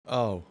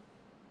Oh.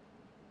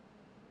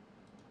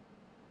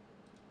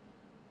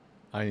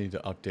 I need to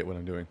update what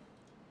I'm doing.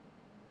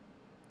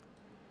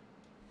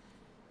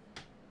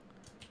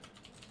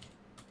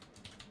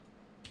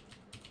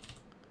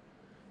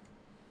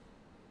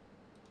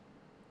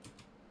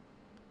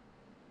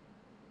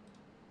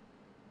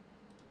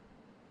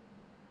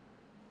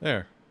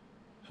 There.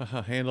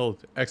 Haha,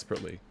 handled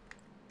expertly.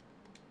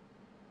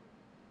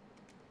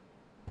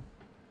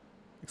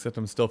 Except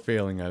I'm still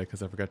failing at it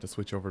because I forgot to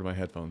switch over to my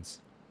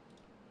headphones.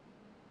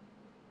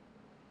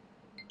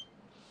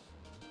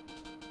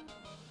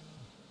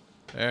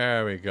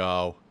 There we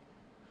go.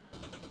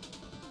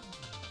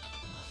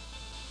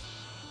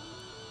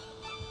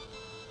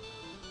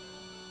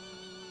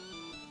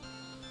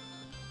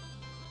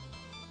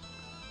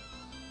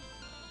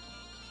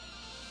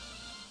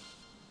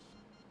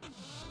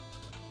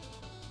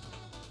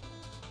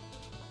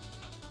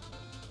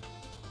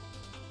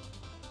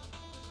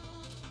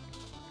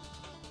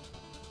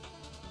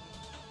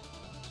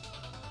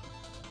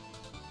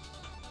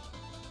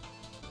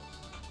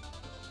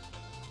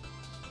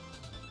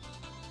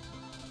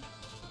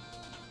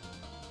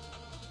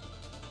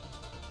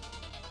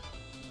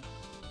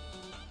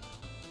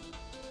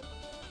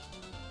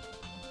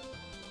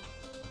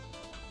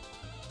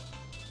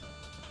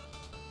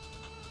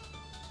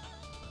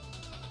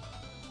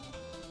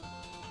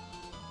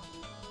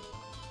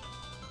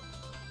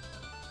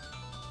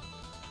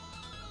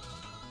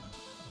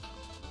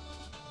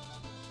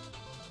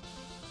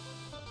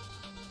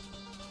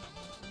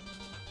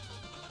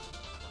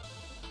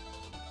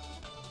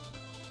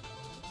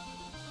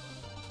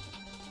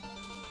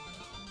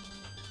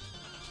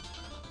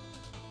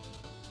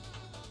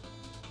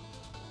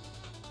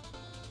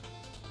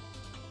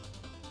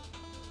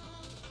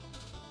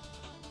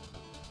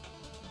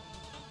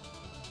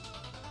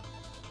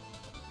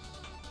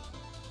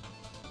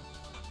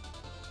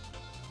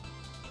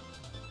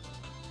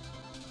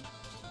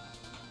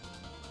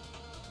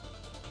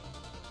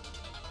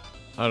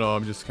 I don't know,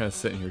 I'm just kind of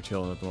sitting here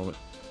chilling at the moment.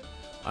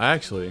 I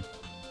actually...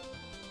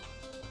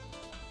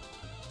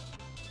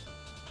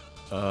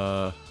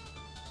 what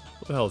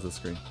the hell is this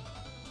screen?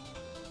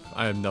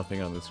 I have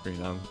nothing on the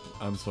screen.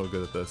 I'm so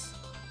good at this.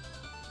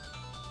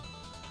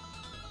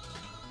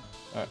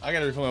 Alright, I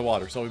gotta refill my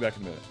water, so I'll be back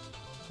in a minute.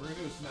 We're gonna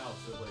do this now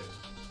instead of later.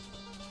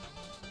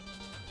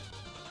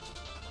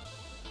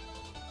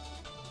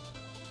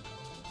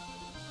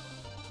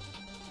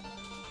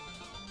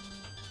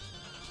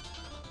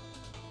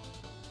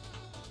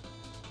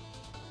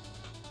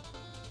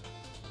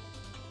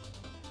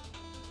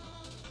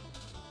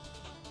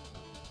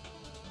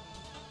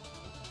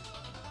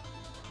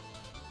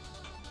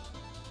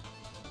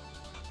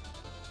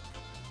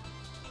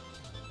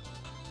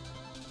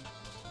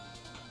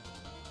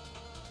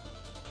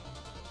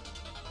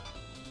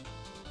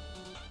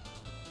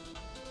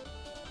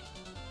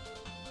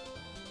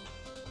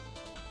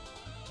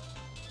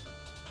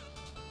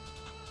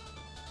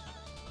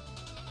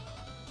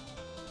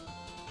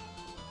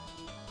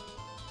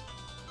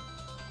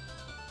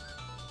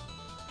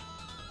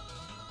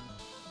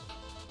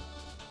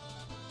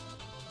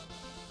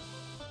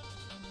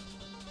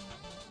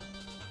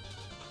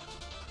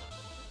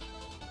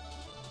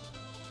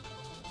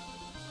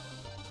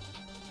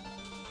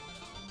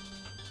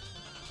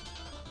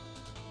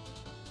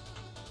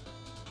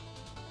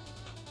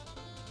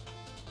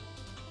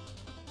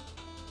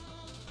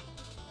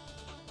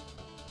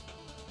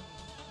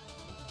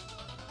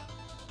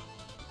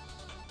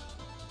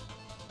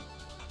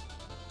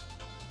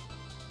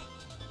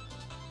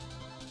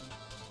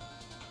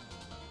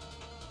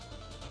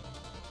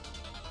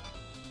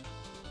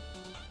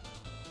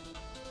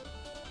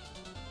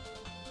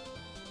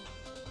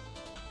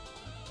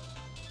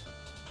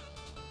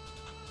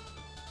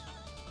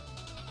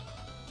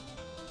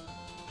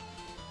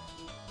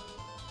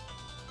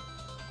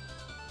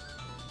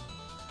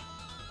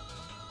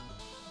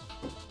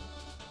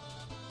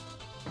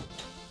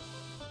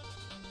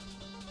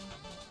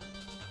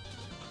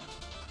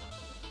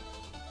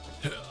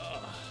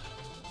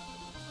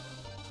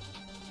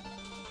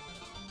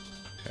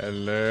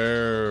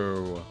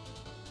 Hello.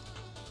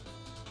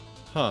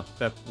 Huh,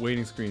 that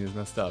waiting screen is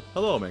messed up.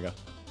 Hello, Omega.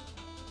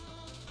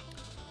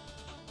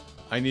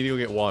 I need to go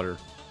get water.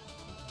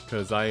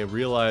 Because I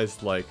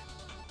realized, like...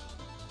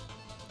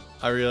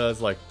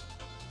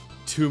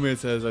 2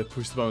 minutes as I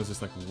pushed the button, I was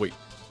just like, wait.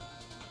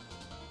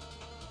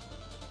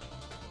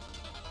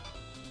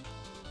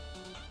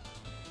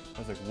 I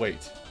was like,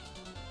 wait.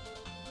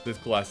 This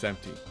glass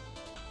empty.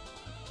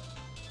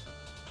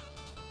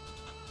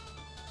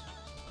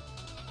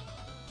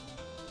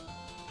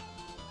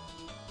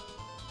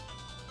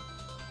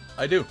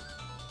 I do.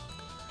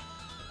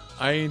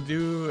 I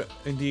do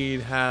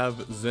indeed have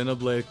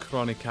Xenoblade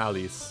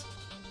Chronicalis.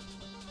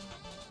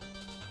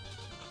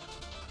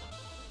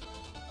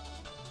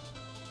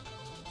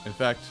 In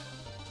fact,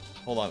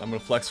 hold on, I'm gonna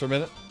flex for a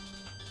minute.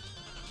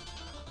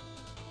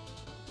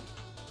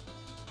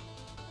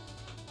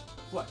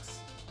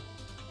 Flex.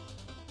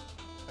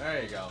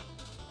 There you go.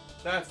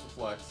 That's the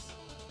flex.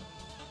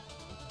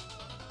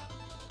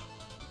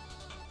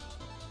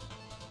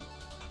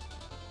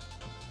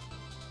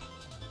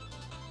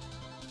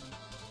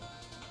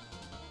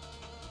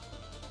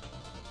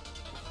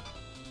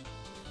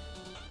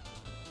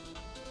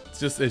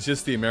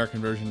 just the American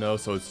version though,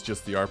 so it's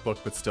just the art book,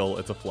 but still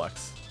it's a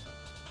flex.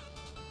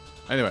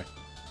 Anyway.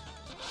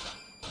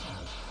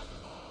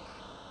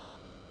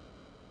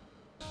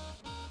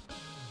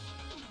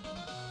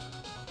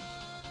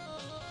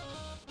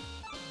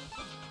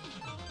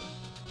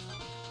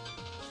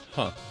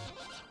 Huh.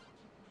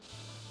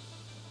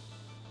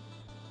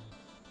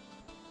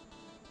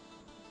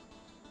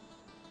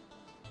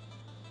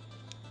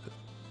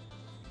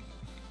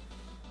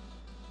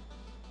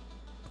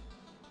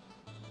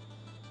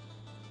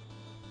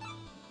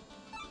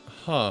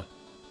 Huh.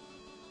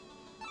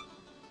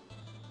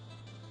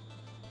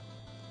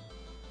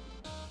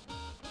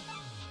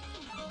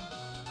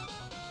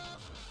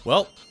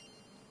 Well.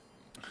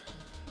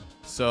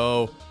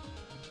 So.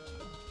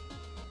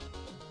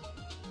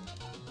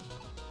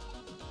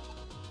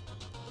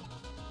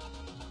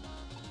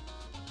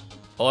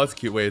 Oh, that's a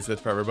cute way. Is it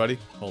for everybody?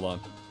 Hold on.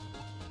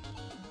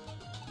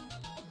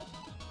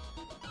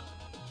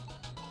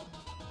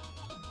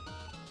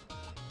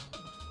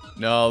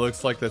 No,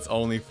 looks like that's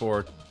only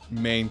for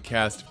main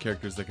cast of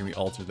characters that can be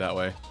altered that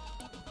way.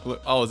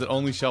 Oh, is it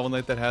only Shovel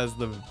Knight that has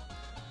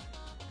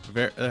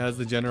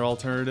the gender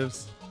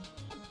alternatives?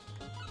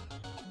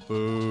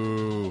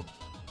 Boo.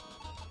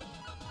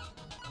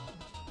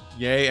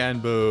 Yay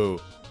and boo.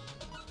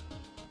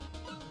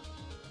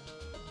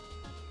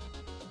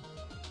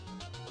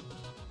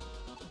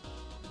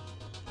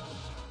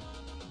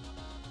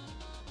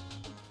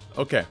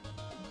 Okay.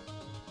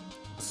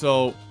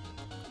 So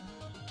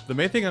the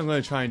main thing I'm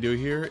going to try and do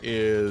here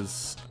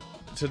is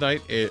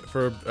tonight,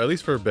 for at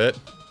least for a bit,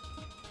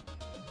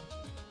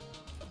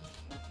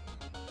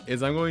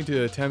 is I'm going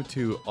to attempt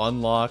to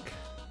unlock.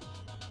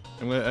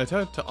 I'm going to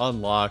attempt to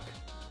unlock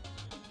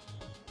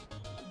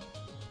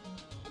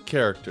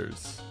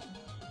characters.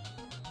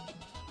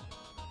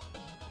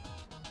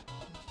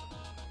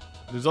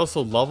 There's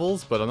also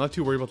levels, but I'm not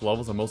too worried about the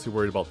levels. I'm mostly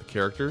worried about the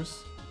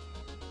characters.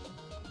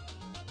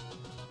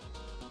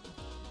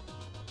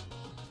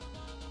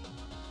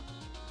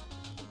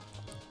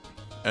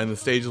 And the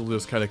stages will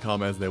just kind of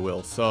come as they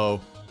will.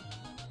 So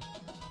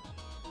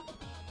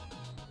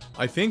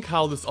I think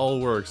how this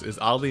all works is,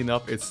 oddly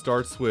enough, it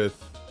starts with...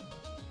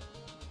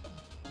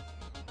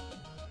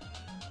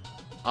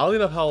 Oddly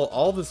enough, how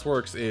all this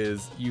works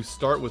is you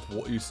start with...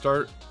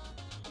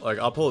 Like,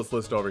 I'll pull this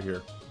list over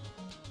here.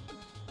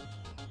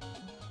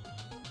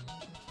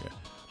 Yeah.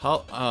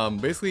 How,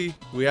 basically,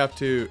 we have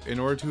to, in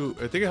order to...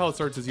 I think how it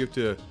starts is you have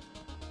to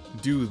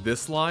do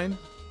this line.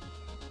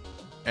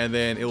 And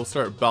then it will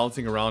start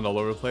bouncing around all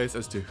over the place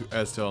as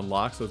to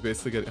unlock. So it's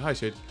basically gonna, hi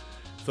Shade.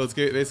 So it's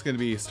basically going to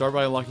be start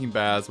by unlocking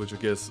Baz, which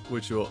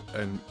will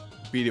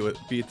beat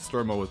the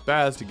story mode with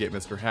Baz to get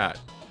Mr. Hat.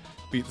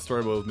 Beat the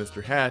story mode with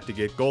Mr. Hat to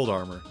get gold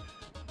armor.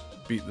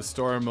 Beat the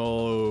story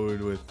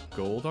mode with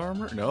gold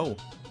armor? No.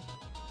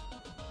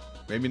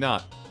 Maybe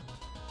not.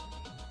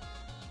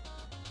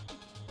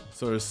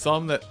 So there's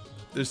some that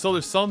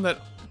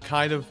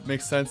kind of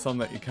make sense, some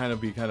that you kind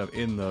of be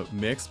in the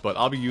mix, but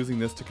I'll be using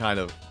this to kind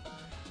of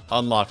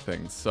unlock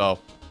things. So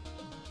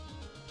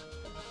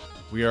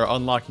we are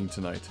unlocking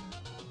tonight.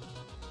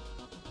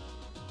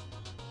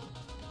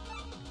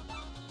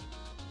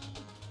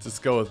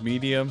 Just go with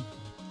medium.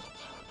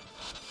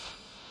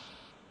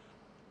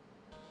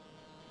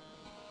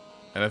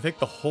 And I think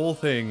the whole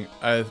thing,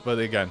 but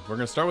again, we're going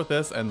to start with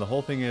this, and the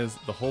whole thing is,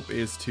 the hope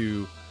is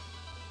to,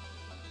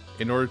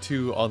 in order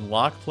to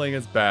unlock playing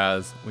as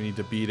Baz, we need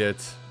to beat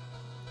it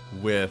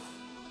with,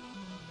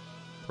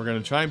 we're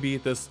going to try and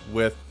beat this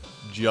with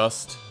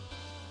just,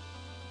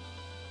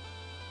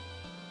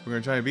 we're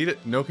going to try and beat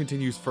it, no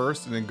continues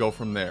first, and then go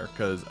from there,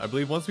 because I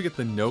believe once we get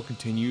the no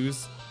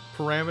continues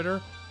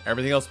parameter,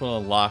 everything else will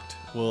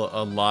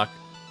unlock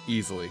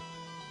easily.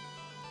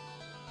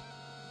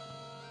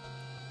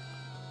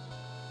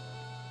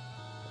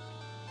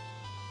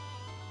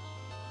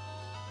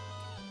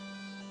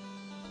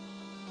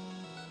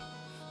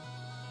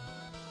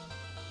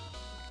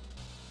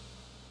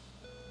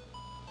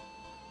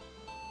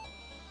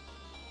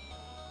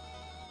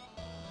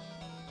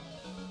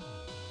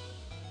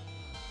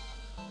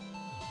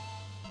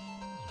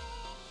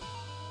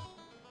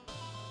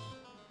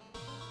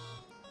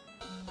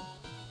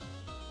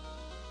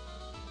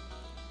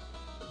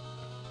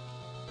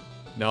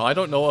 Now, I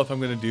don't know if I'm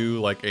going to do,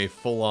 like, a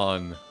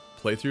full-on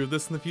playthrough of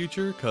this in the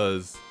future,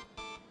 because,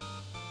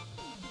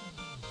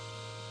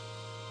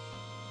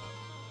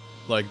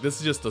 like, this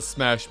is just a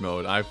Smash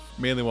mode. I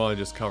mainly want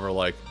to just cover,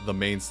 like, the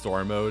main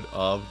story mode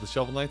of the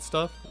Shovel Knight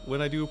stuff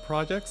when I do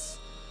projects.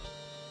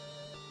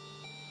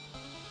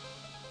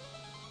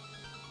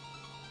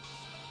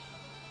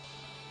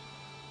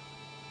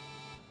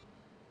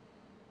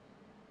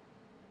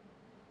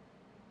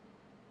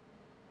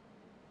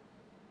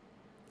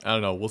 I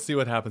don't know. We'll see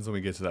what happens when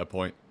we get to that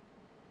point.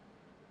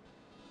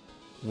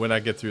 When I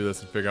get through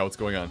this and figure out what's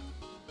going on.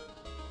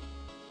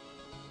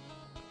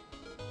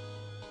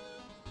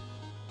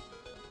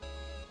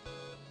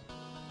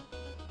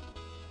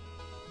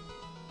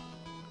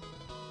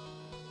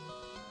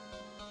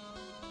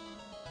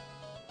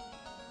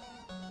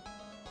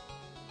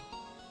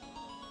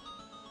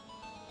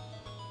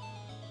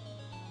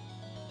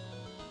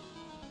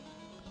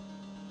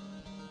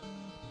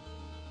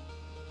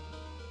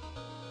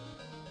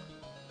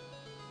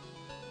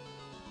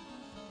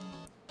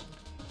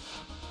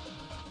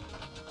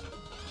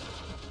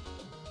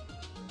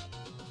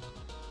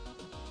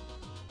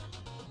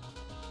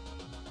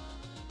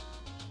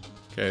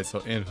 Okay,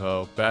 so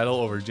info. Battle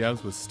over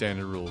gems with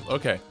standard rules.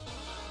 Okay.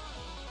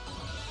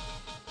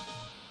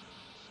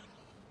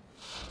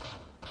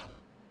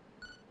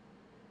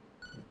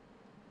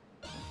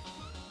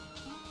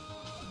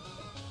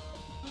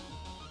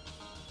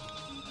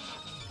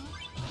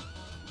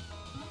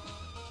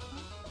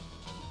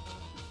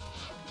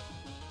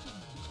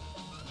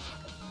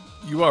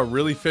 You are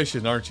really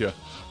fishing, aren't you?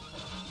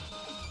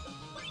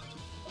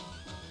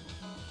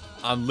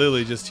 I'm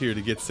literally just here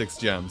to get 6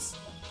 gems.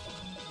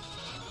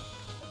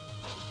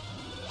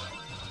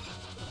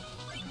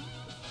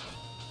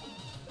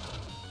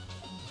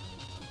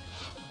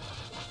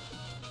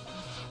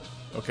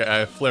 Okay, I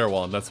have Flare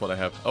Wand, that's what I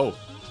have. Oh.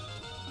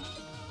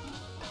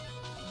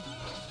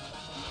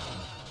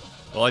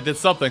 Well, I did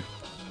something.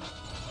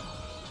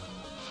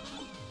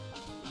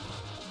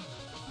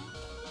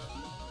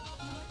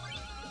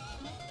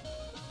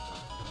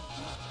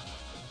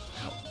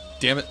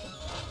 Damn it.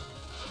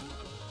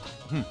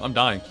 I'm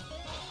dying.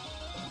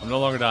 I'm no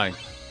longer dying.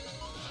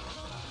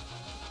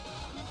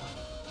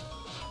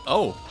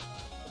 Oh.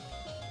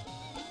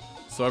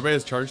 So everybody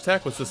has charge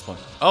attack? What's this one?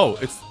 Oh,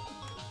 it's...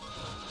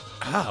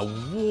 Ah,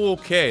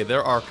 okay.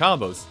 There are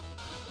combos.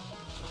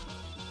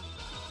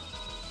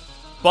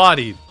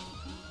 Bodied.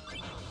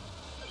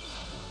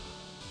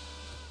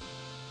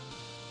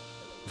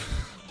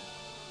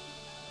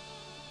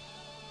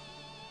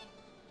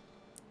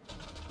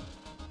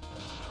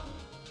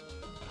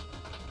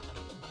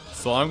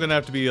 So I'm gonna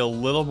have to be a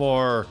little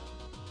more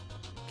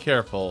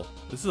careful.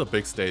 This is a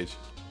big stage.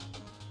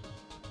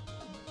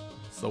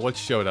 So what's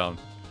Showdown?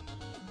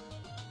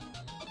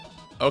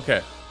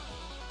 Okay.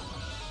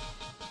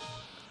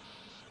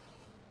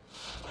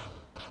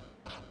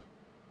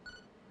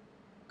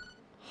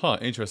 Huh,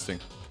 interesting.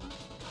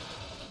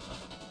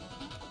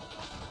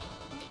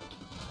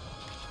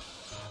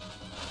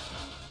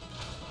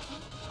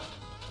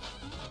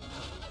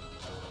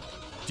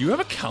 Do you have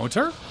a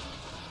counter?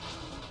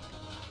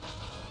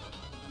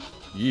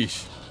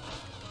 Yeesh.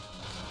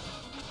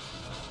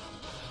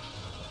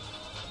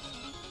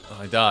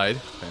 I died.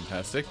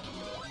 Fantastic.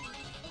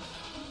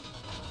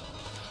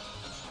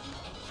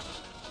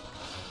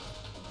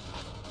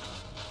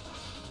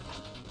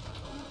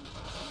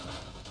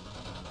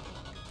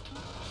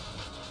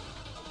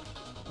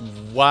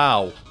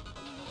 Wow.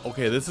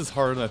 Okay, this is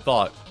harder than I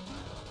thought.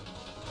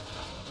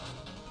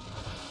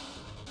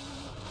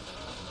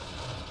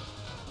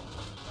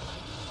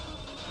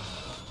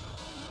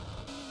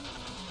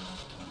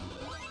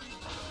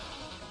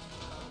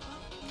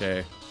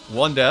 Okay,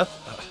 1 death.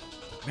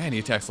 Man, he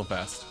attacks so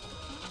fast.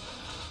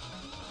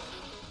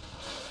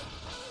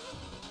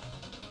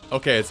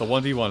 Okay, it's a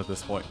 1v1 at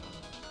this point.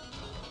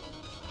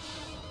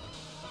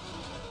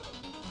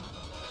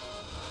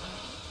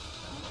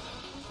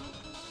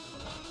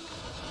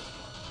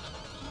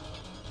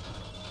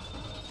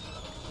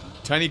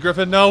 Tiny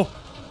Griffin, no!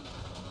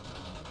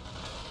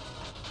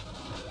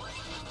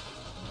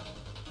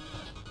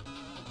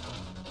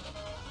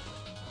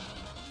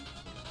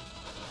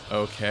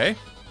 Okay.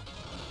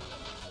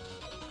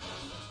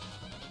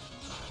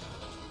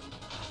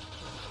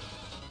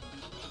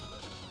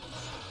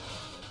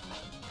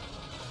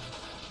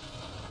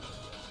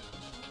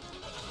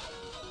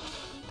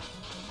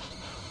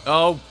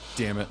 Oh,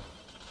 damn it.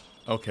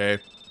 Okay,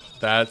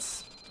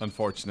 that's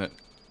unfortunate.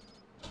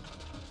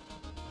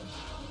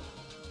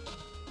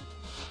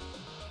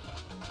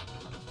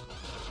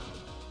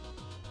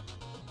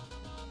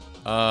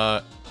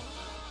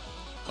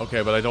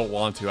 Okay, but I don't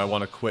want to. I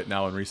want to quit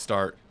now and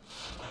restart.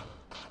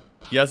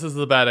 Yes, this is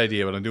a bad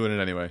idea, but I'm doing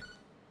it anyway.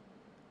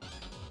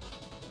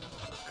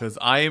 Because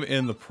I am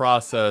in the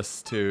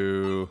process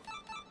to...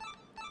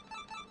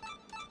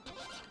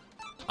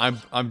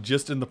 I'm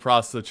just in the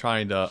process of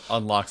trying to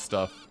unlock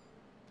stuff.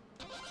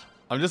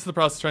 I'm just in the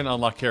process of trying to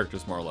unlock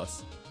characters, more or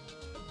less.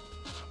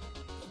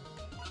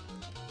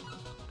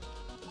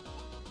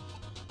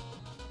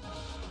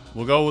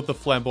 We'll go with the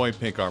flamboyant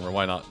pink armor,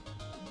 why not?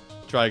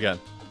 Try again.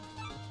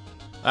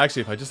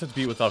 Actually, if I just have to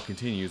beat without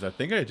continues, I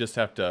think I just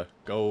have to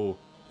go...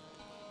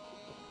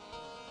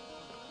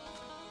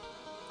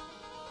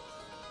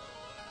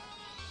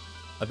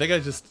 I think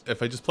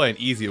if I just play on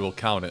easy, it will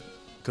count it.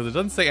 Because it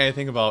doesn't say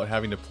anything about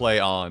having to play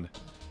on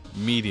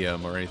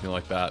medium or anything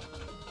like that.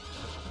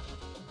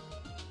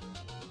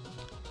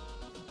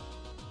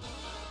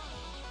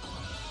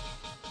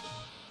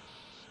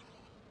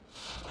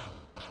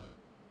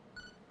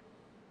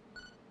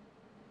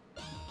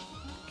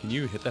 Can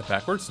you hit that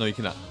backwards? No, you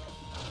cannot.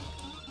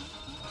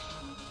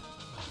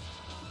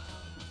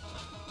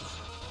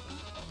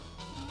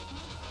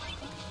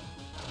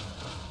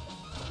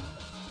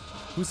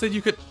 Who said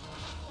you could...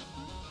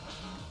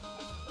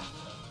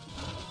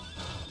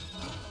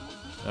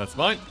 That's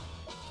mine.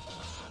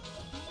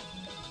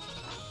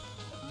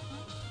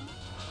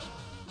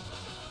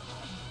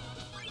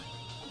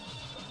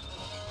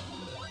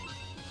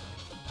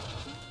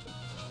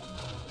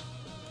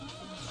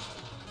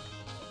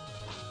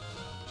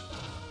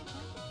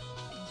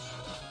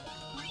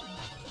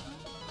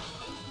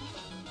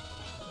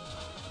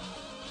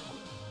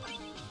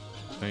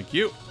 Thank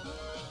you.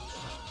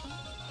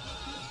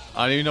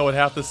 I don't even know what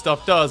half this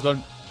stuff does, but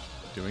I'm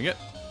doing it.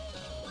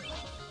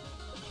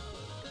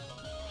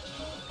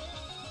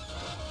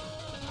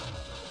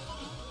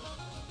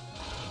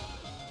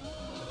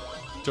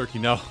 Turkey,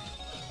 no.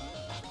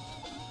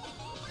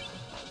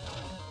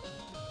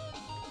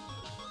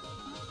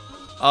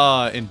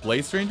 In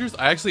Blade Strangers?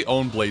 I actually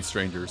own Blade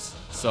Strangers.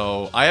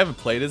 So, I haven't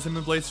played as him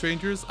in Blade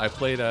Strangers. I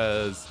played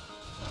as...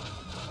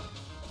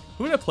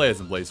 Who did I play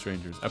as in Blade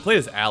Strangers? I played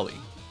as Allie.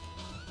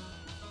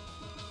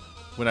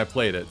 When I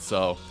played it,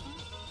 so...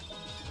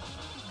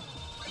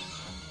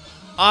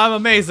 I'm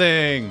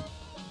amazing!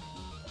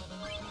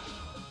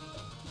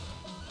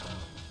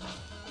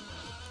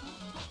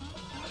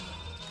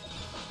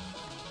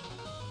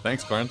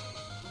 Thanks, friend.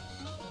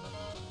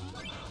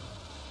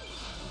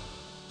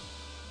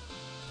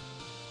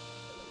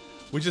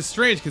 Which is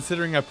strange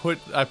considering I put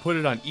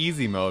it on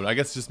easy mode. I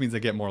guess it just means I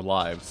get more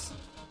lives.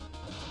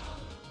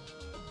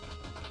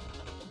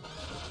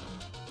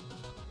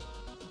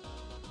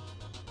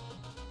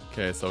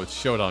 Okay, so it's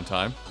Showdown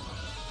time.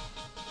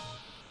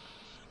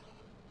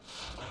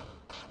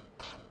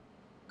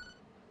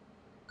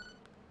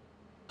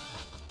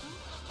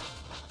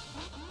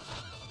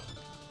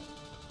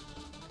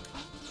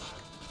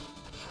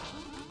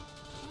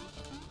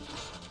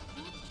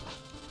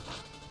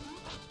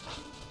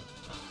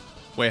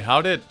 Wait,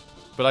 how did...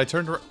 But I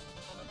turned around...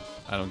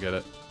 I don't get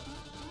it.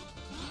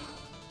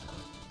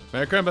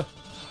 Merry Cramba.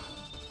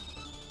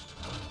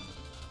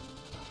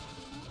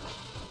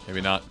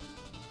 Maybe not.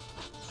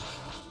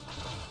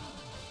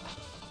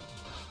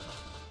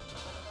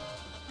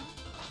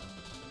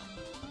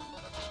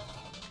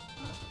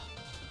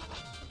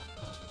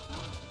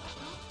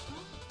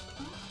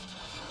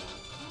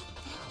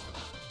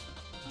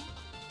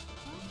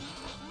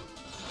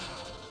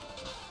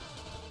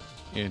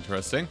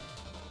 Interesting.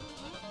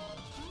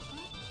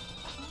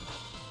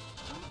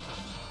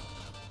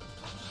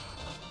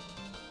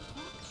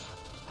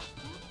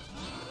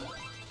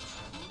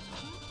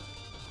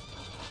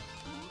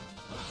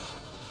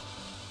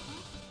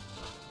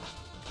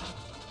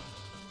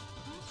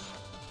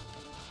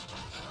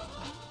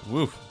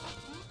 Woof.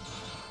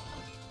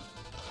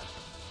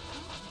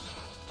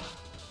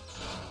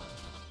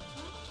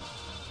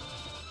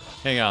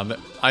 Hang on,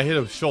 I hit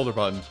a shoulder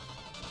button.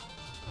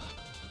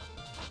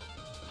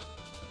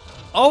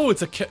 Oh,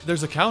 it's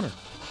there's a counter.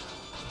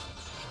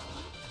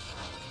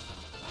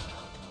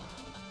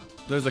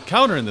 There's a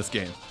counter in this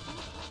game.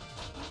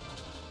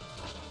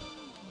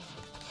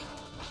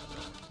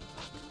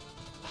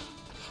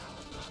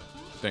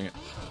 Dang it.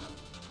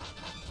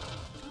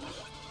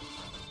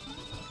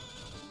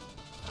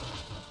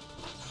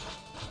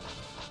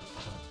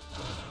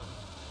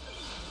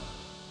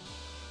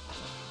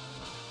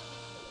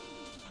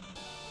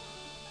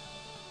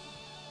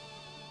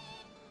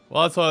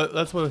 Well,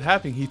 that's what was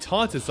happening. He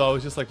taunted, so I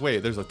was just like,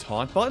 wait, there's a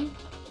taunt button?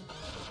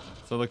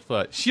 So I looked for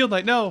that. Shield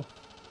Knight, no!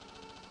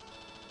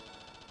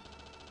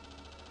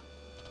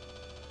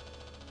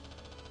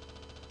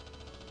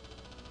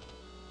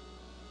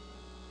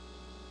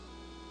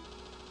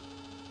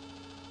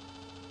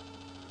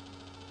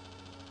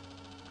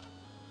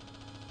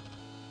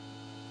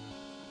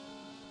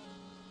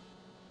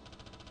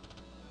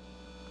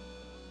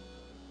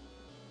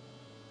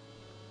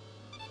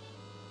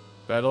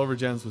 Battle over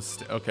gems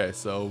was... okay,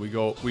 so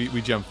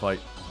we gem fight.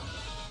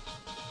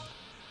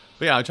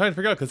 But yeah, I'm trying to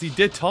figure out, because he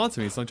did taunt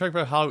me, so I'm trying to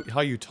figure out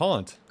how you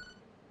taunt.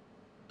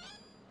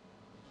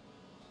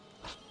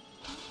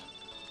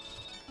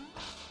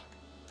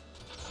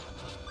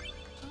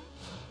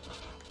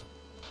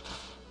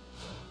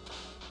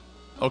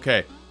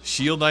 Okay,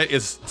 Shield Knight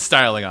is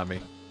styling on me.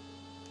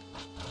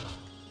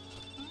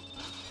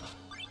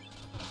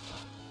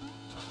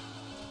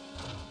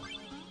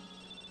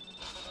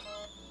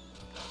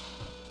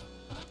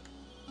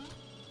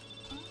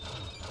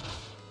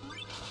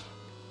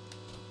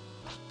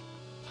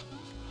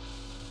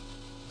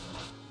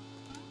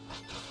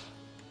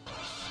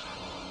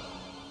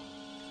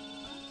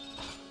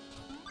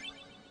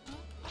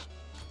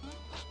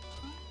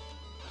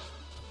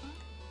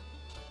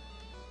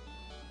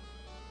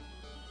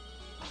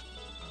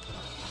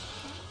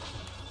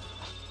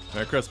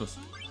 Merry Christmas.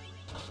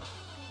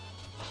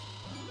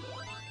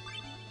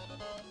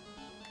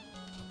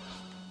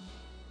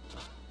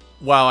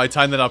 Wow, I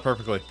timed that out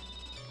perfectly.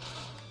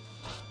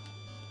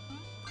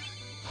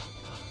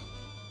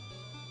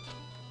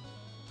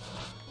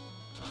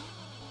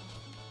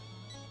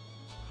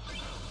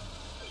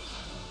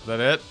 Is that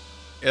it?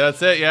 Yeah,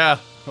 that's it, yeah.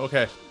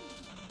 Okay.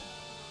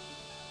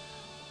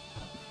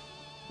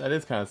 That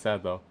is kind of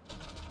sad, though.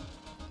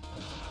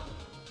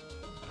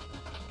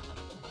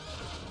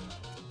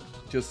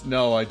 Just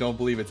no, I don't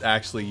believe it's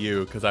actually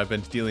you, because I've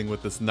been dealing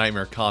with this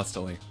nightmare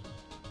constantly.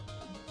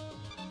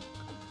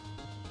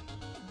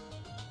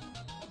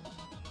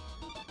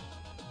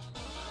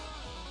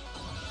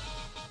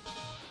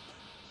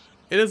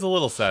 It is a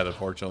little sad,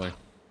 unfortunately.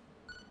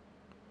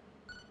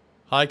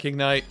 Hi, King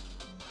Knight.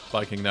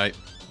 Bye, King Knight.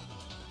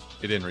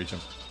 It didn't reach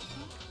him.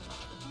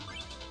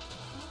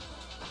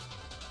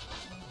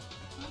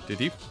 Did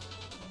he?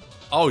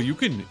 Oh, you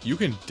can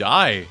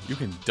die. You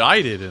can die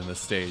it in this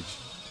stage.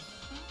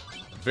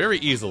 Very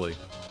easily.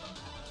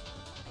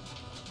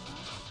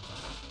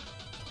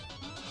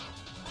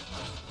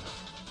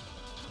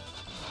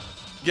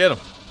 Get him.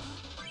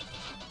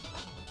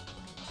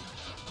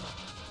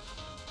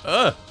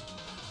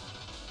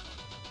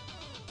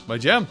 My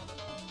gem.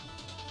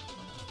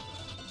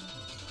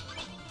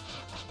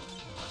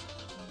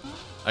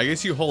 I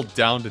guess you hold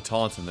down to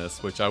taunt in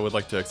this, which I would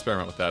like to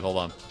experiment with that. Hold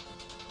on.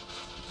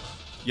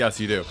 Yes,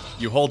 you do.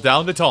 You hold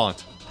down to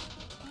taunt.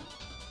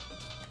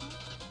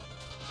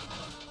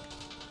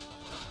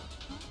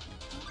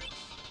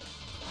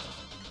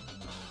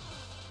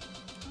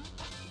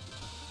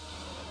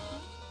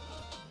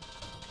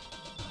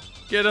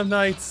 Get him,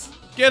 knights!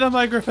 Get him,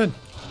 my griffin!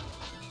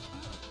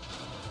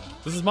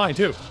 This is mine,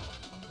 too.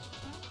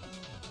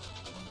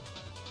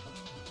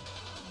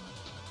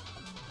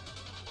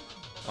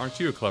 Aren't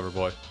you a clever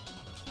boy?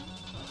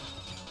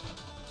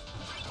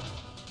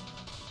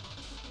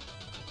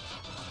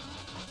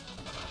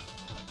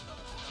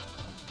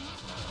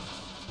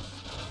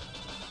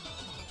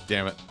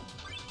 Damn it.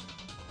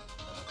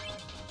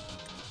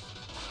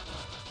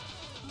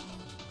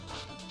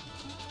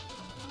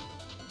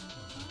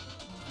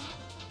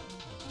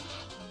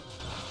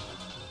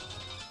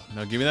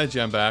 Now give me that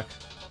gem back.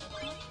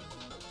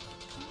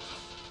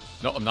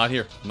 No, I'm not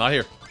here. I'm not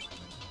here.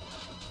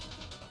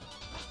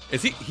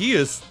 Is he?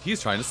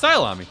 He's trying to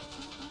style on me.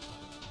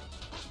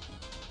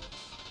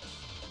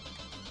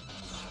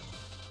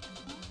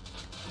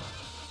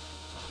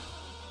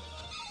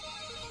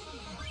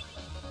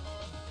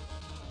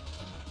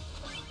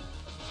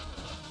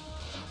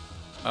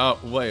 Oh,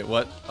 wait,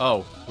 what?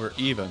 Oh, we're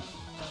even.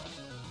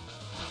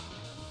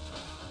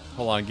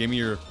 Hold on, give me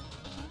your...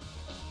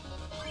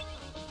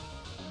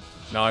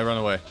 Now I run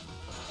away.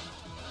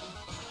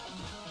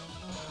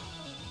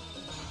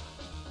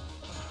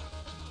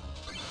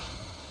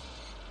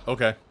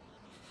 Okay.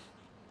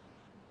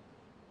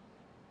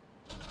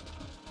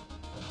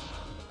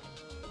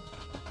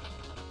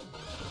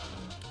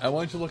 I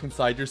want you to look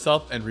inside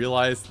yourself and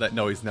realize that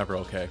no, he's never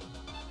okay.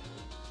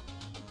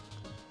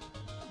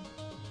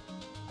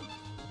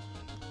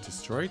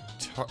 Destroy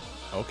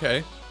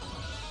okay.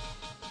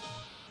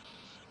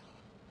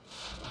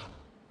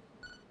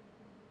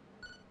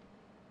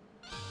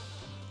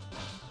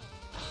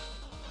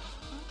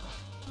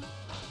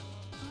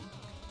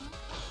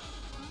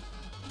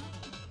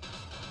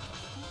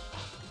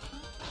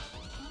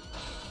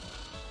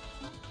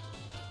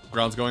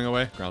 Ground's going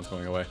away? Ground's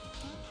going away.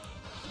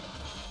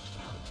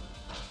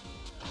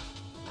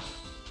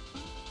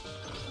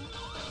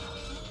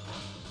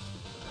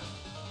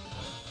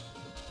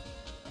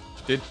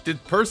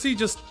 Did Percy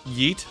just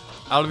yeet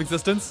out of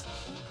existence?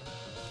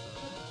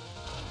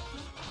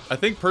 I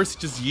think Percy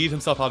just yeeted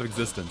himself out of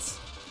existence.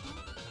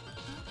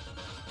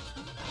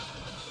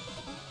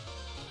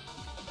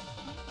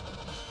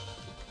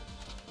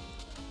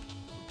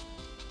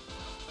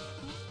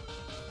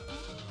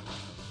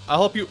 I'll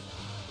help you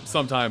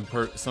sometime,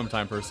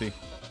 Percy.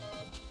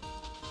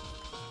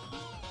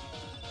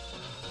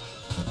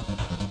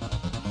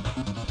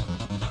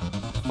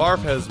 Farf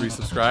has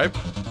resubscribed.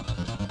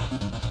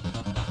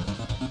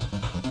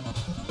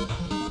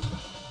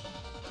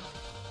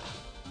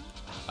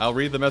 I'll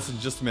read the message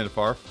in just a minute,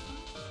 Farf.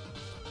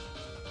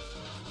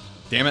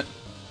 Damn it.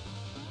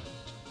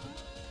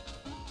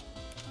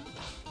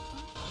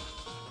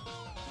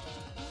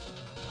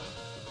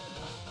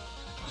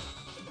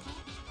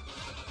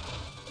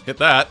 Hit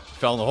that.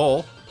 Fell in the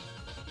hole.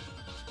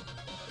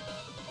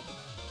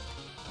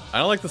 I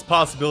don't like this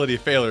possibility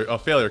of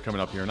failure coming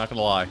up here, not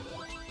gonna lie.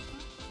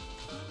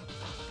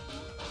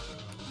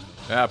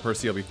 Yeah,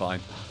 Percy will be fine.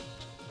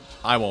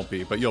 I won't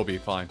be, but you'll be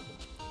fine.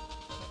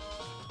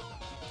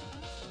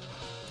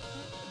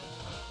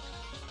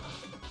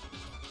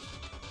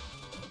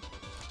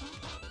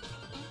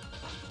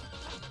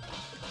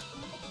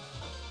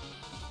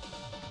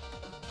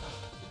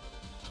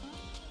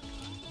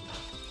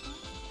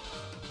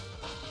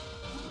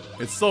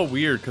 It's so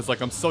weird, because, like,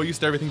 I'm so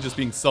used to everything just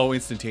being so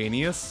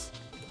instantaneous.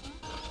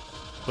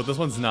 But this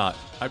one's not.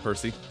 Hi,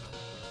 Percy.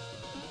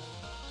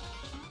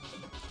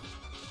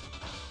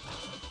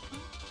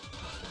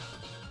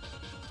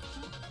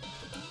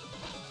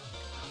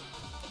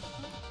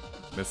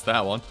 Missed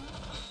that one.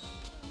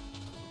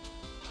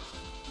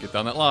 Get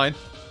down that line.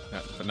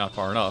 But not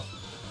far enough.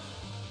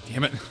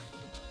 Damn it.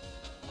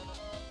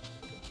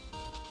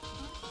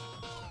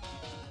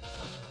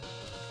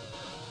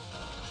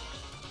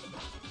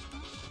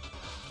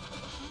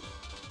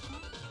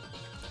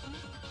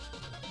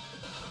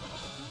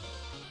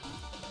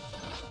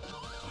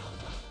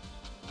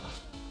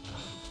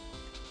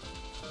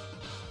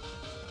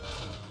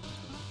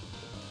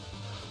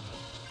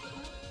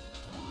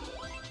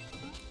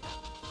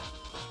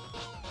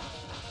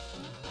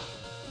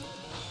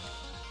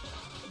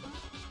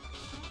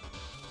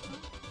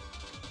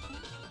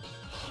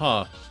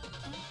 Huh.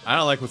 I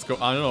don't like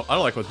I don't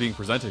like what's being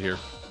presented here.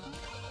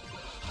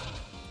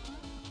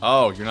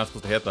 Oh, you're not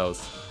supposed to hit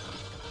those.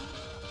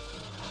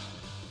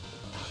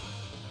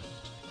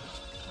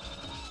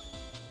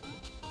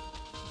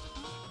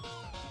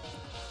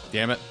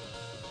 Damn it.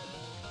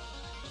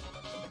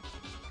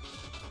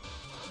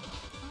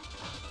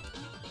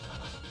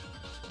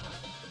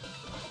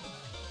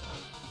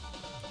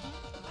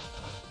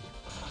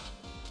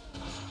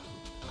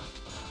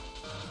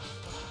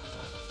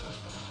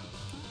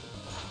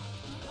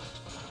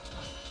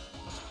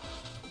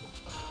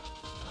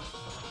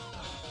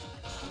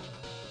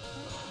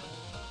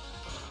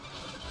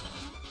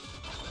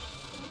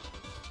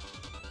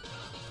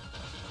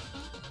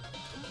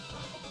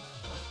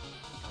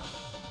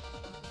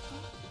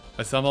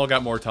 I somehow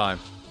got more time.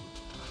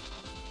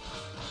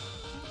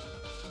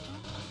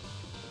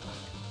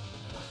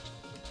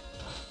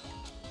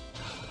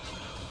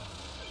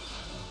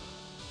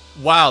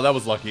 Wow, that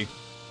was lucky.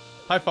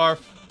 Hi, Farf.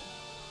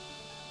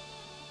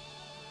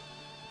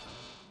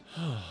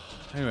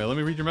 Anyway, let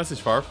me read your message,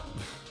 Farf.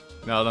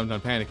 Now that I'm done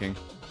panicking.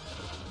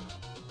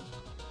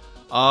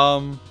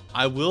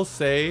 I will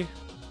say,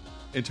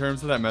 in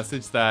terms of that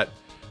message, that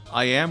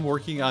I am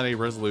working on a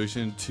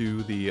resolution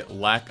to the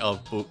lack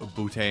of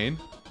butane.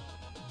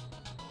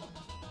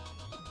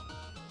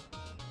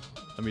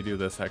 Let me do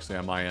this actually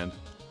on my end.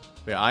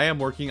 But yeah, I am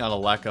working on a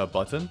lack of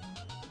button.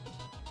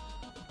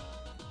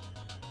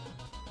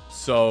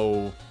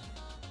 So,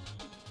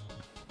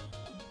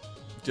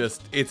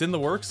 just, it's in the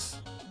works.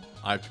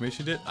 I've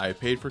commissioned it. I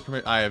paid for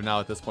I have now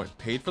at this point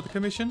paid for the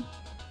commission.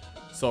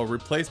 So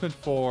replacement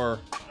for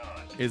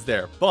is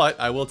there. But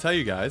I will tell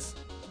you guys.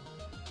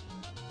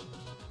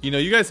 You know,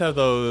 you guys have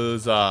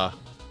those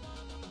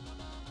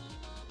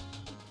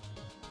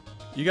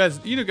you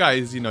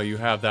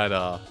have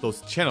that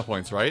those channel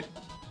points, right?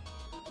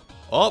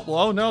 Oh,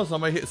 well, no,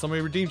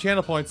 somebody redeemed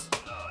channel points.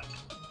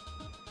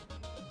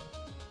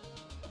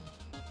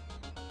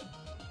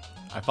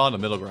 I found a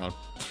middle ground.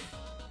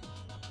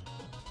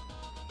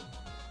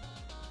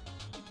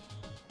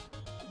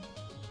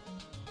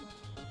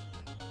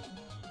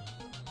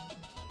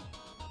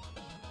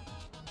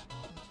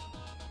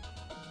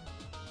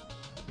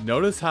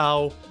 Notice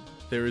how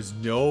there is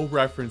no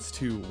reference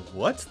to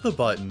what the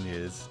button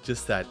is,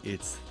 just that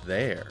it's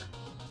there.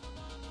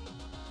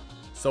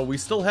 So we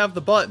still have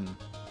the button,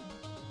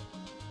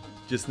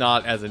 just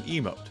not as an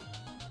emote.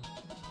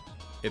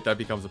 If that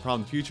becomes a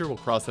problem in the future, we'll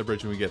cross that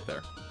bridge when we get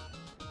there.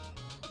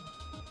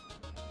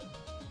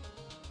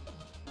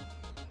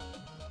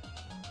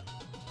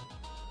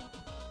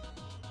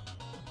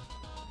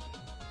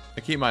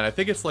 And keep in mind, I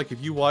think it's like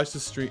if you watch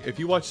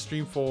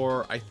stream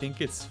for, I think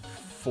it's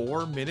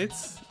 4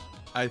 minutes.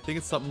 I think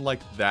it's something like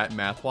that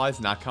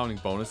math-wise, not counting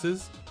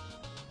bonuses.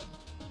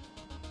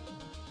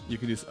 You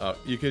can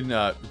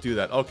do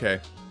that. Okay.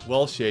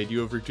 Well, Shade, you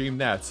have redeemed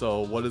that,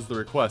 so what is the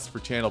request for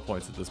channel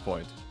points at this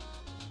point?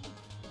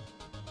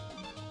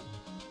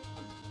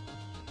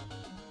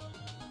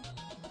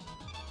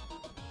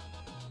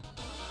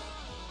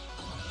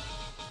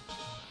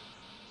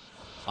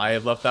 I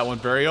have left that one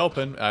very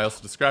open. I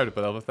also described it,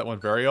 but I left that one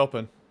very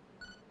open.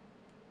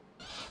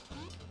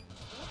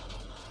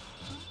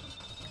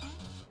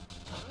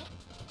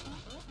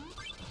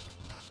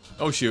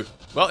 Oh shoot.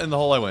 Well, in the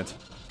hole I went.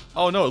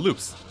 Oh no, it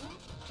loops.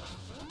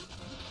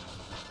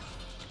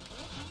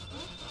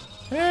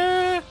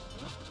 Eh!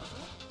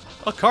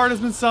 A card has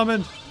been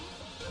summoned.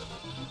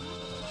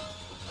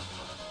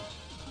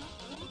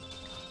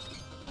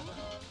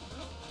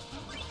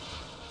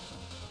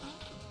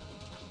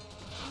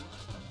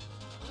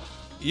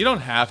 You don't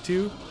have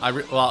to. I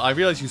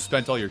realize you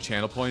spent all your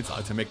channel points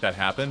to make that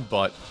happen,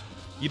 but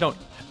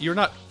you're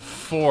not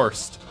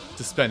forced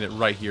to spend it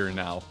right here and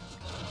now.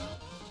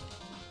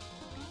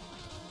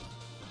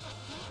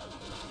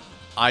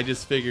 I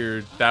just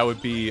figured that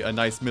would be a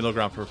nice middle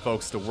ground for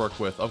folks to work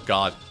with. Oh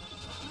god.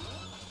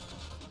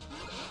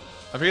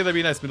 I figured that'd be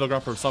a nice middle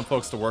ground for some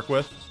folks to work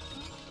with.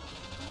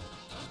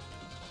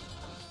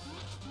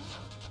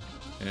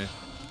 Eh.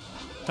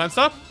 Time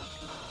stop?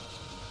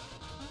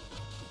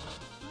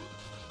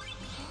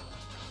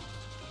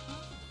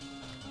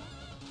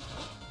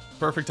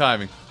 Perfect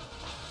timing.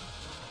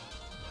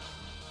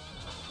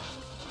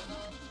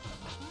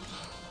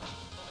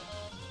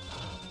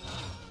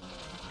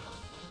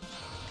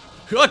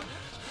 Look!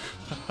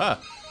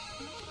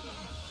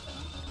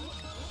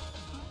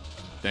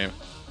 Damn it.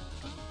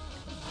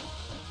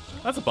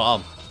 That's a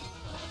bomb.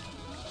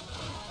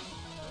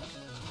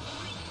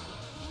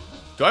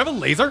 Do I have a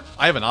laser?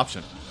 I have an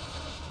option.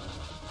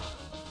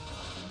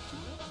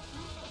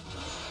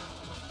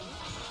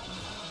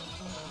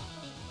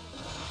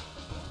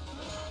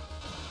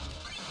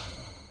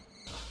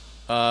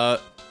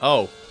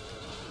 Oh.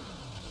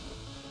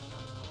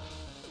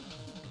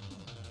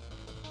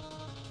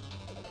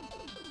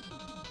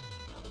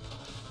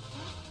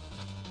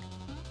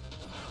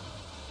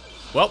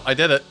 Well, I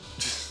did it.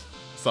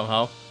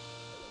 Somehow.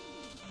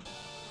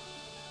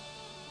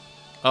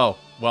 Oh,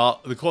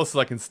 well, the closest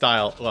I can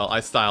style... Well, I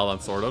style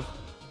on, sort of.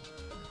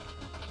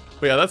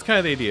 But yeah, that's kind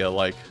of the idea,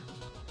 like...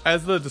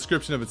 As the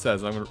description of it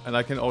says, and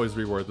I can always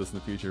reword this in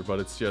the future, but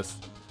it's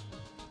just...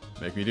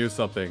 Make me do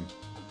something.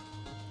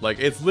 Like,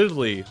 it's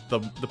literally the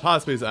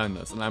possibilities are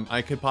endless, and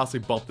I could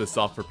possibly bump this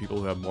up for people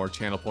who have more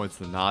channel points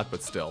than not,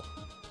 but still.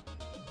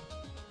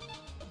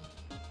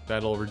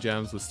 Battle over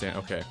gems with stand.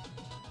 Okay.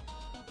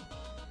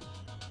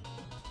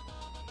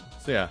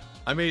 So yeah,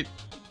 I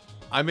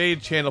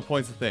made channel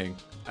points a thing,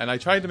 and I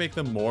tried to make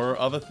them more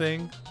of a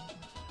thing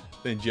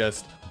than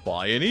just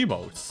buy an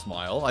emote,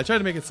 smile. I tried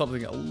to make it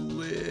something a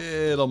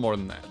little more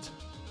than that.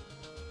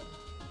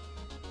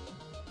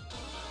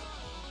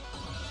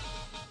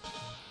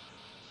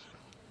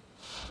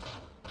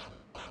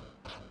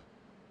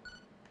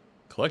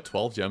 Collect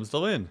 12 gems to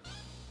win.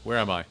 Where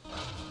am I?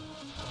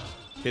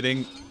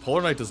 Hitting.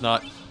 Polar Knight does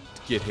not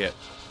get hit.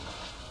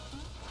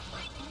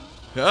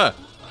 Ah!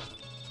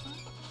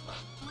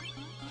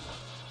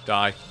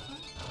 Die.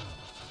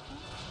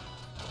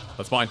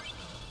 That's mine.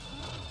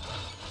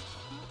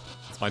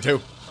 That's mine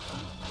too.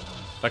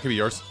 That could be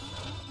yours.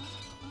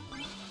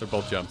 They're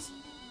both gems.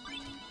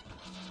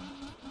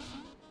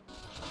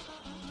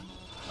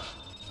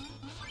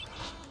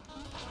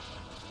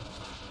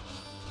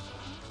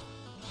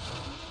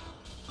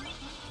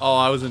 Oh,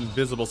 I was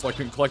invisible, so I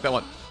couldn't collect that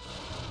one.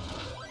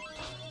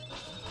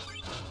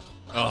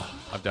 Oh,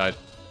 I've died.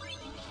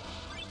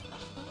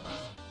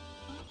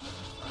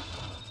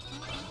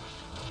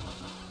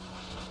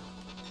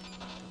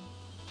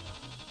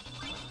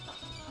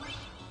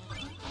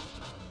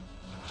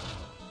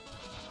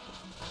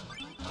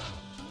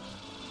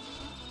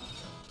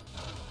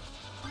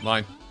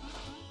 Mine.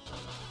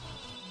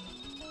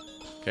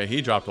 Okay,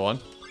 he dropped one.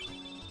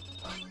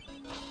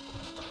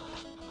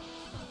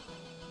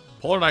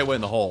 Polar Knight went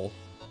in the hole.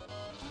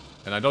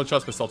 And I don't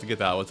trust myself to get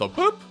that one, so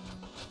boop!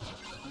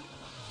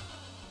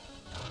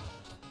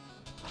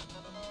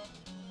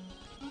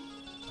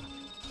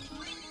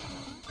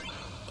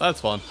 That's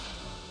fun.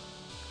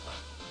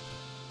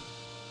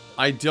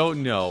 I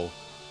don't know.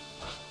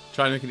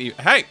 Trying to make an even.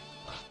 Hey!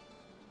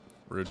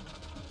 Rude.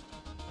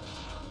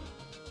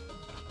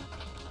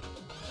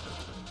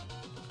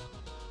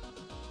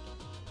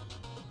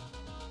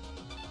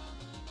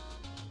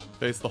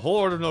 Face the whole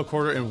Order of No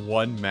Quarter in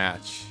one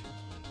match.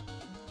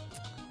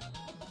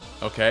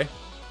 Okay.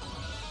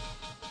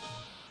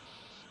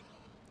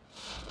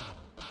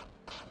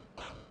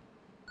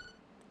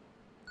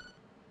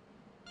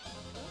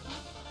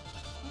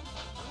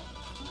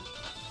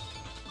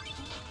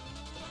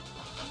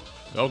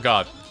 Oh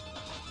god.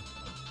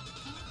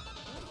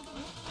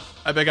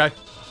 Hi, big guy.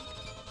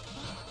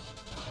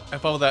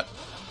 Have fun with that.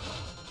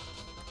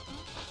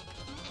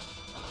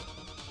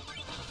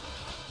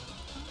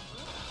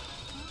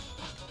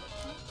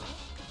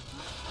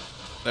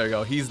 There you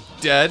go. He's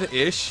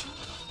dead-ish.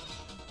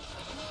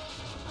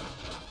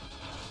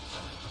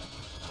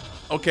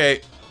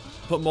 Okay.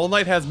 But Mole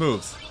Knight has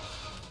moves.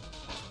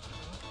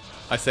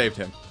 I saved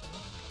him.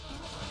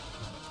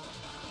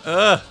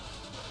 Ugh.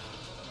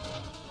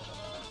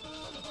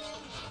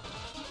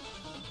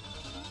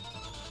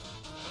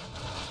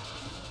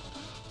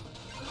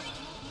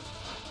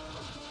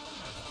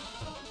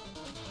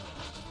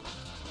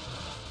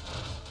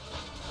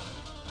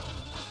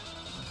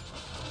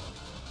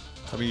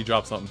 Tell me you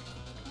dropped something.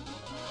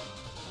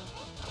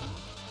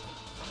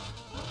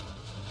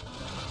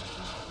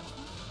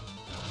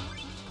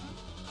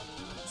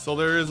 So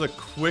there is a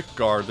quick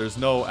guard. There's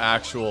no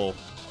actual...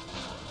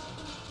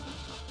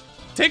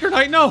 Take her,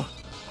 Knight! No!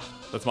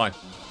 That's mine.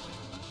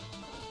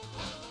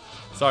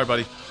 Sorry,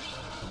 buddy.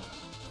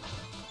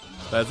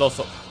 That is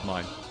also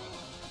mine.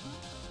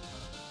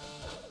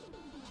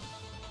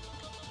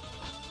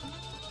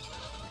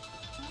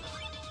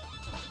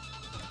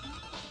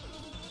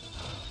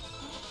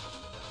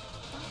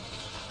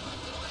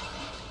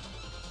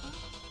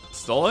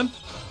 Stolen?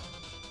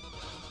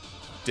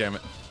 Damn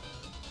it.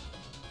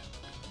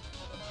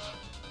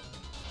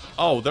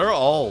 Oh, they're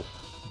all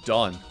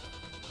done.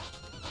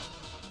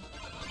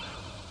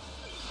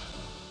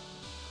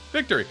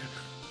 Victory!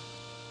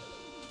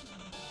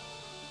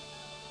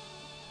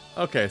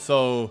 Okay,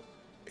 so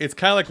it's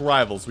kind of like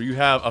Rivals, where you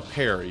have a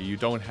parry, you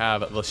don't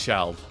have the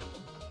shield.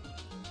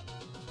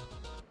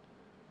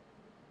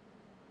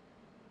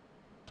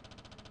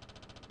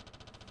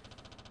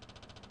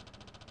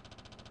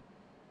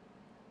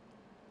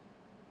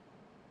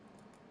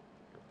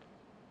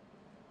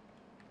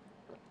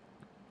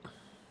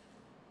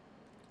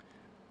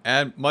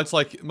 And much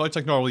like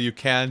normal, you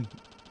can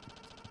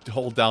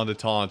hold down to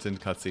taunt in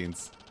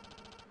cutscenes.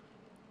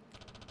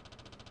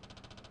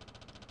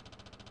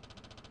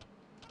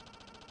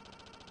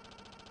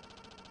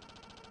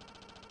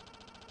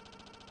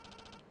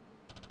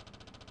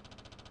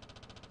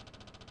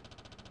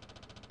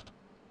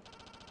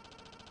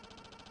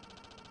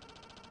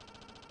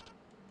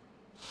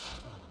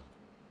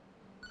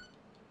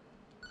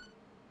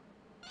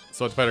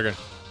 So it's better again.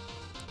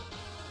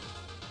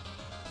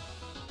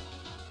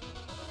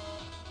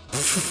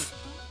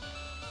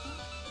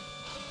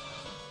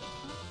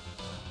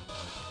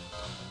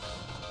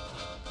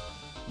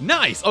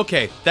 Nice!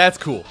 Okay, that's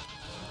cool.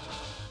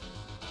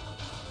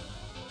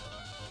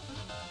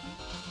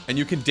 And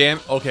you can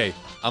okay,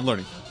 I'm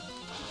learning.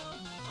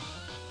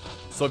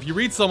 So if you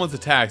read someone's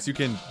attacks, you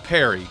can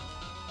parry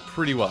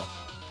pretty well.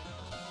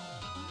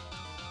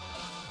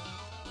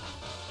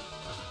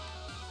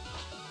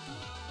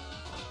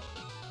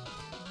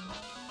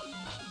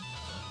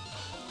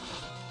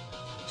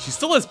 She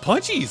still has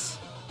punchies.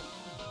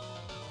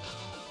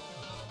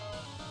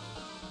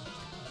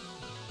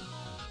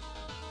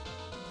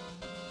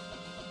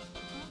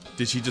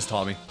 Did she just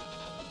taunt me?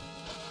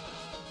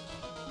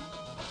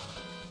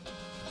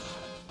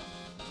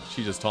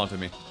 She just taunted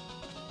me.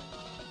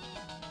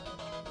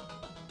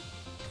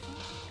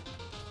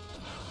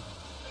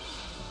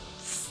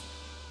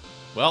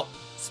 Well,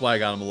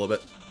 swag on him a little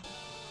bit.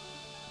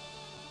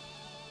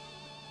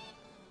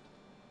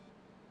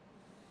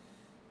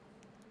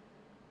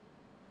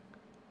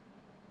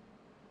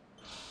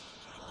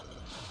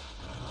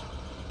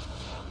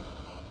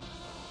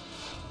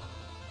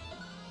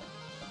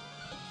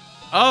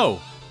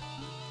 Oh!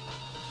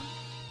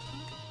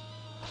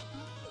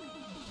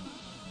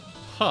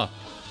 Huh.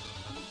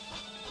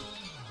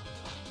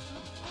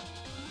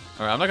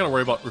 Alright, I'm not gonna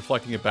worry about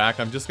reflecting it back.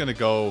 I'm just gonna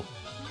go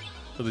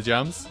for the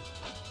gems.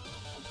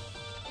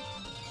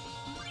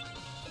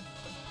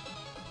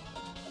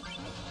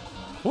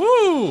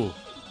 Woo!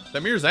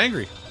 That mirror's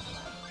angry.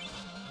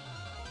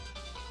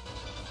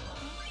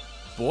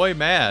 Boy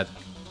mad.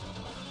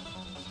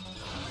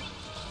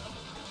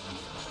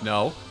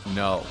 No,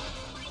 no.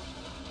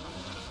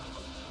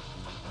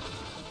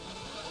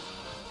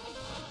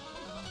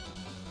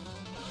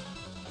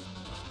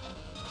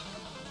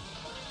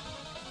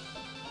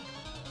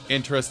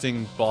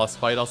 Interesting boss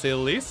fight, I'll say the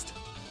least.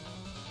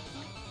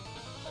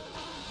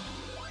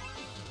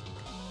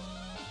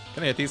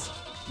 Can I hit these?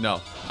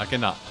 No, I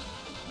cannot.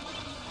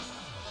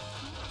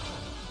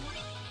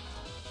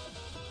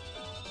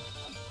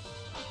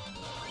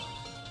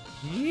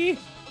 Yee.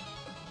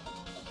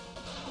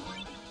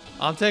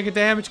 I'm taking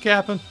damage,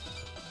 Captain.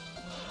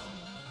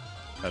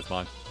 That's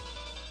mine.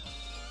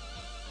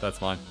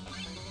 That's mine.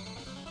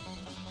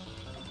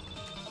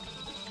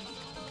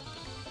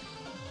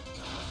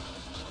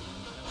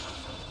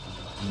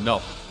 No,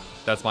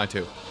 that's mine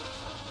too.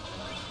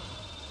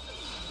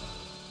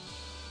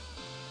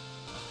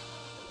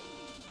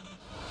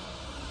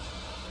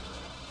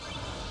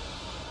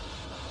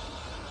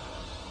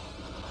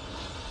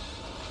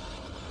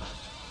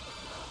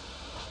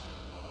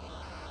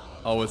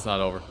 Oh, it's not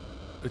over.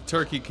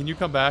 Turkey, can you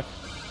come back?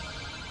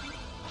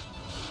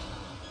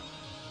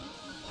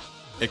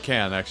 It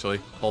can, actually.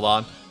 Hold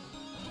on.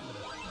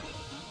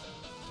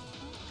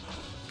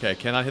 Okay,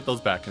 can I hit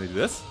those back? Can I do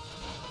this?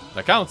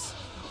 That counts.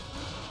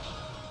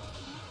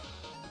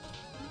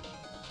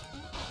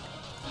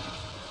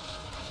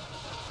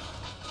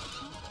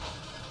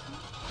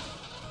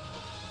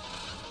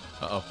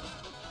 Uh-oh.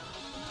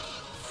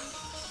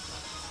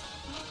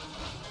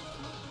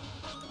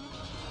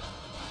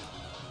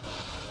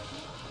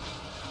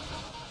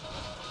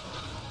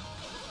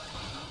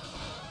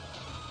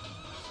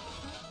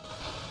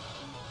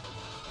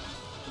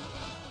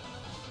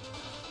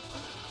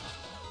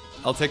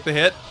 I'll take the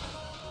hit.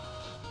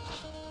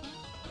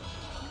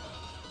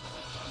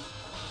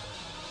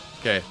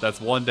 Okay,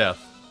 that's one death.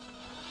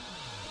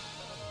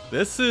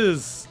 This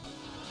is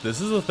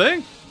a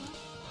thing.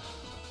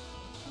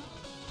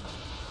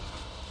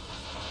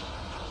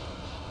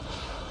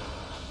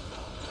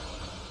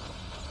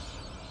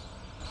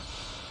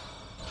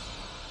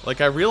 Like,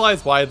 I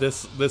realize why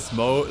this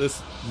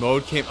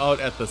mode came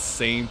out at the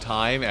same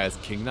time as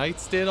King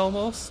Knight's did,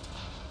 almost.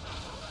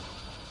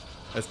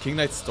 As King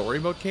Knight's story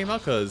mode came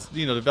out, because,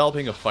 you know,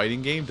 developing a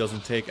fighting game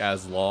doesn't take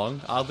as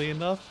long, oddly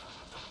enough.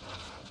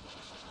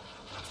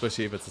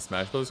 Especially if it's a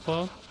Smash Bros.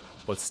 Clone.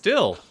 But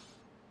still,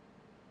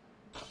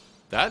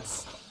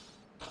 that's...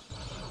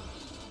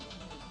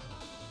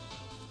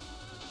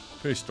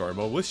 Finish story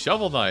mode with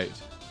Shovel Knight.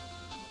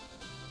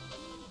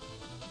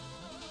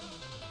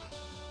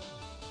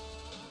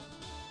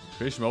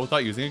 Finish mode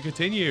without using a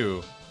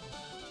continue.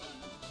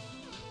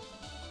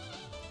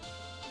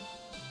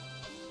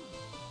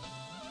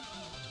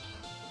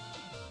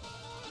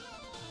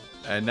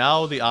 And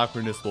now the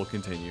awkwardness will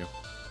continue.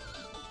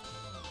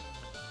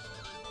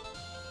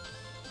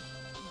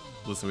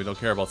 Listen, we don't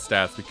care about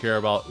stats. We care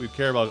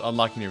about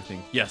unlocking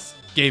everything. Yes,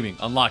 gaming,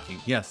 unlocking.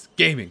 Yes,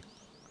 gaming.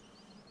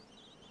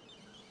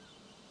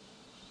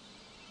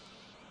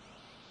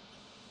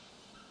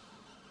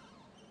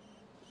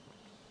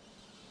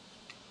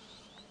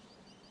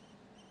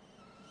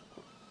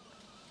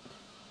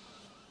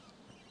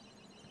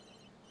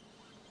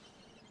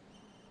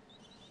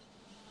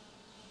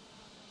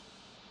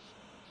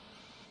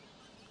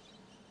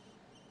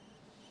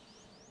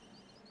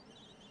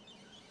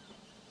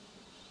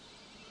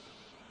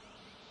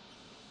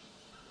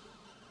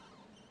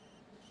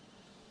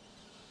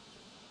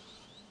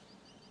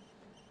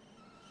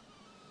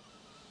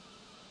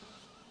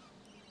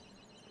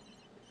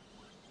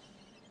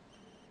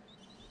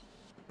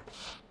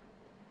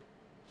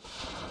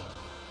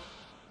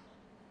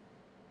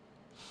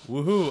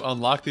 Woohoo!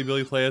 Unlock the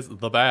ability to play as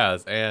the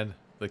Baz and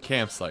the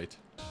campsite.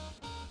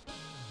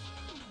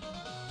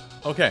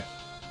 Okay.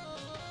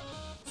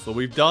 So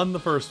we've done the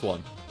first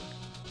one.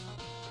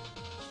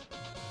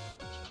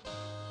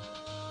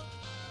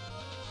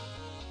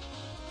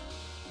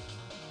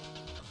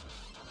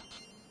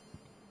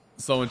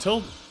 So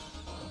until...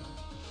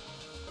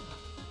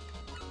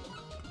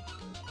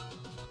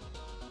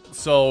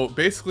 So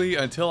basically,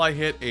 until I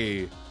hit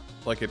a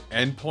like an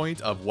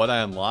endpoint of what I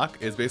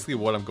unlock is basically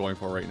what I'm going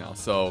for right now.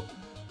 So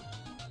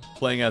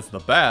playing as the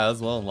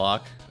Baz will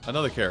unlock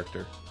another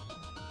character.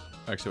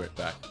 Actually, wait,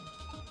 back.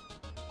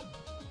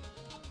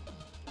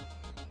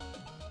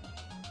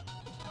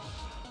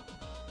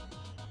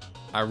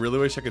 I really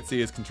wish I could see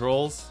his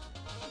controls.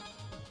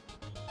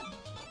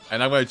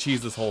 And I'm going to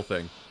cheese this whole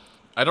thing.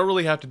 I don't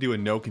really have to do a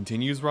no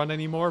continues run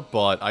anymore,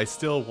 but I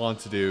still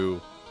want to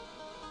do...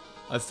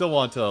 I still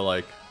want to,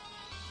 like,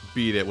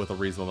 beat it with a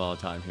reasonable amount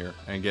of time here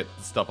and get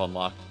stuff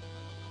unlocked.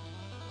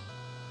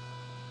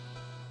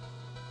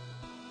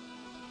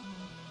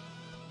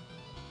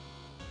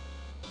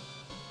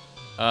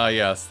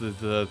 Yes,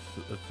 the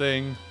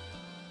thing...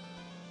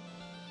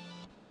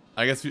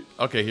 I guess we...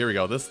 Okay, here we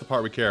go. This is the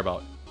part we care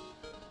about.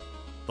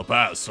 The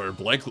Baz stared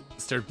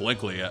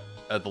blankly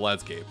at the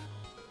landscape.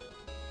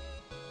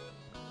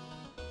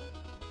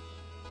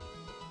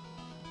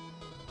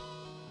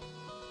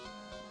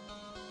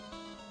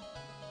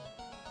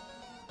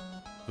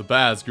 The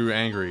Baz grew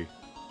angry.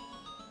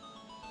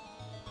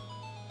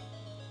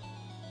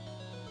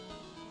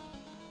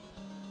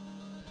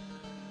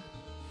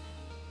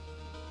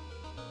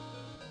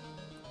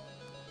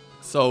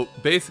 So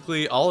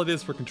basically, all it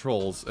is for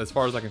controls, as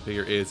far as I can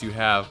figure, is you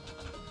have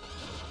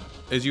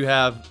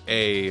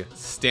a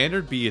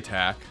standard B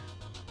attack,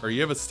 or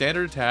you have a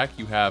standard attack.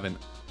 You have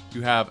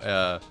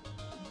a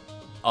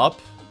up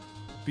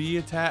B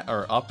attack,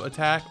 or up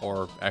attack,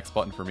 or X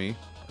button for me,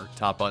 or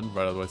top button,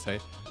 whatever I say.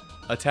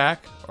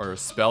 Attack, or a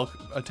spell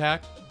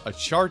attack, a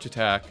charge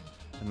attack,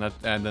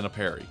 and then a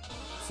parry.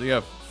 So you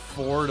have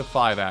 4 to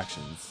 5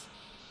 actions.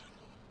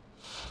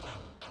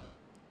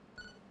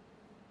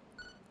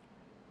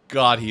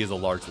 God, he is a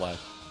large lad.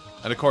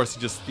 And of course,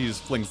 he just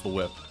flings the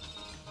whip.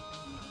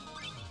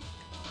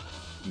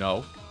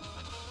 No.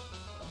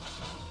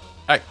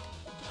 Hey,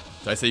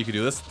 did I say you could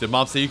do this? Did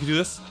Mom say you could do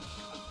this?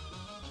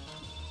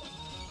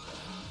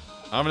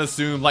 I'm gonna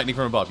assume lightning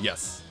from above.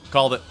 Yes,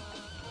 called it.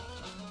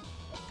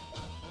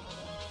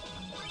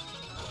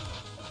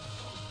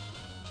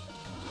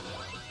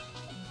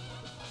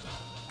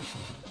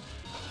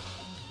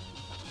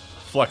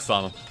 Flex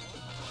on him.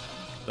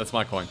 That's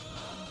my coin.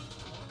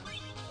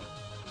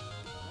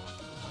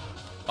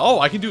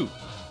 Oh, I can do.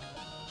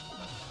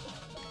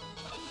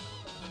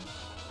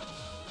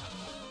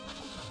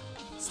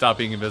 Stop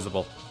being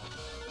invisible.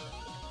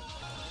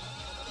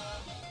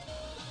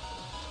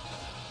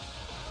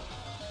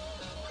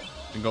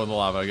 And go in the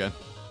lava again.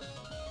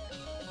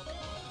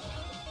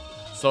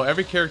 So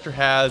every character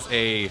has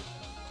a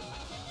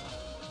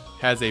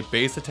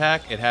base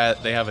attack.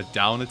 They have a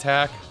down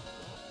attack,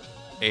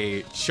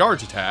 a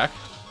charge attack.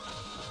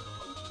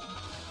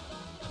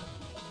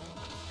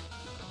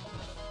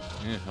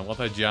 Yeah, I want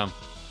that gem.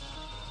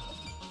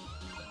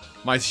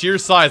 My sheer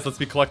size lets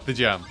me collect the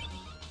gem.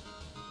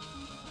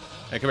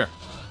 Hey, come here.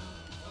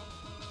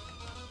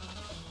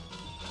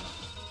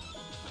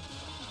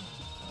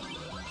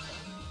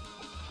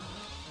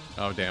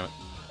 Oh, damn it.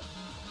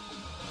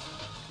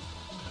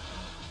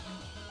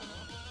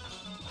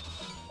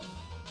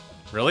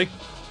 Really?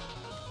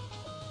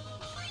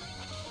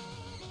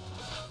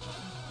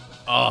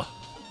 Ugh.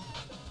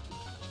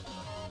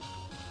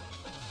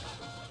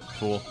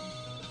 Fool.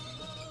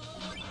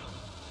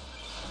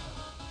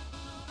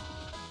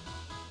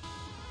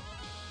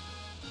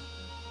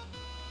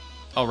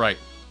 Oh, right.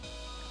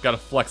 Gotta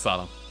flex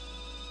on him.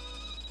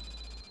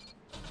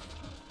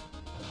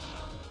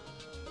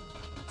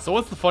 So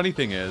what's the funny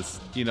thing is,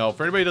 you know,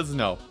 for anybody who doesn't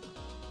know,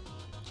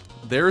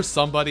 there's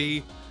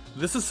somebody...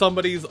 This is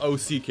somebody's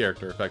OC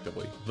character,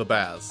 effectively. The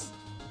Baz.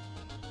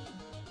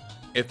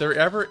 If there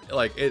ever...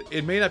 Like,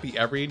 it may not be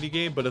every indie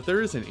game, but if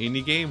there is an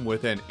indie game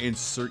with an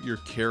insert your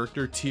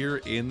character tier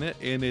in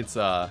its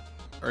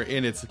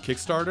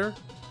Kickstarter,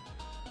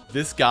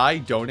 this guy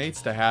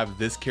donates to have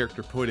this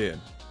character put in.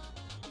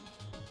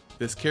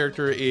 This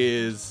character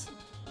is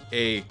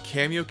a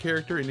cameo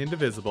character in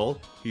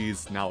Indivisible.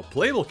 He's now a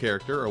playable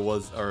character,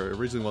 or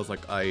originally was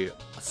like a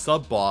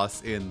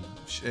sub-boss in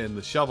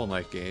the Shovel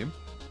Knight game.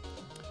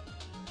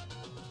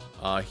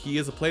 He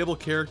is a playable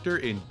character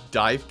in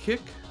Dive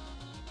Kick.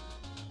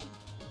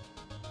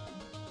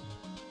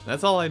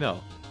 That's all I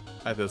know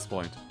at this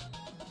point.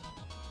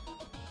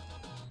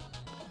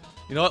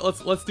 You know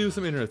what? Let's do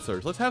some internet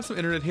search. Let's have some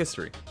internet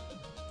history.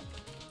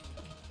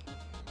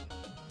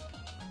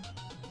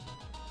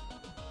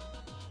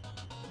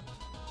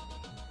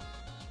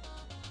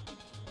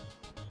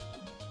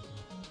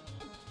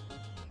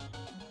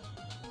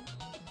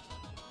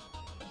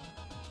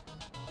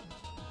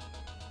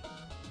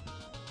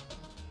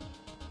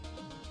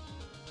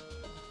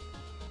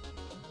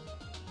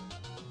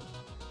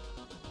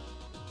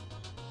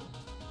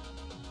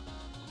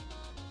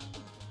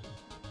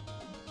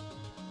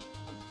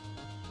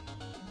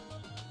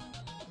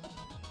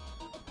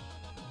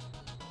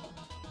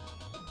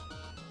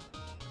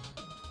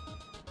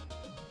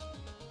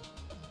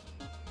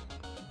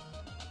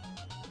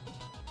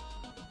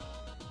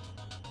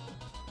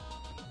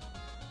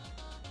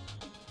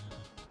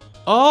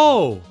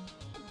 Oh!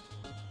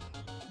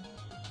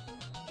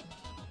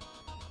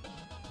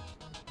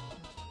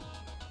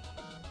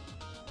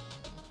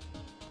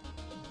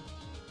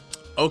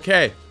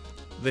 Okay,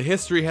 the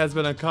history has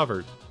been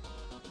uncovered.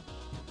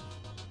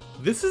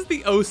 This is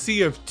the OC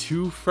of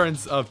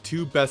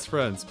two best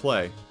friends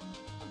play.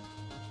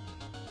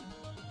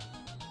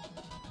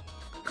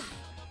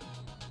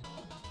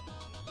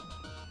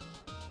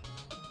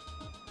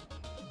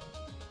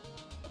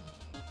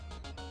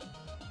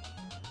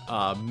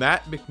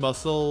 Matt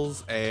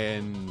McMuscles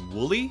and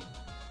Wooly?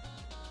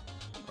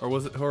 Or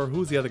was it, or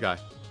who's the other guy?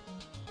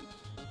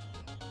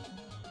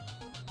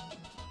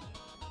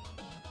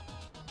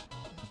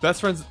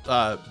 Best friends,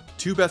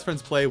 two best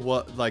friends play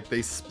what, like,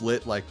 they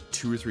split like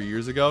 2 or 3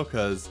 years ago,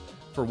 because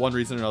for one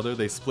reason or another,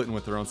 they split in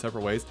with their own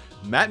separate ways.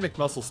 Matt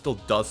McMuscle still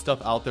does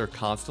stuff out there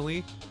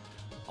constantly,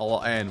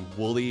 and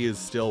Wooly is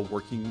still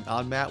working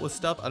on Matt with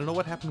stuff. I don't know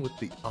what happened with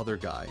the other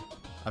guy.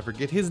 I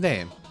forget his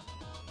name.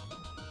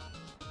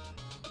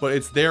 But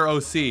it's their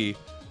OC,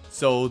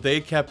 so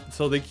they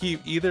keep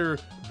either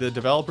the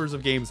developers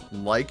of games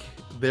like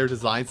their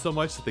design so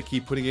much that they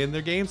keep putting it in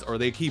their games, or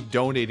they keep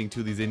donating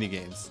to these indie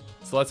games.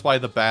 So that's why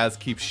the Baz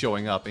keeps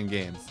showing up in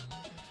games.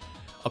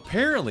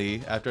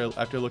 Apparently, after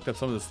I looked up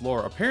some of this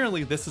lore,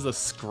 apparently this is a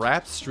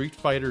scrapped Street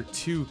Fighter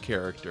 2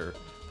 character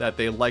that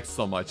they liked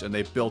so much, and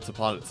they built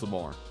upon it some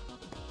more.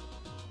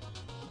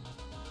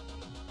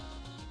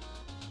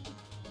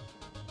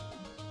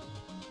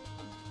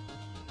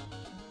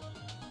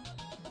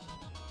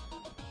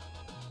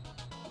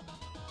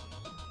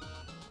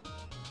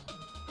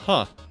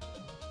 Huh.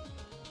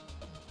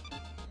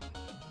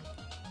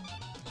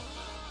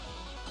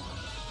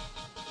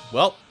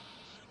 Well.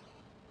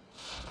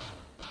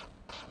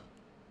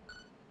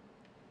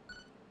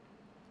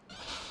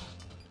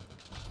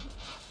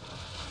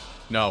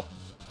 No.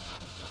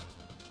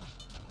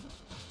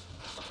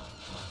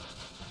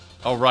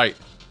 Oh, right.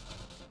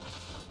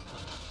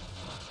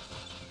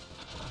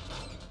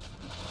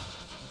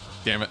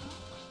 Damn it.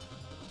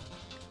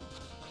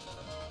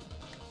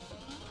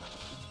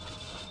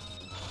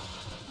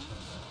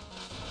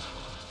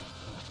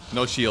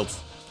 No shields.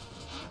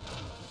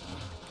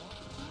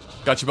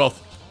 Got you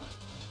both.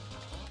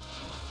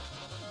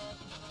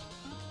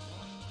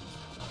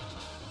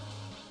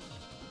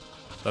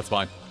 That's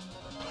fine.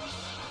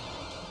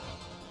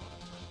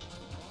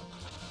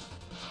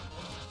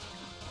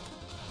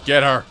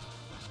 Get her.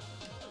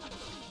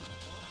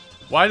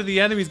 Why do the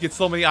enemies get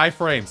so many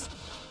iframes?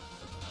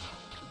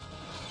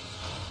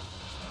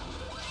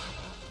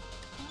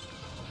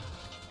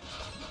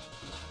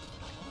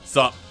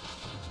 Sup?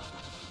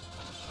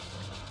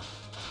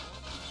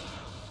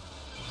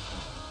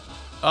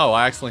 Oh,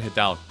 I accidentally hit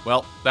down.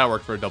 Well, that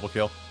worked for a double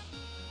kill.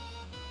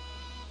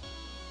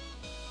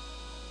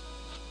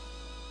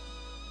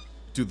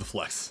 Do the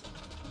flex.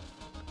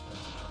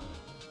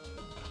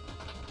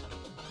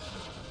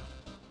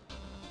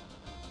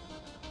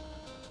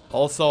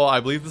 Also, I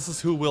believe this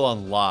is who we'll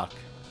unlock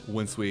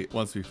once we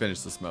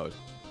finish this mode.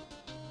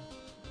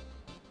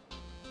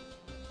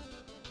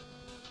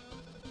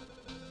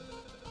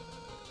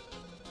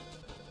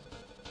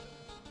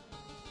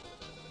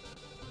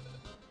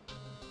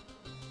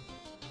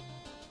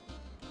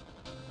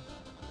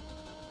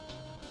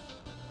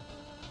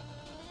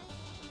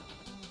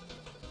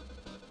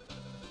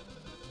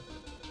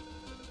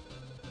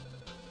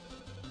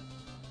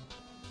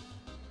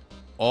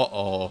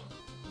 Uh-oh.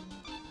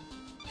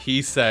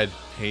 He said,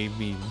 pay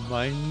me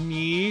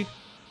money.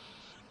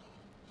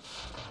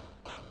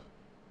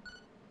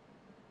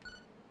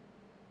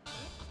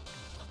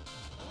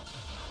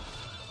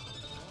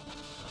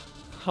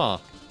 Huh.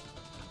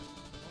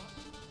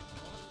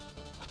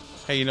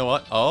 Hey, you know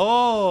what?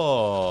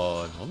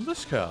 Oh,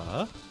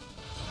 Nondeska.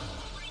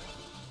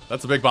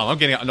 That's a big bomb. I'm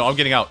getting out. No, I'm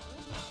getting out.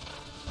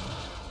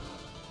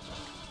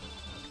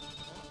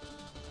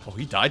 Oh,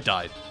 he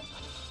died.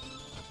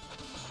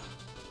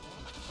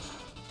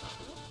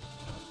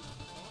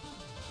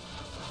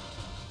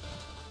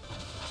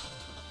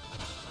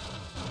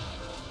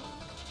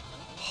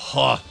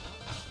 Huh.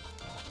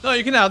 No,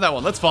 you can have that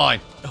one. That's fine.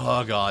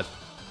 Oh, God.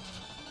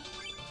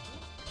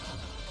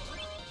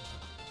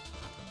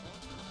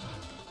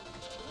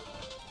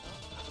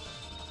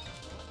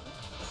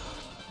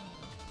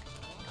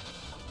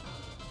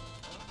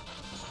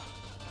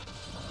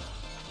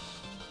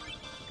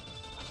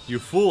 You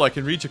fool, I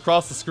can reach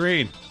across the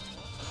screen.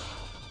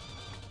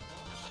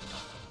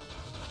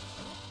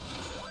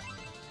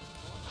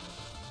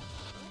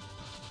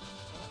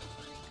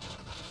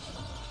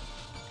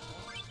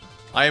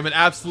 I am an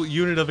absolute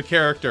unit of a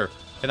character,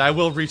 and I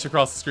will reach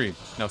across the screen.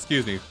 Now,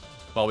 excuse me,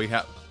 while we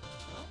have...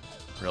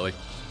 Really?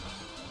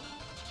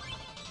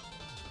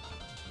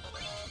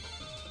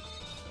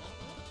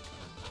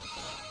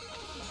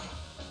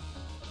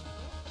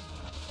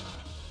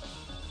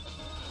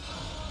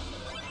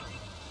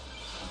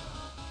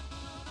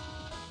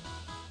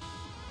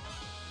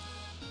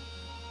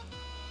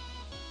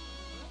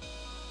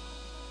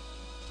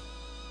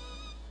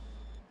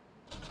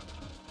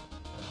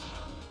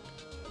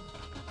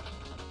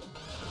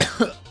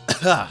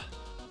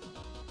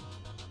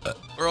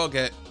 We're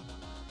okay.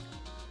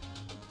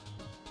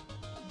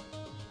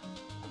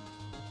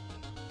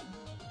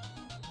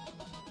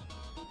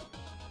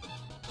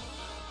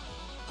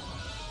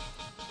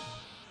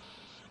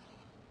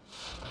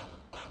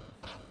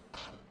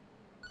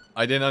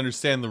 I didn't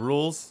understand the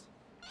rules.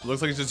 It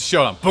looks like it's just a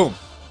showdown. Boom!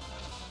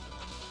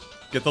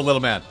 Get the little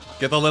man.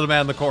 Get the little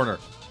man in the corner.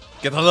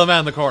 Get the little man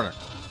in the corner.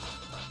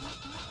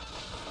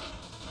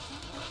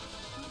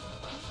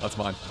 That's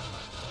mine.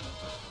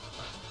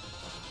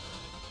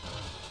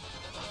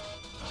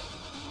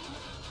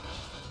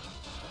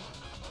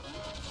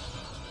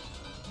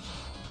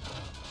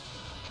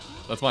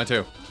 That's mine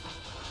too.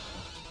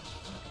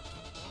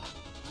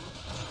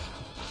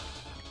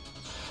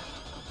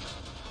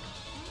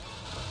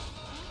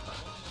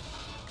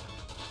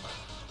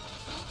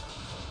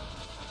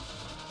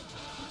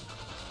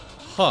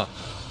 Huh.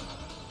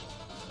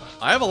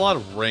 I have a lot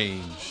of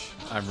range,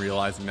 I'm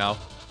realizing now.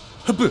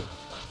 We'll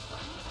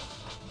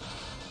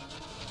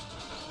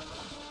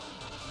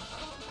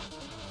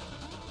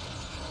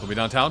be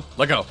downtown?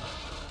 Let go.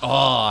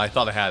 Oh, I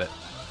thought I had it.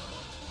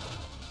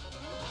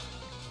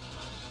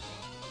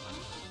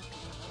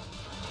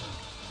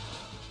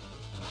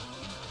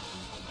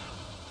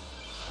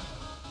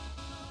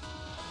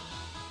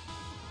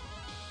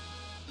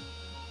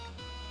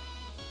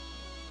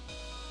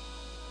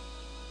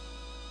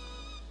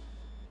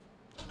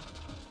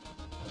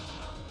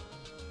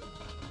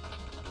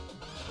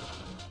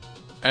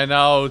 And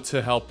now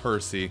to help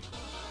Percy.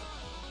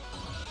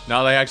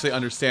 Now they actually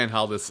understand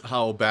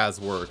how Baz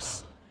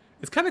works.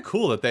 It's kind of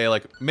cool that they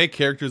like make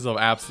characters of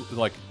absolute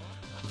like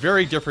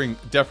very differing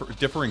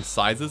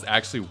sizes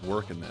actually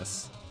work in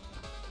this.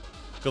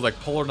 Because like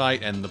Polar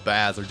Knight and the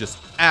Baz are just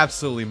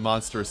absolutely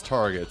monstrous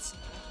targets,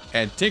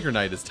 and Tinker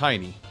Knight is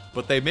tiny.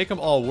 But they make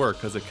them all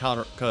work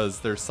because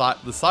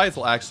the size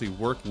will actually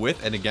work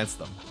with and against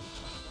them.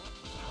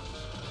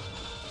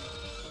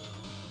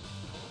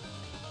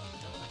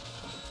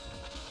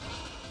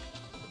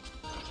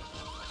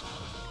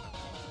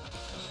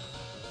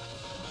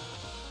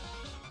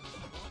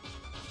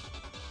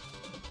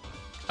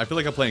 I feel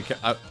like I'm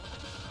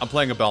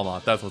playing a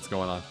Belmont. That's what's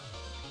going on.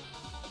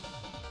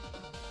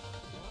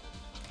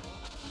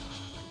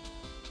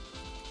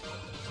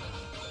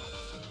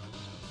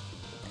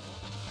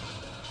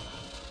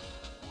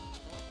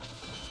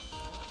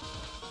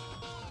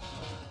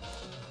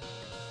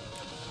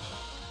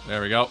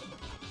 There we go.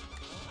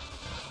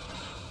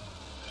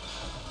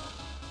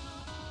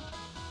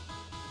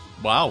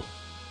 Wow.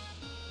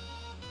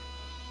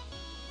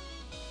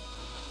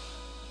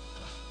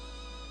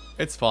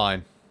 It's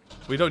fine.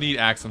 We don't need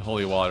Axe and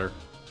Holy Water.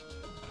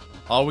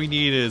 All we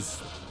need is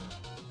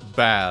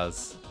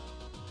Baz.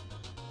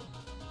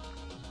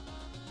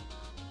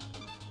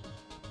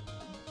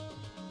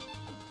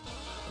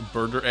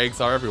 Burger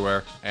eggs are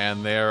everywhere,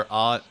 and they're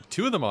on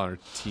 2 of them on our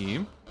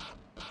team.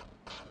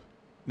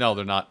 No,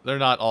 they're not. They're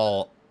not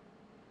all.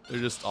 They're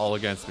just all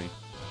against me.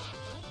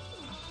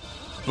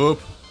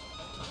 Boop.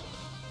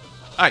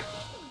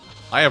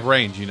 I have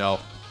range, you know.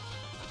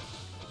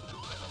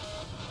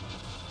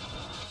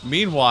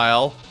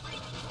 Meanwhile,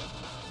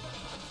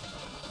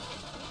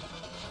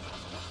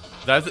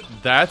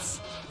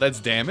 that's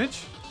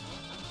damage.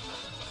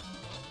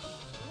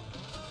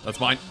 That's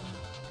mine.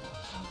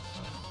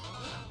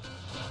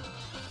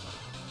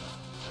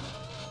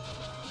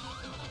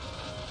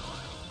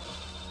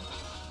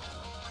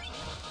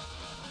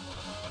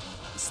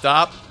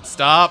 Stop!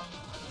 Stop!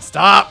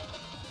 Stop!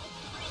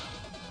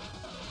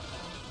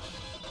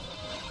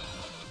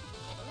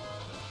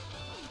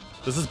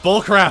 This is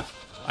bullcrap!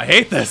 I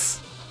hate this!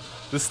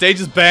 This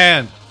stage is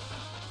banned!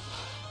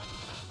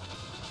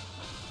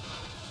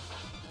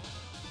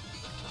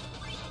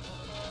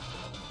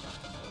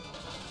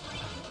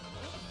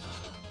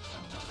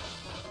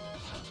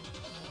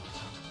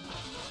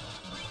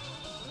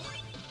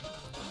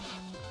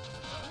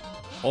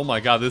 Oh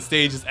my god, this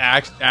stage is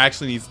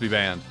actually needs to be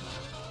banned.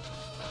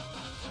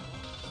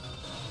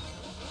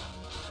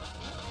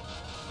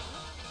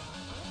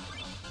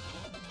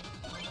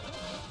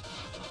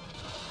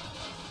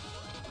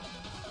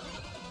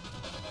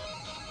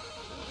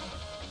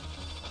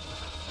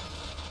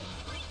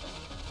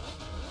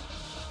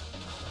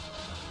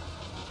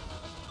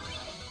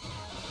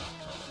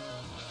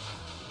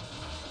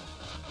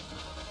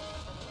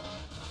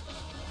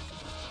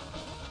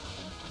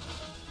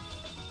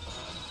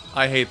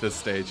 I hate this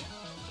stage.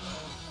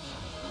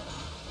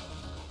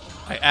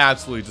 I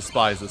absolutely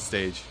despise this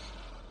stage.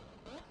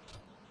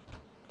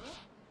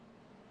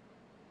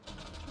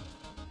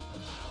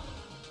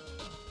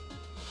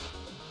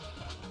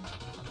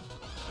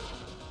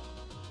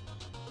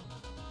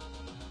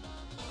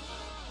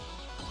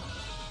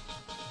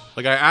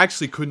 Like, I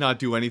actually could not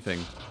do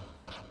anything.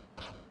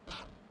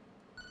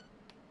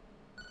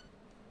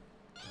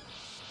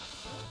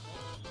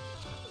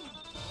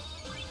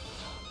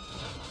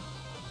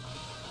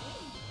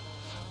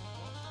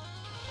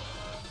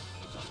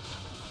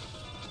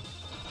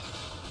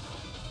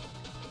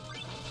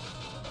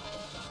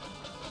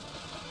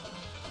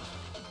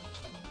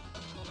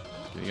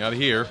 Getting out of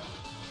here.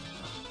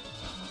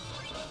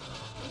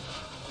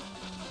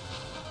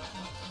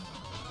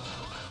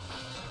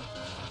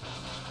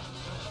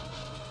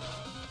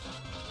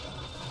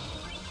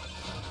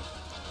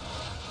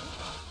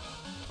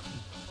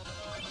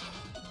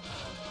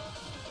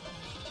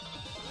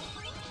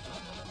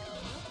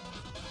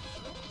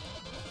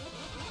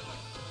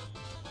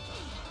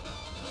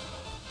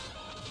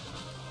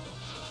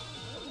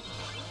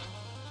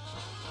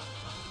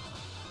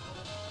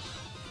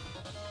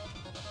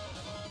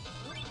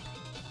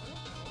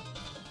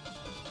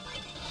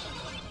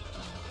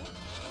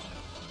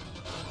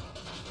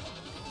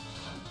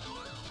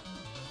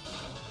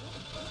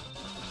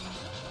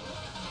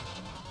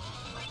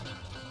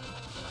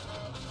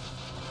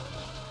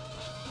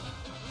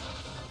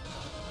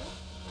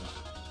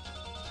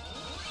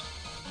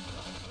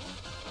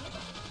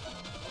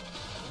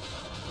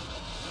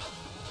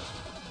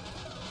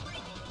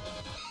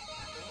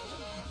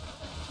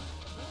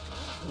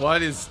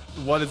 What is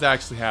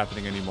actually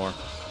happening anymore?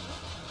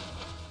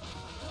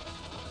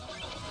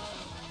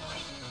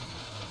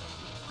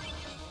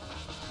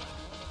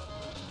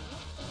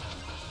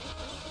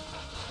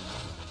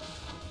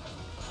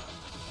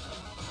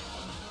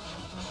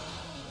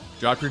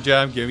 Drop your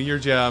gem. Give me your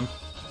gem.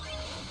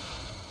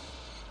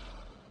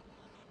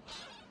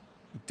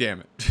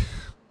 Damn it.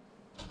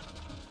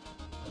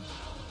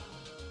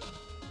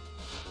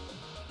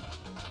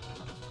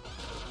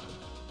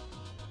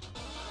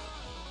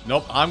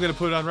 Nope, I'm gonna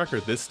put it on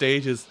record. This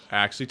stage is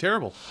actually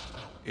terrible.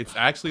 It's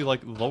actually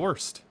like the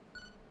worst.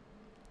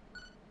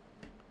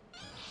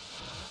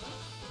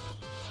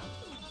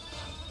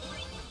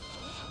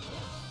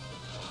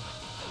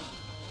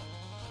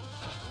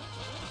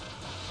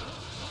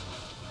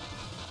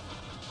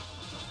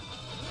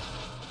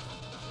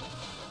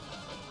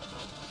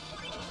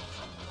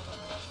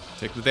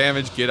 Take the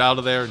damage, get out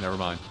of there, never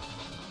mind.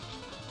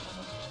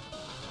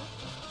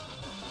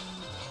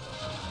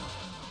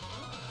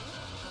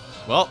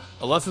 Well,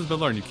 a lesson's been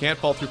learned. You can't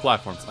fall through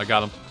platforms. I got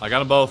them. I got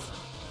them both.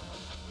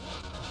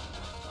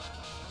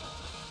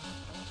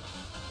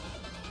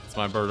 It's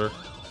my birder.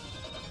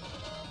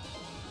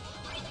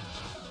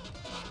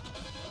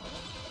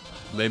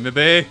 Leave me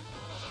be.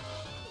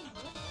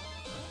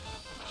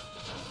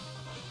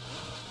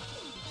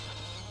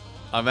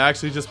 I'm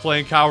actually just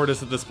playing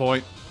cowardice at this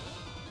point.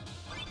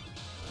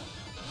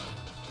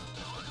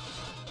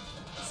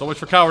 So much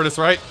for cowardice,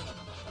 right?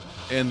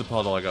 In the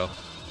puddle I go.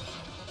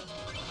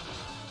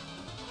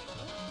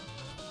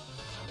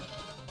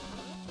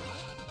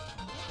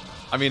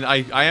 I mean,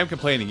 I am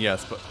complaining,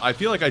 yes, but I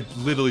feel like I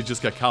literally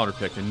just got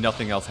counterpicked and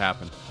nothing else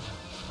happened.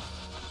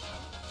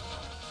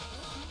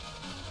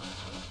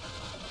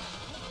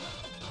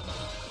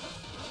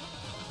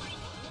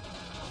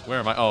 Where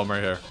am I? Oh, I'm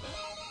right here.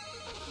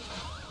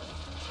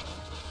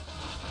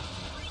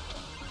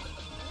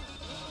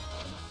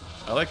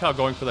 I like how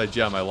going for that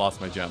gem, I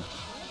lost my gem.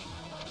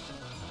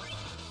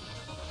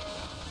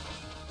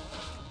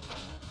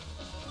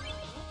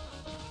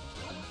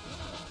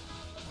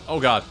 Oh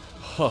god.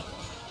 Huh.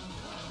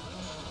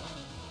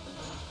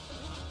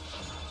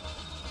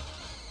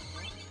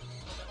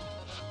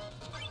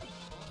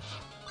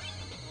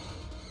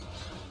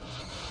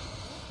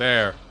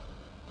 There.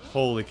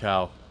 Holy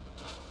cow.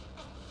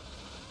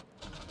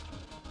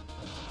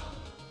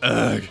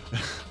 Ugh.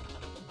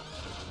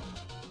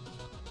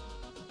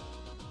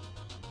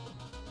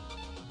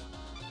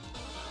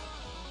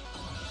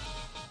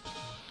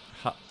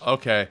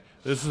 Okay,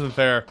 this isn't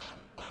fair.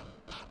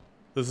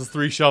 This is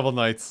 3 Shovel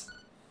Knights.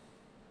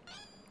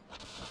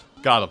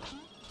 Got him.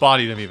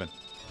 Bodied him even.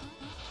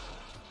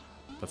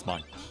 That's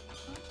mine.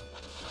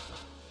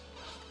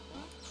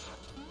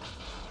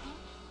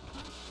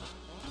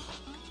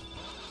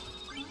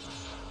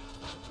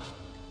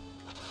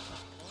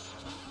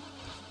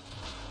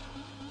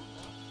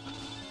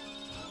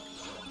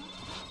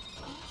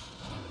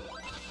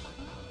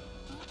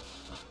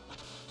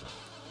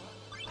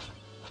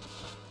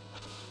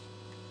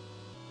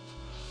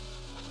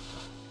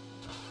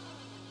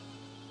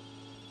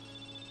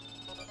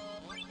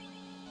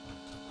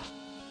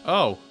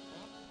 Oh.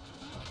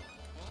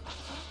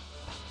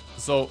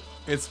 So,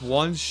 it's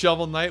one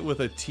Shovel Knight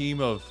with a team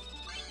of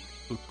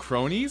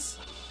cronies?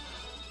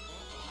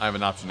 I have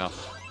an option now.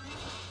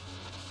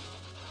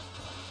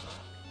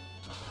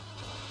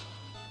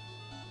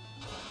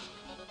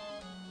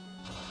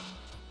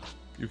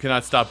 You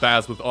cannot stop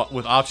Baz with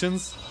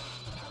options?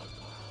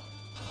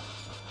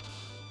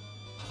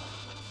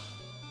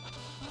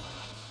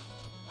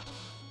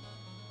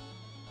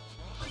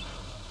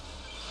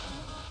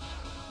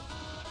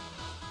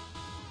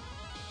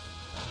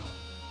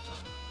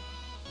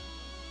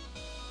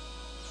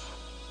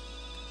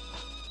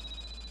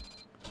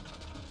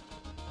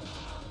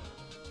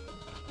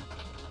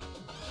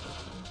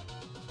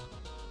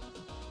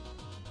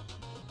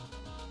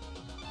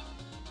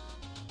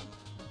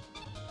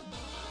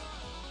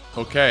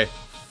 Okay,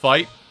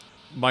 fight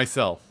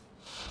myself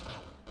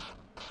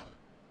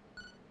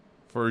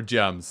for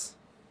gems.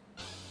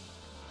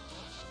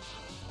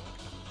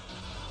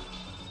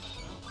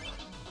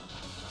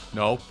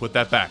 No, put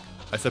that back.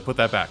 I said put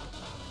that back.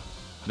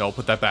 No,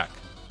 put that back.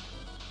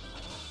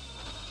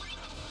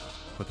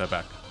 Put that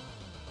back.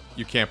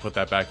 You can't put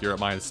that back. You're at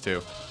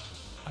 -2.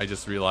 I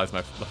just realized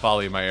the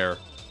folly of my error.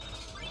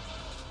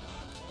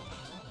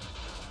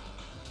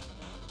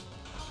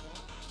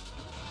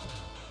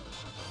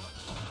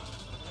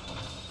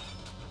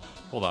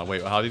 Hold on,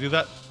 wait, how do you do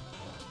that?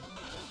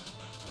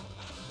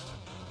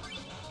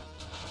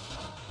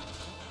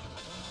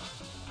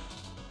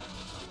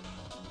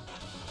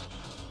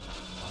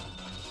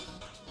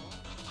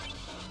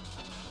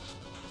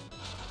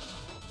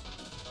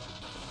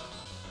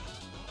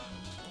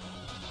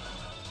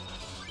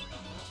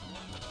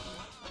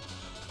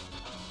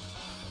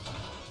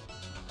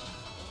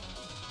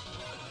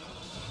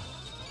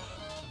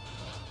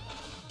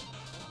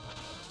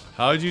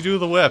 How'd you do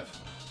the whip?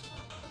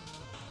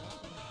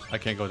 I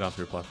can't go down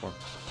through a platform.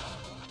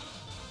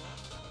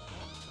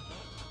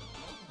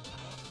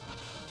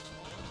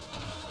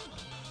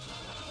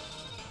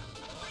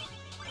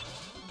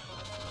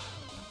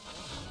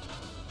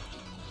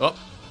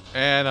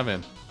 And I'm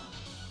in.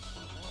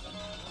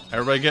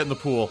 Everybody get in the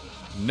pool.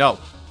 No.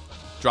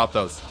 Drop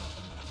those.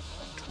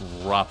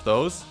 Drop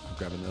those. I'm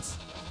grabbing this.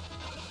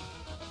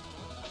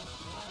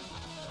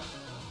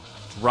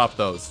 Drop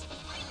those.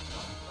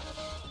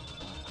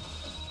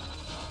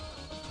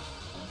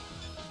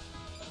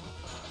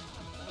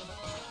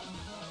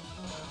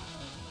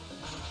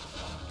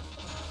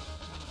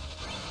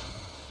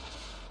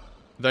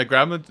 Did I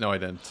grab him? No, I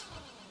didn't.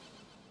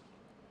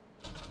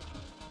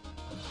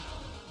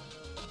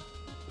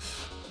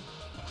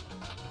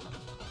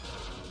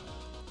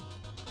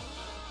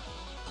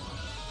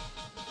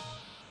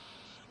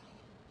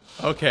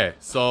 Okay,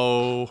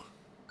 so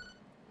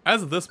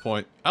as of this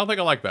point, I don't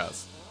think I like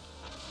Baz.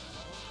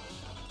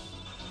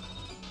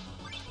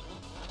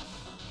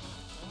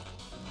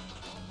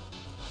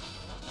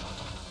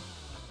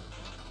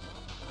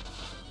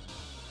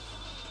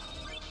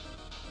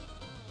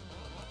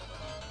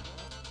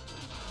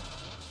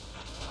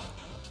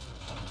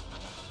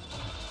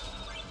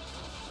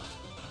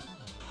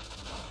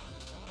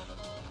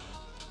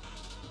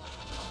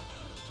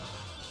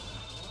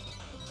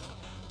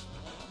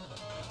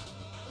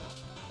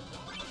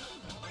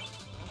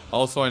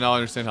 Also, I now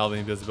understand how the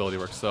invisibility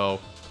works, so...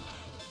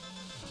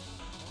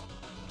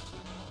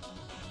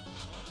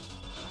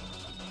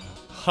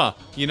 Huh.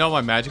 You know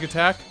my magic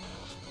attack?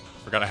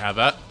 Forgot I had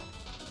that.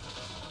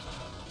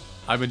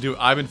 I've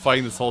been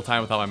fighting this whole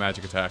time without my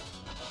magic attack.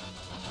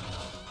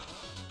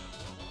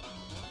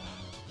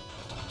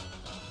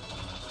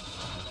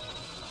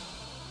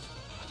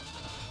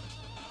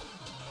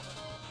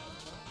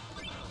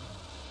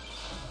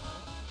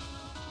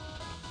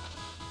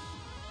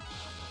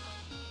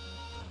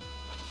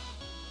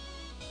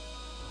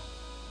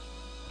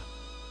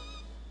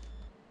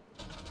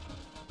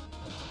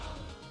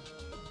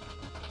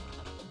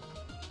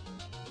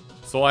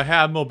 So I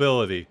have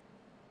mobility.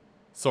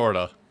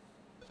 Sorta.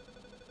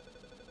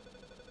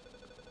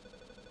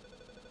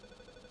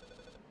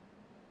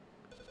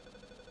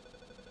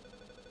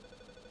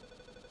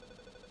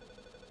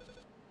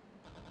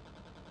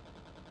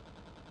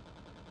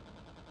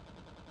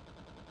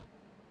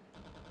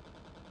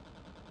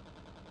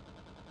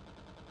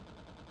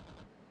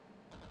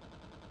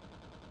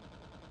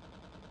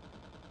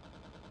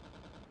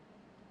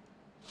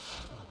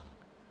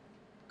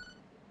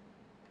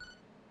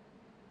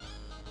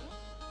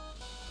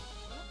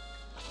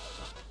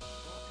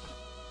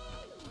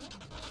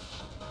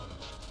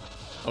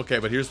 Okay,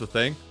 but here's the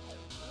thing.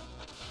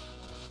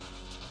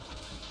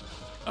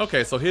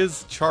 Okay, so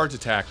his charge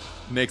attack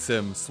makes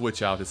him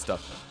switch out his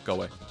stuff. Go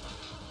away.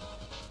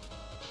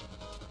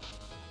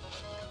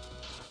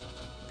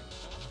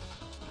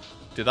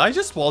 Did I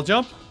just wall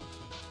jump?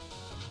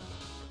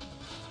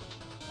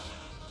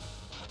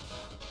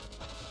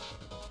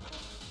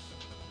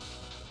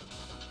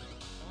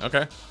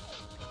 Okay.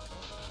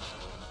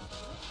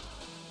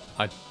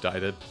 I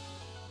did.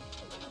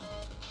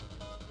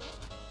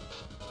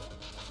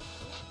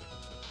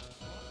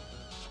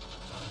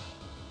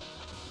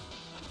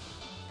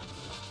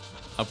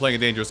 I'm playing a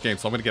dangerous game,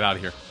 so I'm gonna get out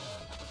of here.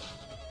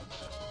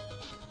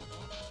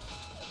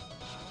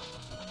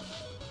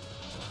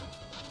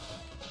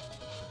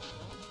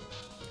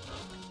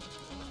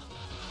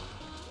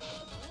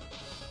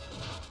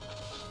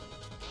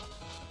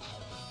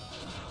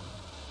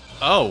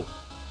 Oh,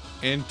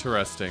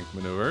 interesting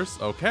maneuvers.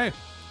 Okay.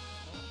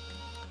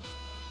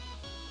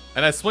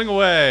 And I swing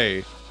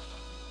away.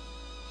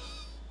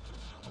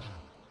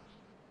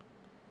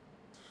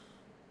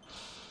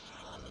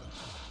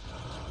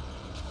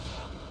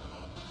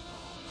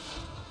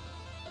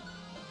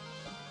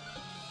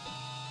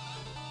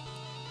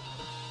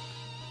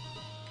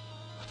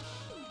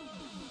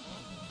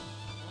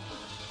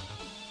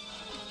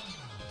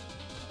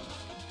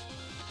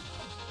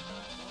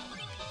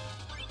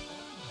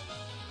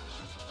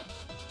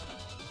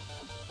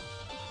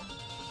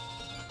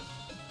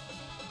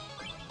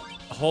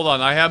 Hold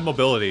on, I have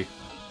mobility.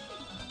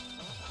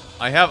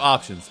 I have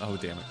options. Oh,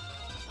 damn it.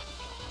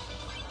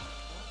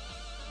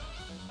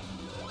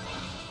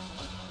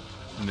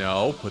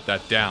 No, put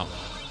that down.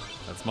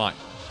 That's mine.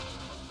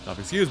 Now,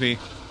 excuse me.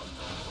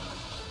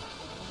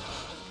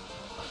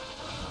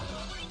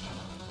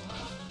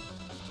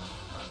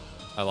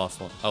 I lost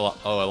one. I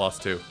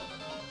lost two.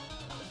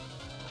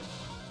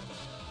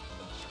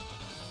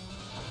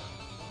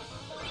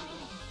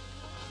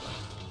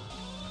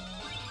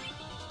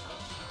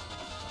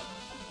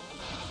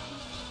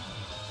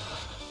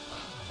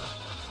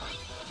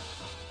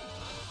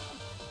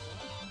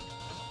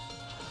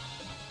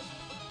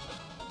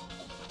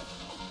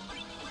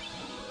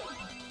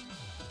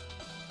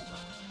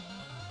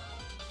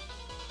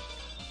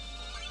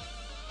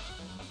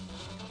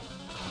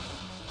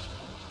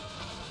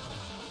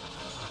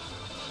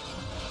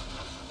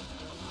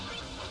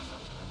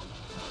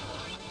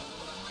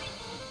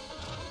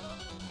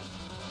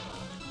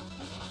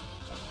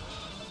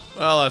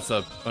 Well, that's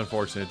a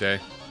unfortunate day.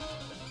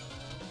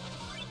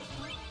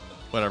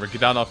 Whatever, get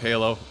down off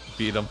Halo,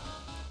 beat him.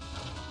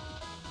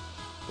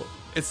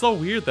 It's so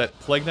weird that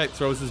Plague Knight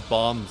throws his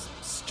bombs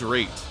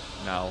straight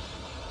now.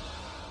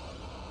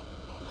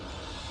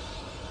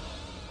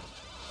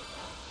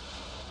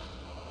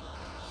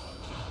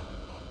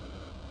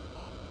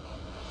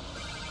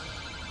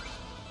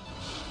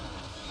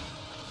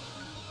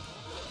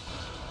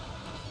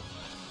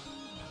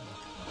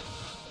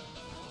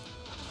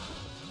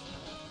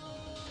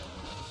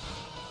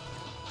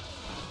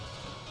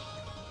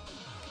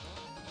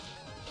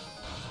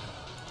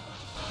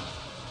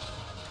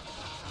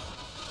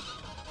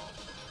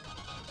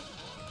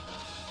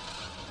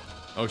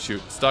 Oh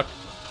shoot, stuck.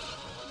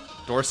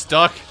 Door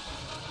stuck.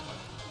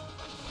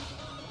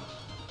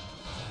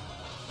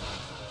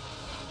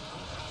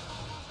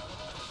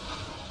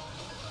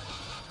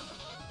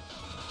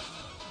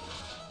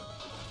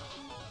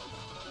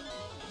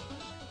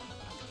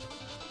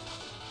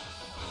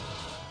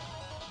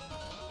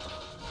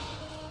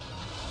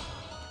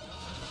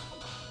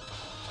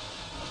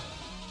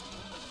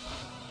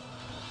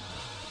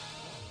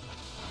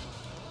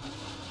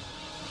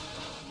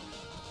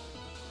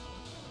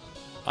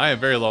 I am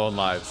very low on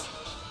lives.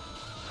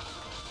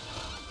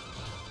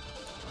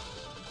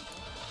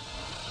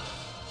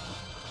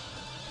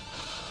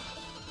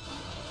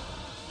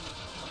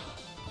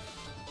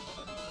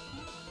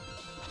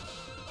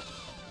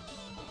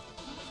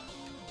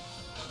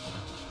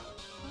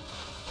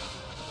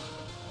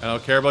 I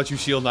don't care about you,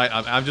 Shield Knight.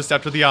 I'm just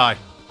after the eye.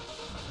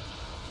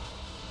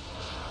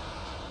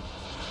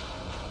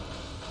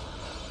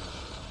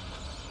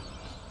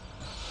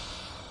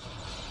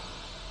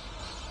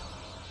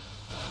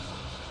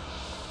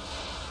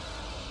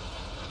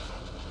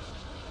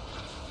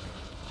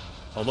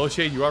 Although,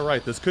 Shade, you are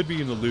right. This could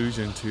be an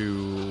allusion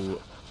to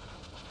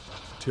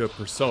a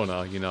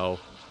persona, you know.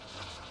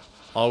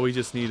 All we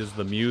just need is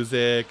the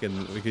music,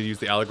 and we could use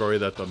the allegory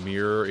that the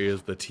mirror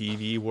is the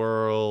TV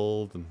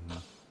world. And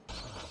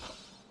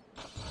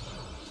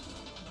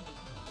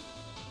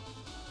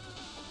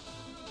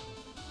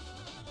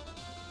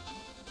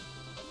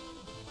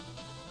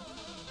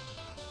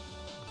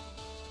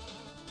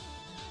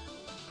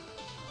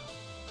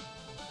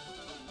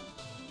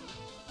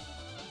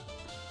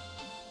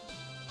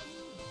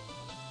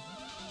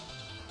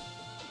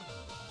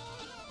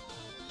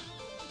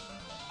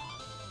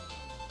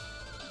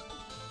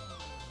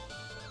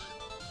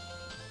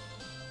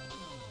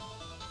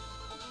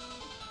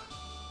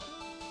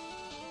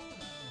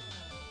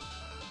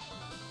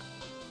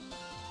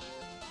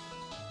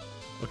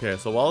okay,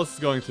 so while this is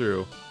going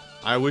through,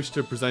 I wish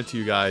to present to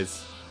you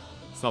guys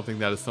something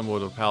that is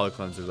somewhat of a palate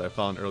cleanser that I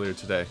found earlier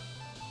today.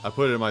 I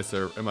put it in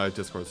my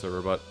Discord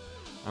server, but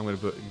I'm gonna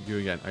put you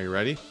again. Are you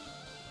ready?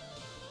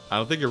 I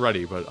don't think you're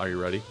ready, but are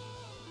you ready?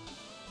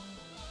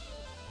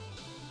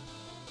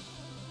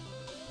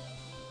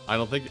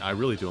 I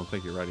really don't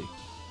think you're ready.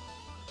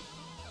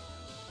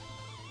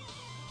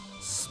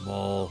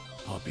 Small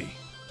puppy.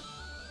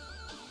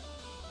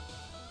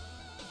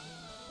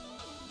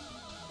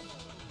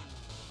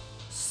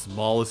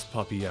 Smallest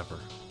puppy ever.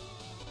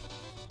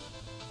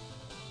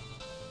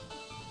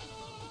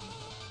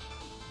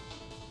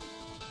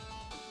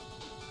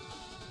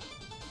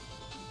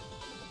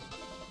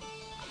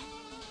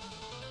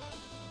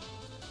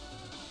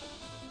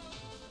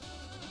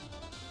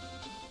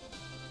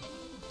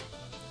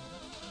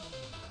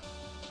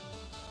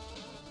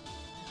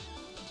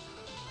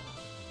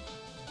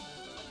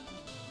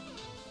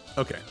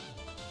 Okay.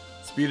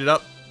 Speed it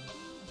up.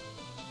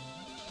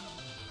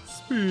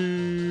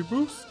 Speed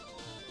boost.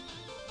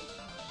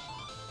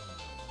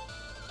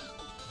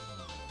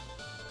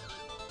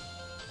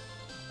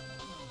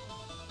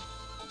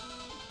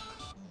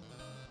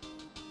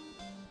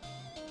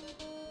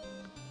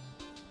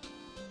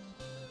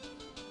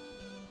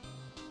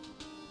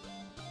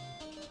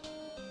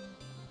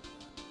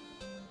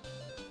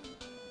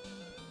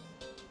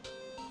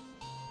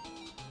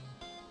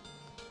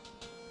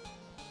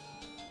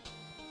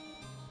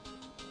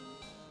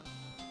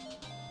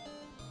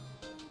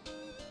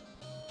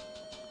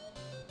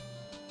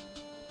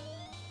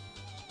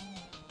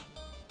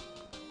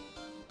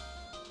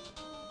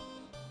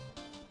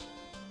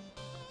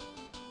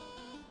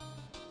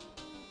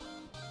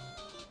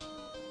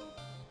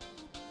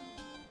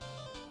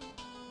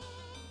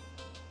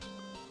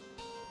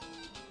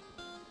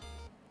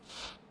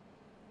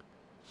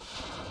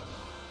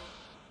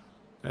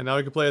 And now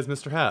we can play as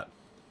Mr. Hat.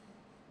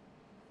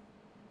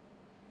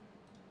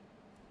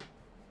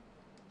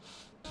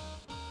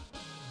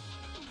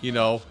 You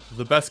know,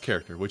 the best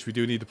character, which we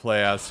do need to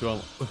play as to,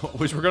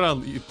 which we're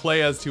gonna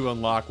play as to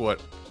unlock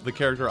what the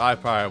character I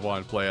probably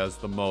want to play as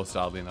the most,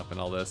 oddly enough, in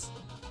all this.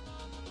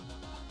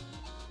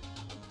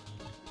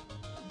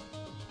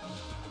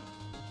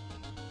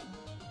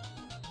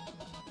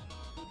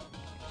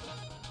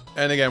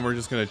 And again, we're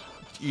just gonna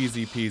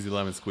easy peasy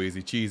lemon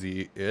squeezy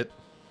cheesy it.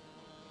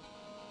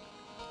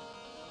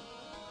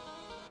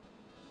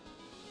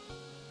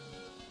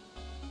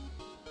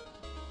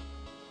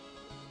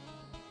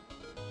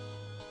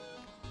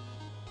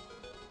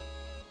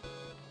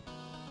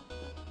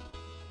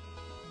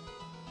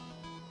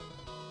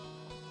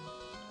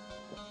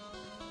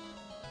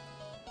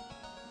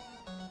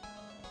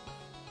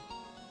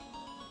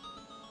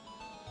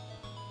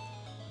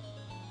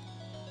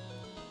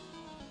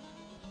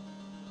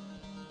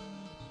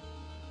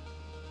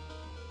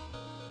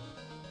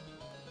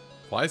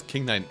 Why is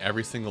King Knight in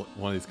every single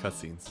one of these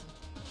cutscenes?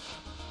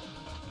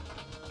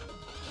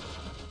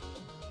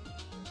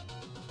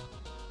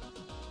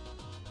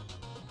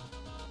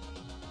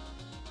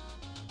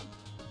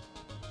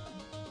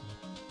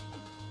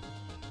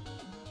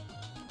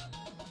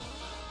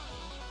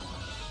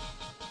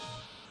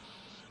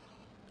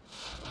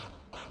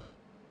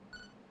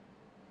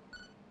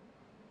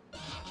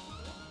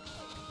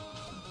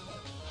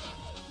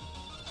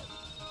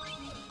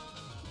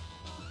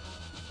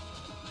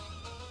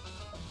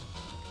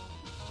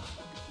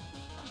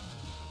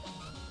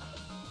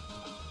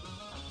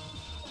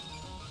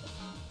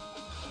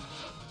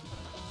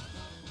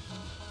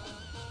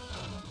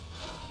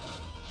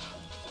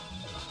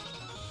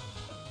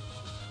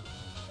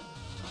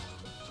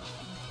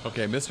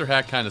 Okay, Mr.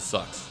 Hat kind of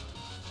sucks.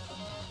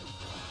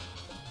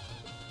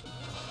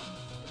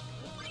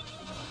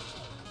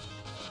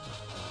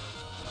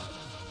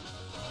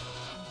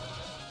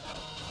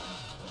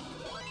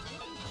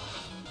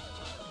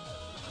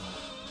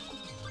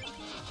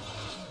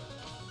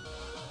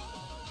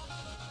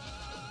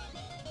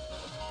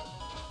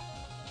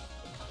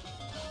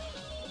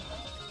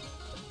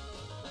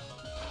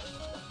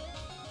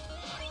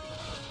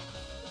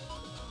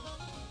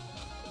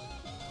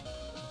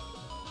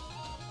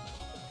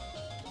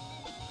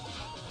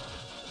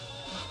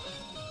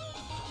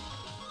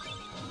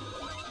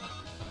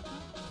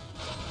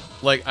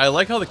 Like, I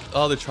like how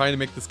they're trying to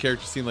make this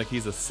character seem like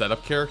he's a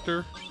setup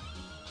character.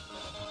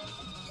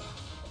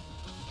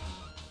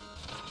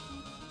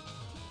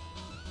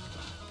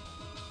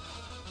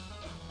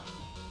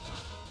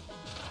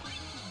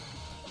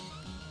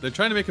 They're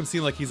trying to make him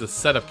seem like he's a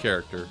setup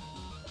character.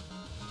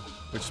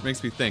 Which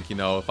makes me think, you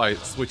know, if I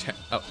switch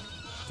oh,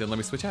 didn't let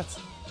me switch hats.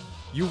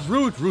 You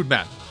rude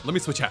man. Let me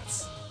switch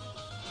hats.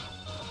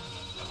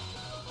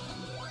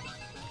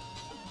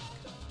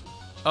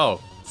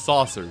 Oh,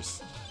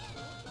 saucers.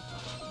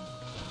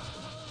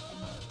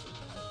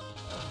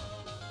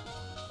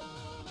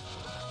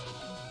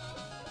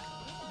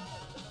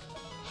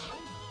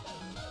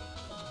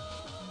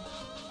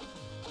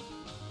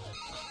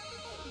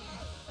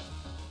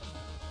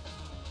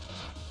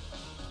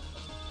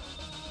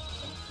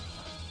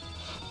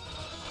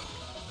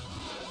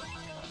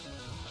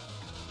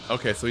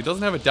 Okay, so he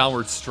doesn't have a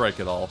downward strike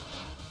at all.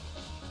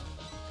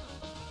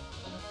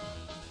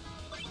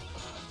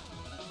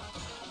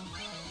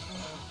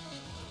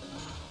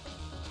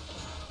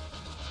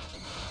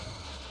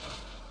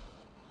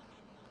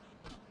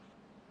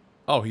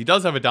 Oh, he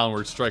does have a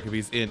downward strike if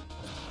he's in...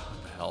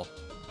 What the hell?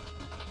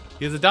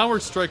 He has a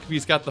downward strike if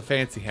he's got the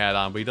fancy hat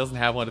on, but he doesn't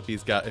have one if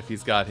he's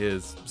got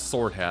his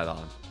sword hat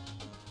on.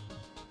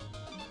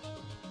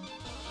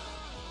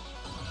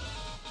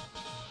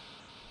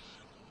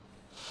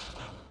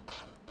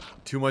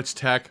 Too much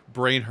tech,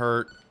 brain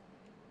hurt.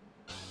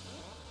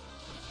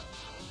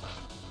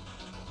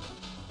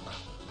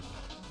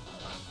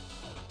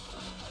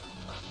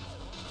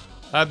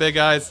 Hi, big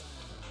guys.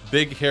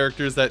 Big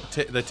characters that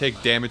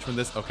take damage from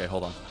this. Okay,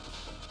 hold on.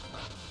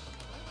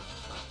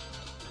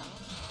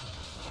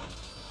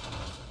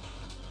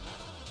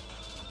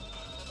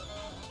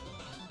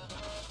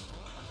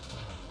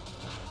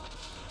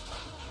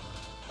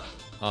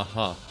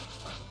 Uh-huh.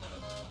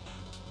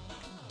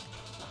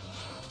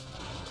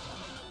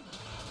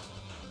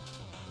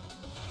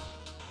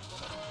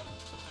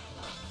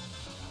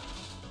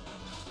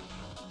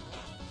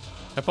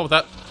 Have fun with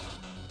that.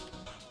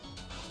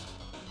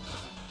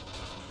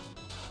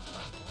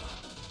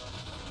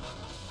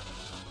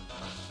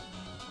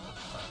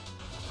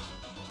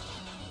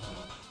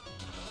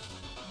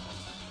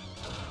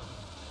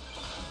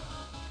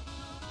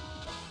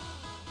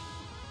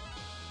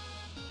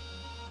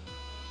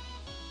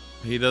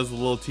 He does the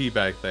little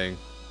teabag thing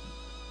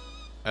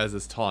as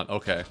his taunt.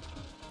 Okay.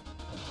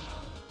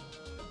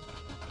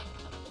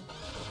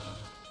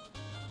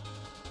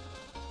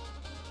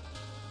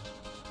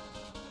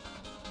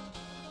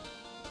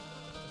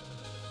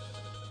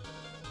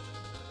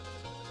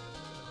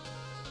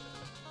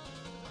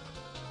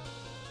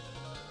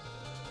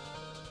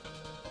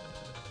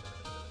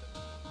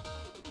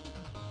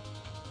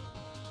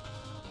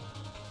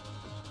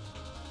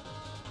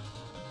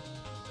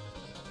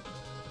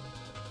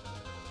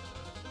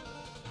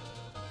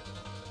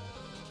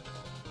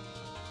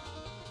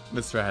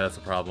 Mr. Head has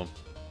a problem.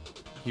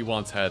 He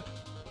wants head.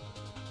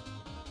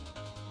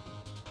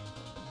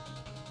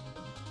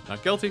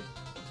 Not guilty.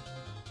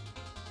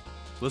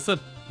 Listen,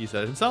 he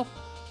said it himself.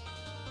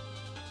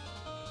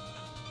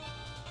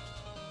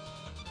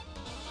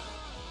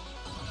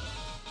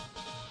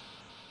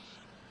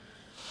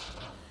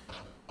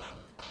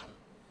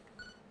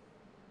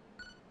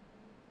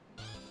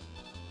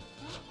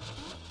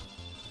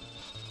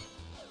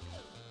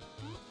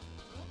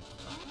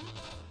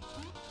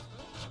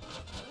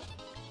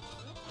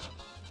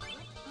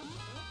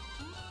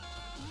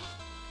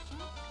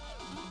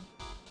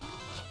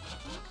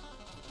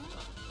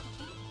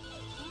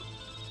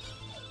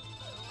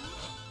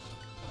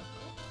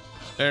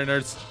 There,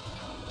 nerds.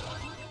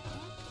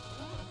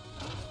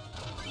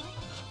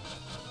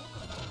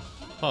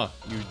 Huh,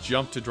 you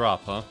jumped to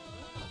drop, huh?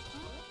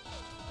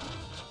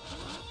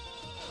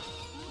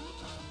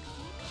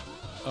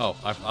 Oh,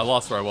 I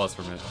lost where I was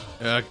for a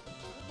minute.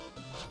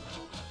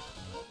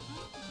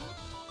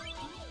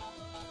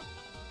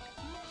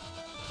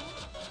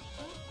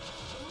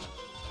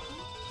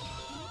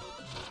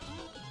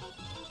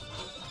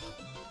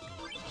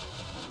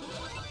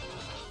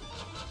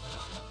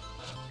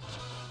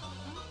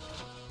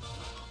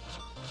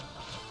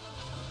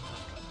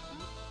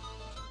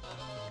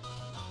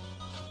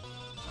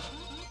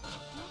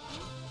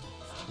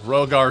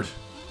 Royal Guard.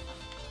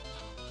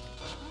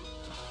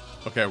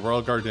 Okay,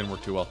 Royal Guard didn't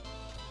work too well.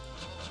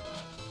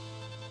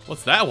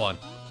 What's that one?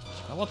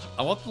 I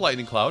want the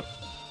lightning cloud.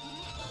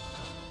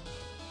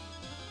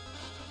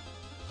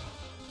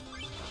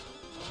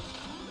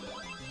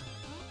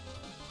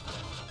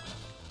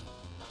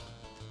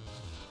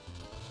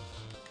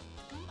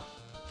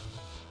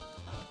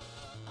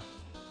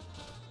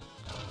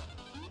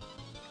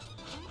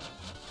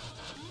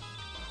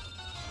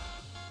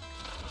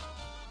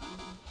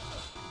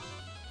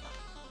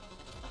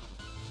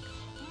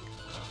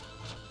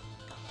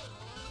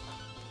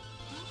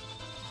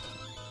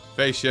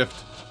 Phase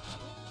shift.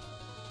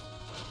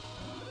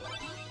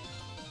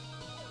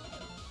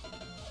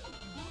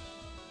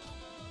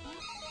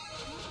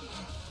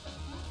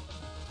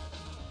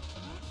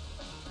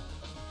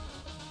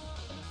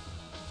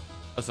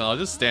 Listen, I'll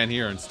just stand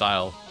here in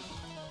style.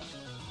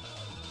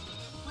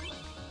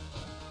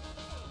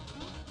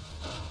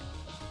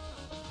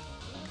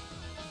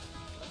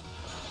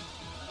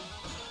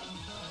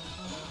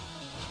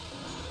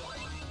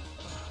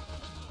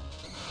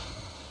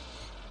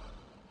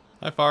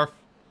 Hi, Farf.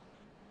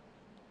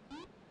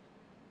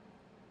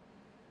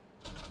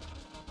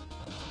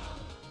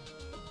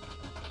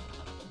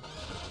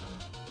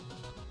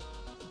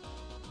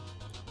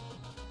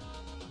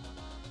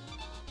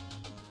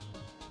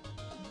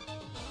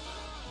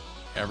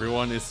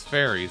 Everyone is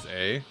fairies,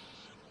 eh?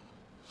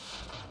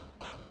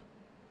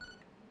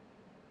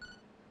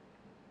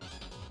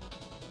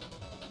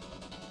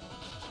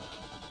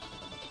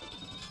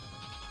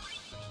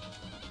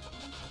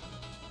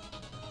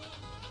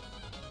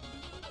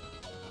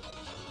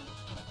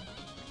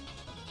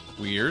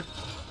 Weird.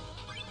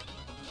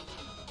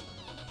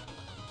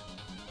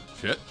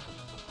 Shit.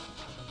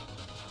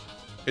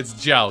 It's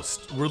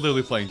Joust. We're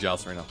literally playing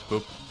Joust right now.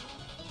 Boop.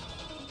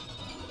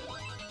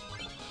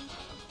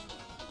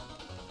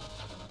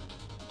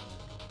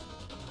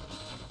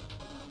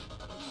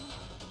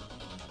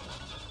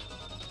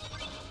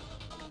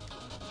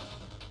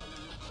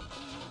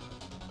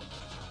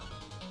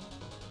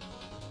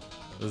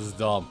 This is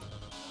dumb.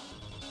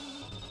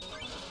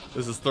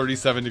 This is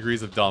 37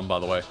 degrees of dumb, by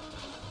the way.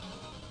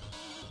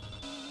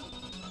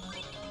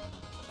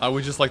 I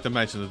would just like to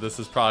mention that this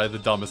is probably the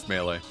dumbest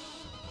melee.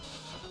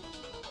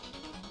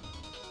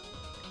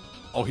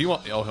 Oh, he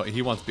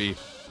wants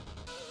beef.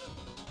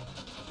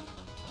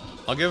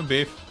 I'll give him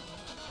beef.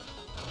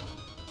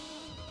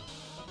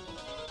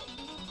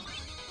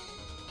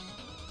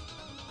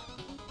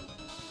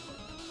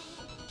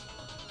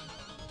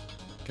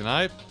 Can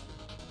I?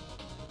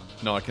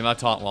 No, I cannot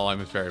taunt while I'm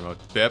in fairy mode.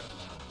 Bip.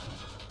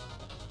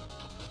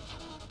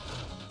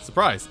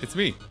 Surprise, it's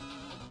me.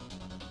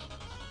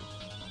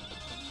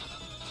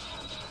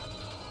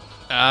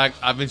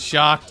 I've been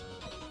shocked.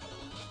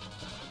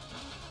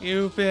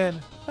 You've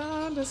been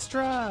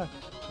thunderstruck.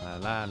 La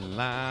la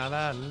la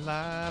la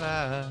la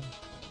la.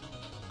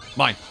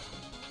 Mine.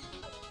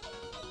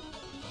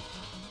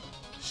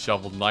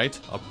 Shoveled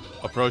Knight.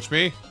 Approach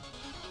me.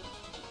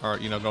 Or,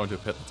 you know, go into a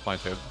pit. That's fine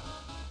too.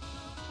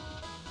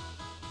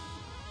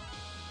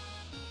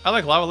 I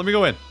like lava. Let me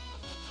go in.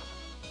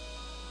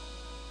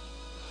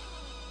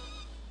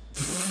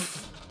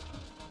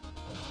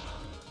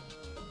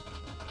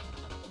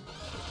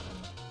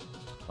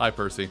 Hi,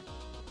 Percy.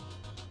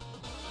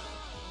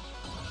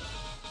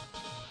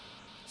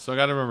 So I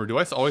gotta remember, do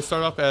I always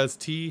start off as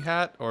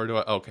T-Hat? Or do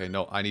I... Okay,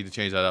 no, I need to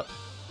change that up.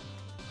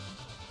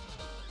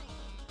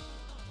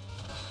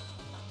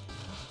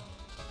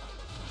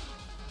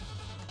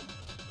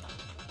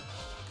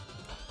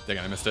 Dang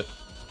it, I missed it.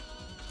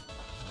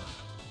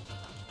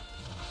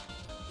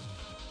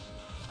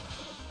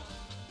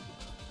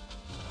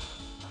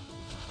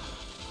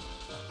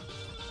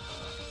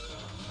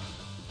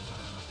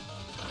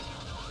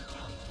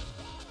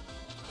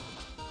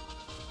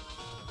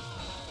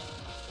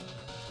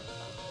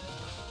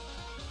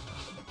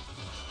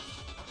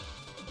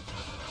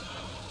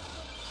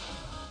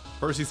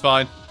 Percy's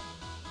fine.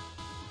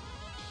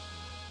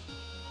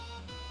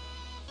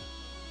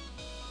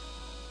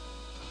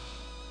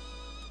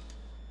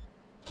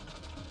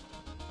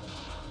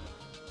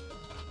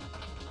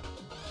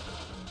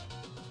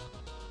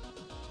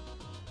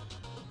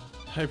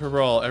 Hyper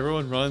Brawl.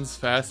 Everyone runs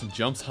fast and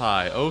jumps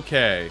high.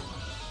 Okay.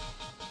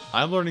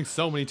 I'm learning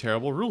so many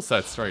terrible rule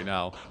sets right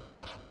now.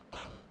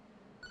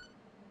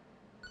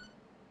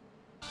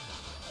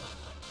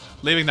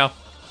 Leaving now.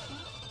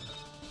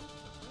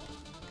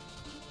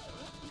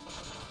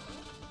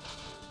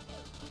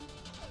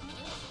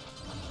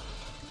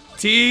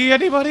 T,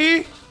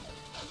 anybody?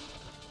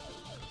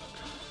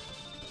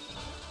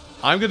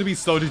 I'm gonna be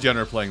so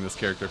degenerate playing this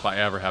character if I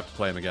ever have to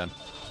play him again.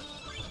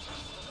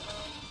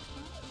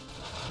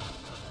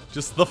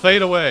 Just the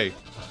fade away.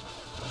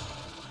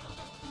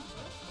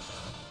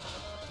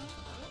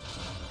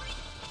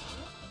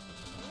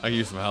 I can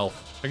use some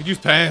health. I can use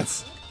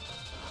pants.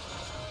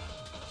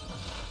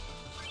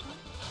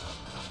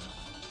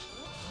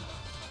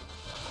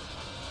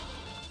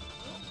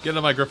 Get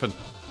into my griffin.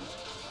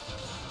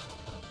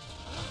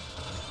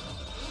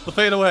 The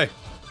fade away.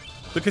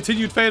 The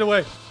continued fade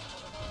away.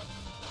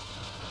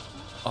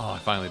 Oh, I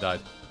finally died.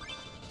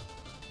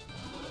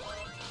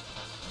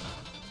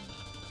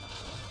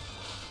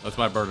 That's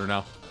my birder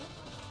now.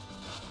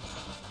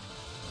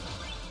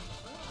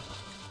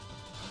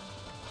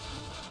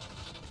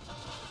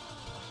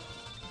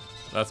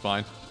 That's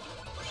fine.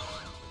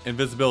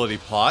 Invisibility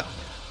plot.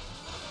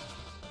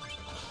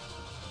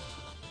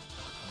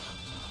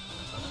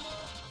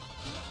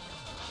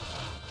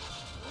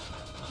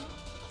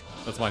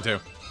 That's mine too.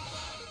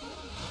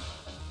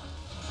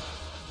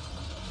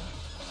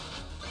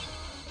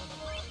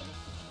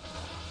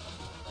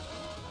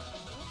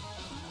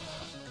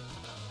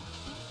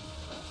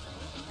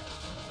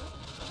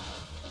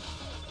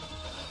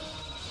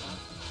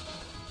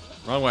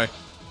 Wrong way.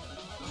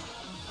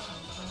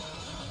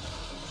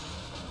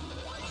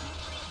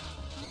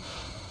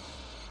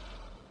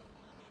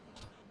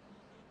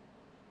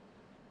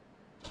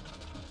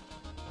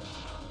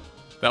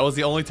 That was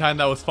the only time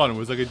that was fun. It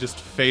was like it just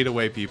fade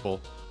away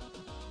people.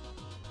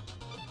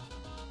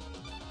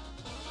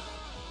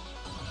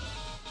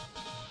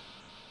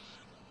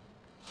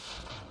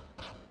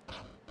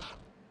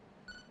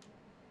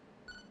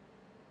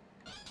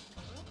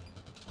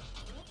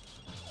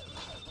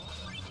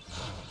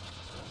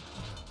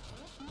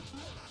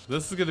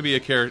 This is gonna be a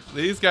character.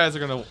 These guys are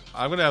gonna.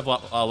 I'm gonna have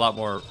a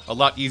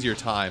lot easier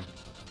time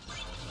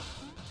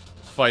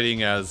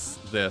fighting as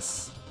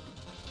this.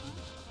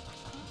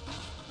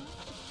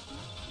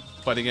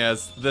 Fighting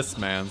as this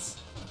man's.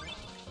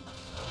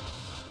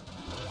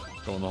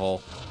 Go in the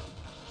hole.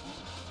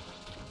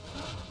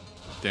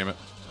 Damn it.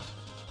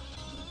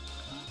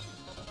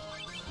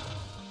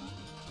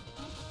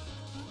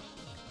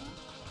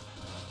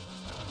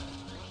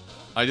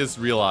 I just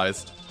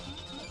realized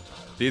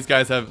these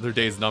guys have their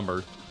days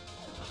numbered.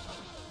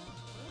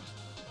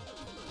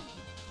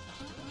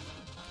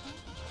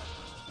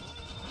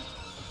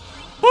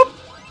 Whoop!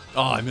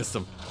 Oh, I missed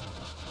him.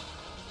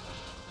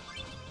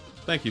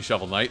 Thank you,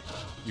 Shovel Knight.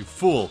 You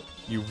fool.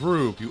 You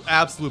rube. You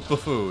absolute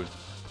buffoon.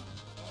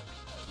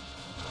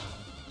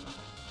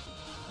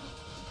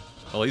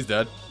 Well, he's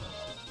dead.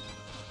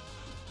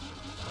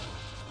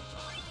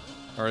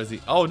 Or is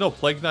he? Oh, no.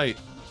 Plague Knight.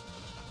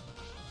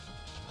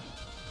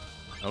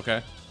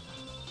 Okay.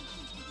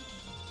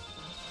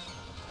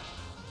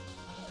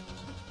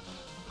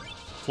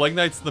 Plague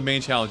Knight's the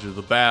main challenger.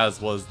 The Baz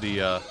was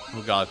the,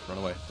 oh god, run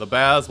away. The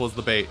Baz was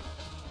the bait.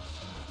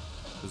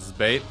 This is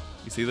bait.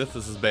 You see this?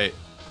 This is bait.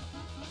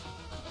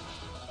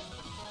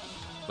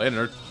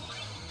 Later, nerd.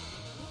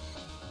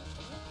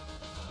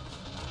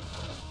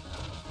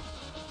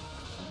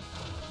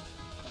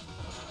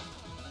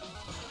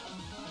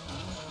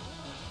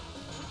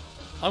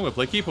 I'm gonna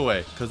play keep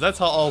away, because that's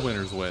how all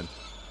winners win.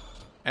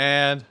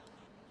 And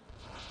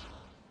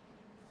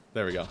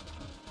there we go.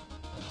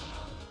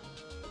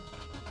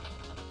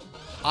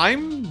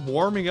 I'm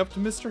warming up to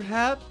Mr.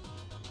 Hat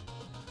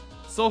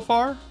so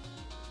far.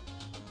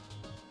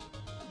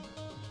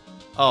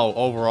 Oh,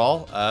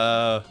 overall?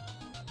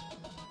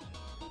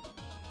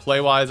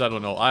 Play-wise, I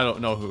don't know. I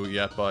don't know who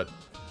yet, but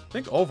I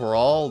think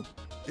overall,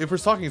 if we're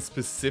talking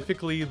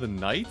specifically the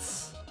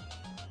Knights,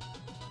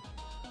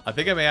 I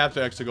think I may have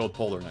to actually go with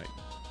Polar Knight.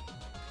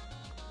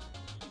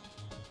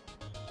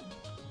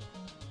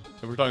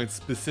 If we're talking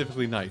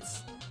specifically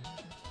Knights.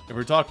 If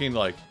we're talking,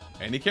 like,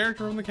 any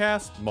character from the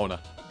cast,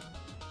 Mona.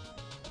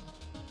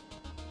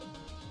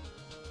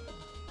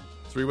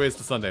 3 Ways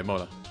to Sunday,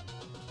 Mona.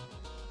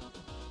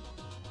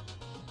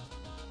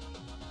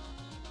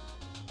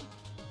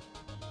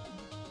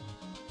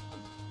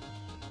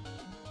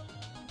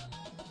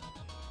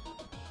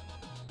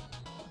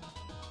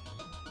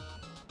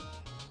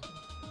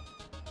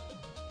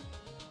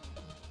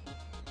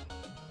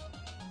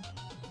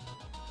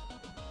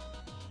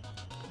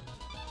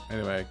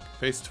 Anyway,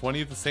 face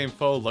 20 of the same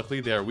foe, luckily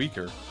they are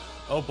weaker.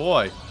 Oh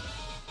boy.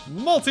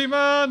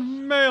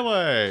 Multi-man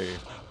melee!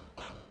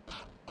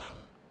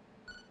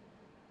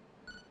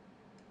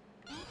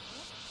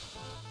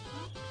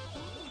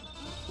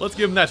 Let's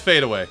give him that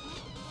fade away.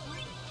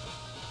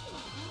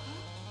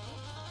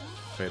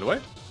 Fade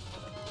away?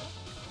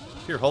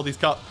 Here, hold these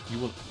cup. You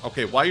will.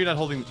 Okay, why are you not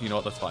holding? You know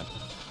what? That's fine.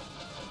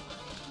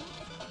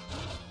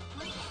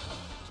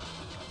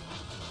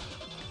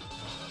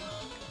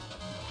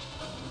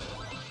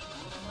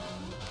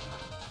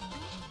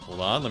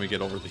 Hold on, let me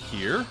get over to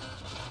here.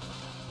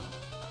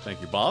 Thank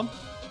you, Bob.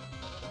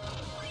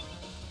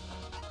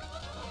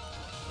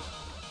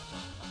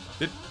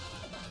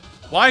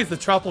 Why is the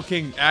Tropical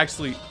King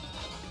actually...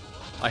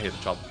 I hate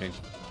the Tropical King.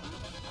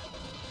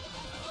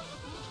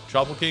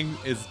 Tropical King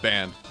is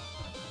banned.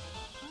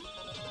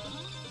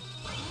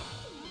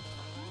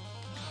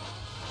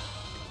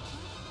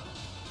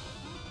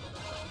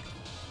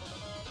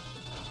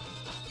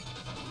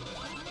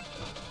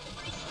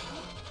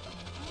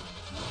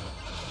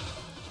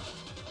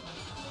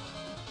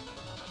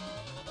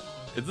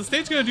 Is the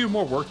stage gonna do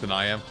more work than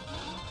I am?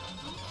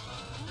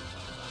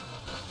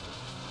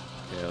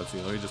 Okay, let's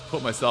see. Let me just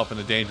put myself in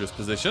a dangerous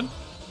position.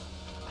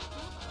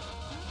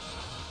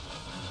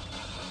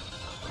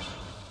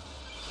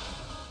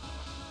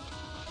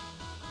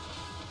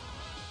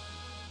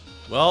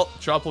 Well,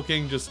 Tropical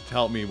King just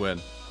helped me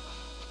win.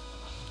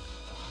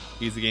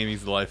 Easy game,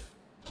 easy life.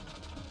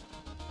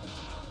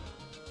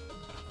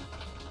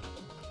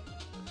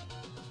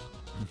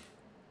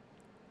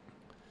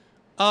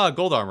 Ah,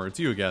 Gold Armor, it's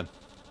you again.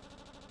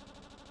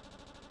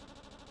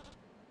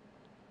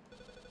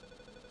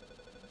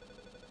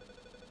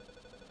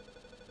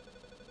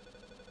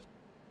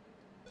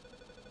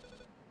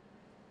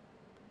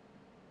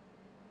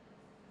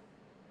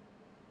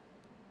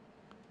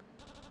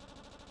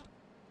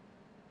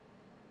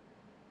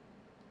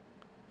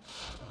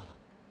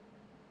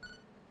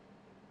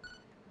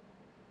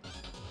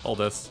 Hold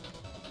this.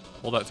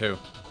 Hold that too.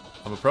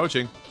 I'm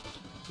approaching.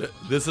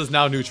 This is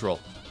now neutral.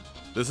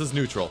 This is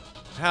neutral.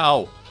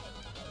 How?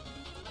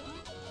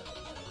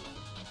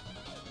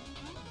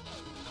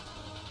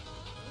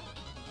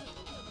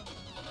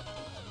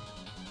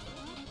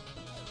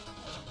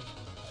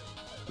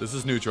 This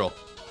is neutral.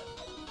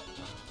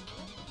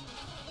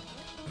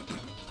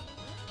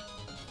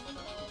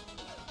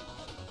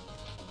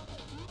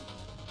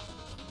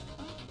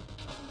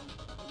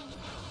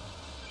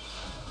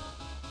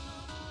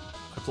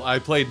 I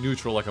played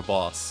neutral like a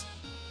boss.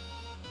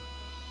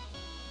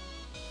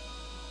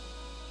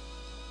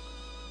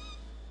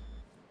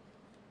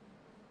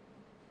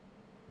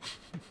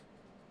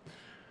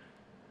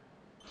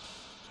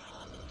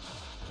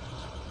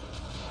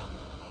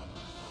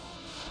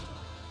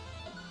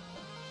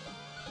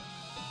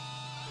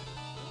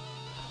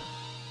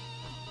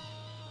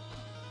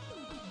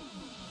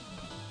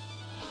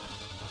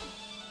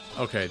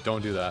 Okay,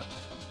 don't do that.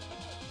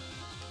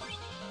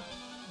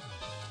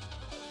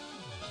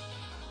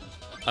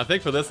 I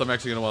think for this, I'm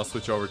actually going to want to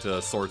switch over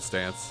to sword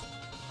stance.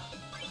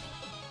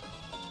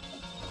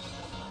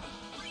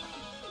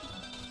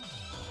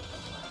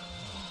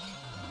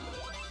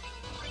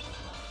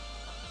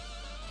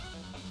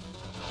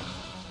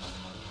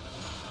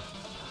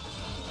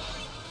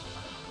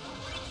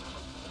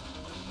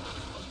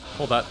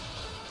 Hold that.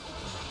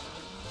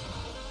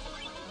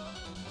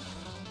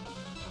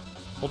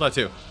 Hold that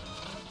too.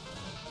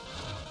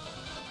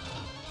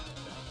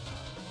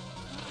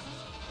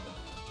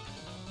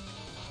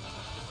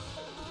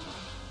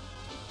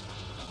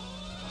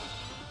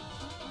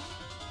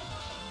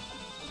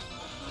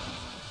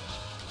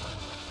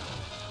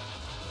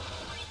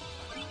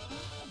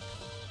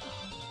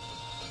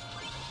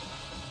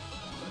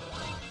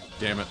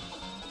 Damn it.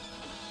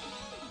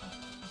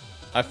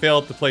 I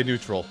failed to play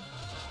neutral.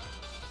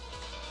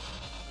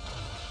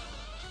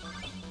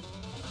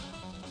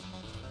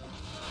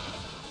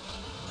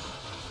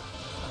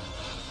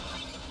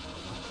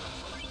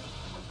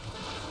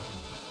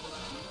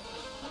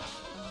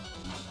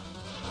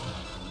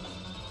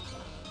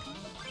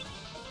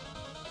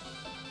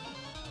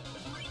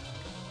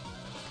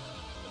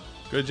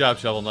 Good job,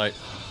 Shovel Knight.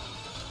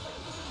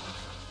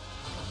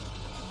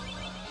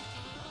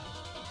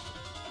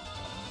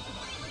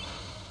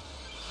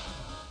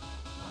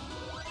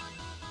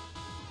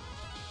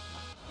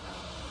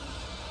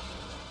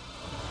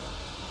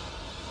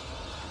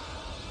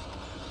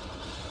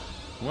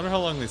 I wonder how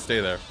long they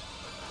stay there.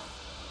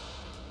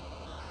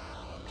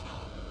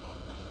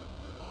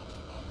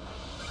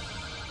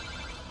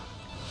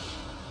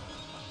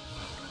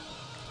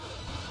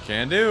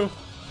 Can do.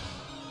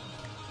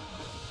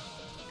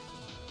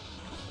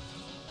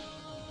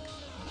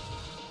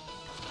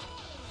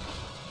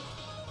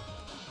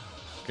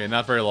 Okay,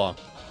 not very long.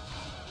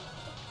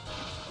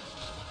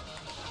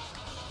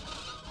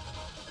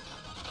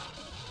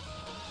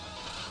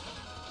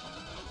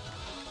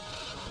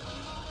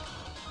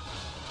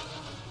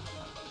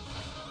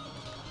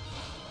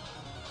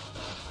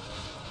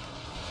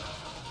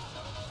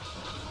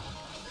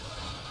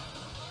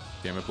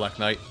 Damn it, Black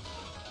Knight.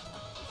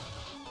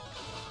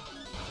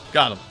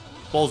 Got him.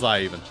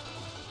 Bullseye, even.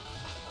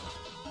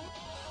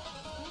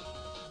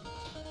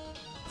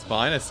 It's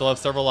fine. I still have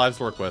several lives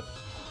to work with.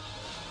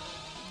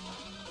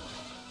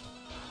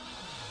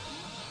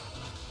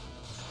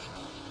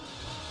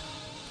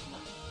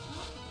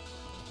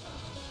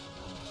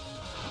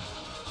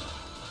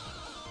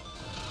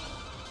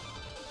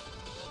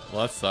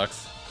 Well, that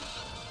sucks.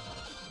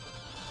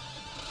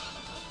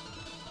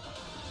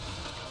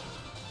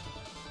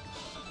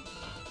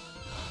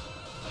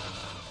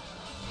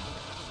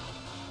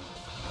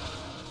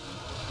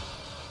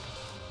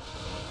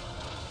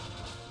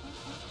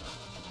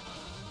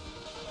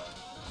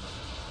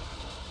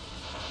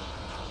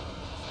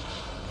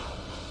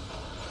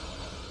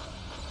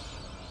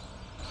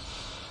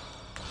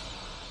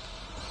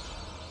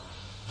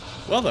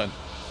 Well then,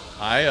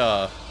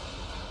 I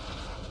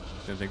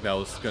didn't think that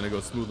was going to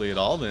go smoothly at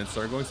all, then it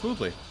started going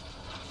smoothly.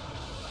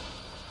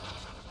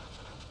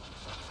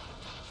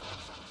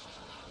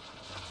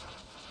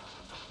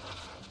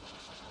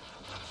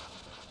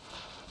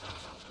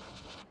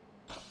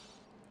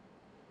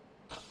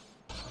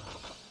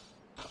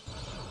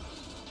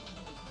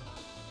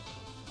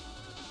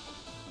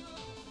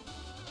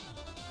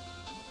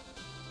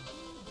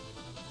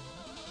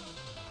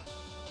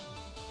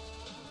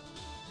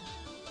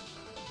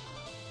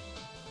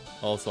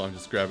 Also, I'm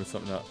just grabbing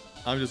something up.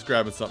 I'm just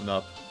grabbing something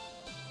up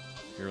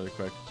here really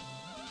quick.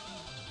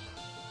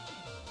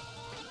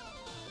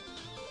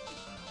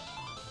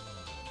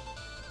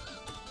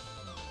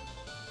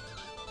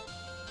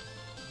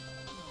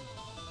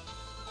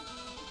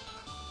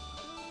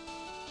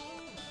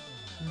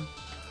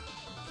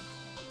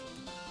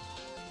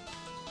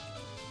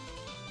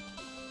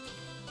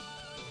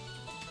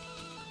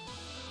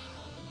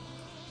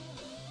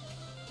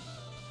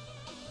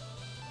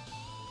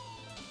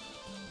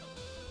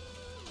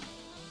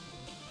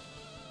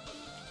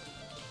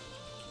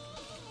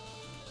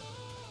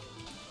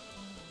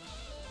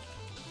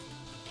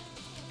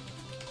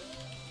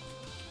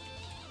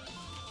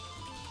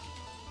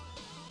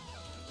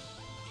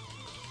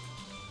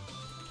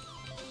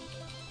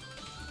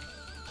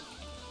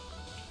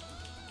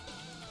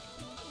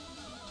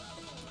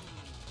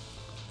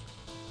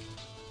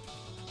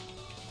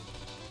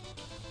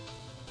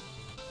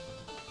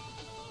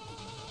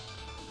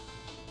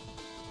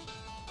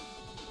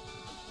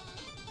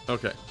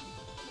 Okay.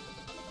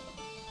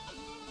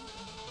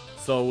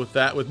 So with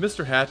that, with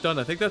Mr. Hat done,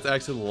 I think that's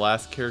actually the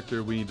last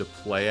character we need to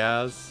play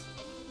as.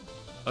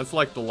 That's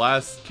like the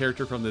last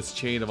character from this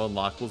chain of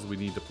unlockables we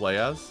need to play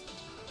as.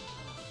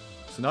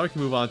 So now we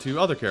can move on to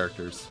other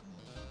characters.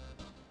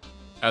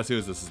 As soon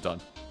as this is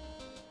done.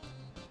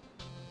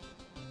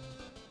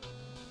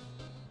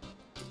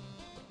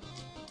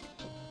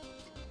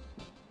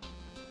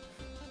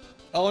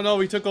 Oh no,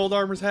 we took Gold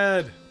Armor's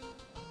head!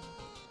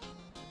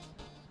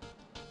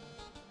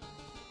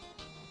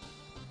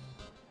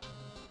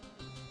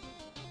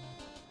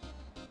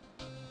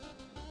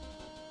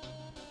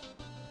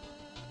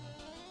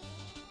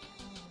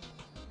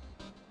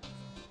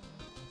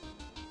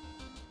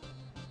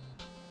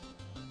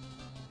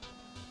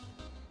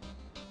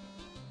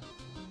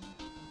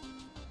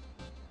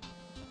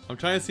 I'm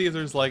trying to see if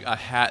there's like a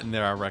hat in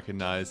there I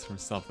recognize from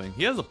something.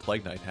 He has a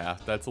Plague Knight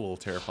hat. That's a little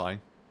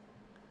terrifying.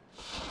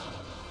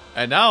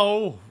 And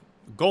now,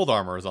 Gold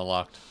Armor is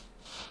unlocked.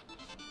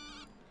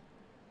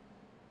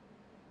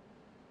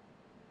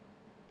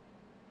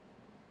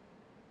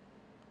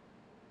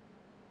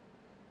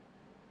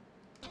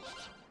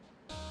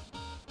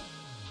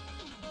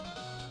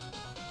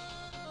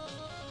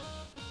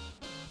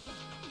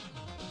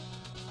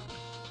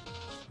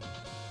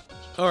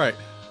 Alright.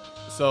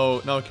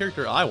 So, now a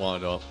character I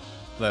wanted to,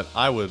 that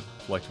I would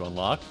like to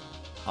unlock,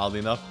 oddly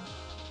enough.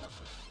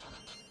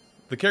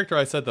 The character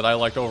I said that I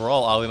liked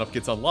overall, oddly enough,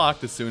 gets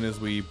unlocked as soon as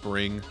we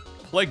bring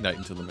Plague Knight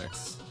into the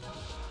mix.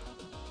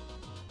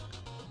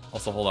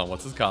 Also, hold on,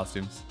 what's his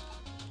costumes?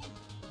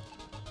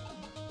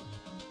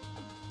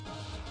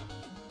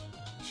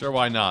 Sure,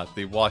 why not?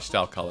 The washed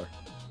out color.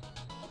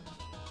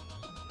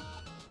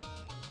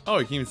 Oh,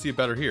 you can even see it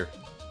better here.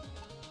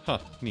 Huh,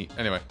 neat.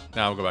 Anyway,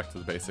 now we'll go back to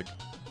the basic.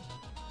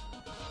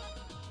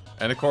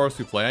 And of course,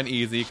 we play on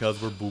easy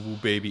because we're Boo Boo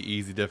Baby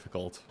Easy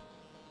Difficult.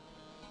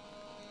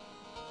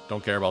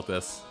 Don't care about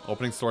this.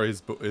 Opening story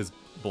is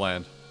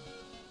bland.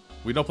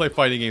 We don't play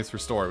fighting games for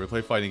story. We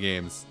play fighting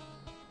games.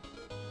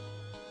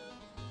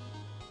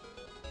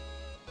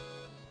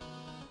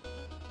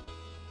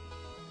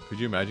 Could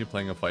you imagine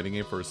playing a fighting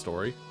game for a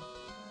story?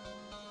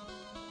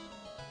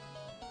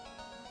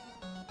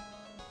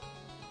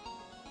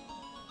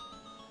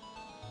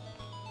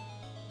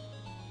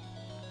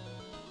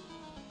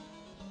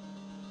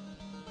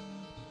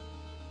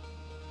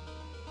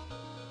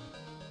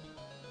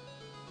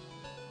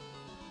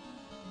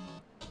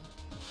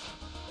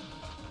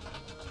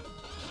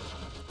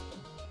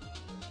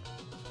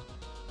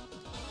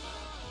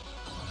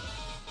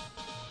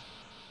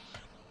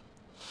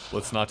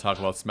 Let's not talk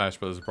about Smash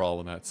Bros. Brawl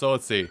in that. So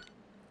let's see.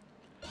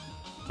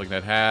 Plague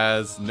Knight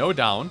has no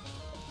down.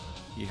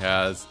 He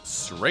has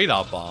straight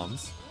out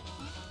bombs.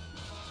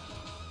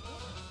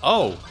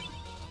 Oh.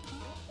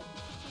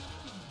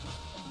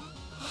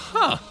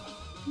 Huh.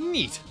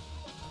 Neat.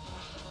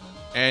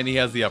 And he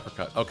has the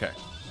uppercut. Okay.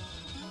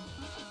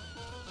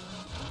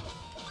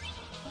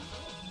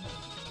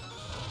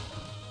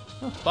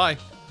 Oh, bye.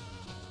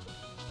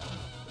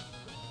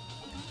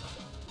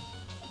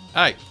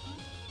 Alright.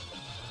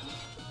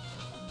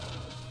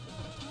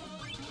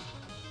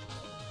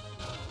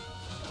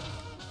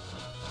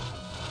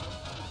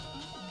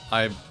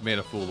 I made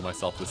a fool of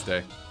myself this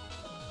day.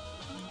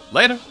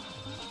 Later!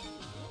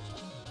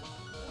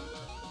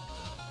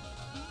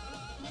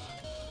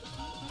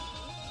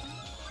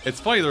 It's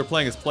funny that we're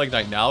playing as Plague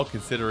Knight now,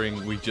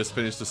 considering we just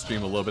finished the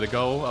stream a little bit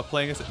ago of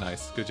playing as it.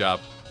 Nice. Good job.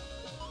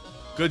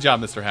 Good job,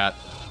 Mr. Hat.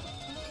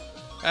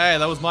 Hey,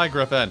 that was my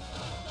Griffin.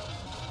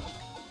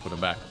 Put him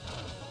back.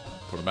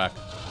 Put him back.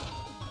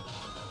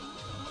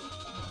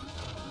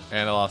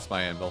 And I lost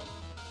my anvil.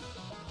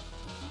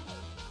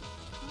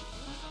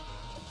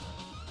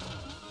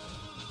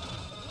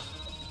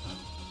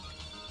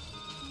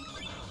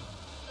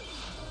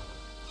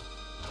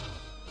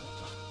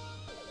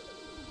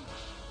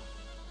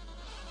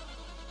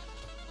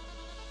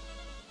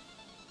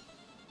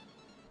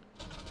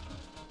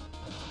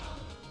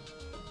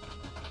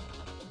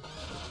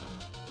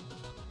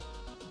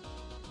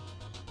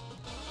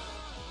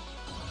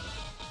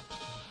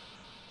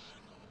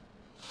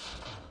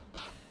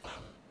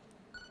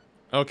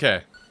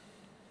 Okay.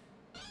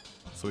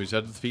 So we just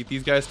have to defeat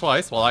these guys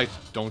twice while I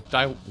don't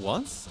die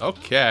once?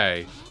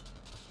 Okay.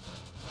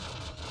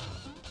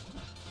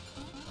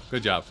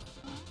 Good job.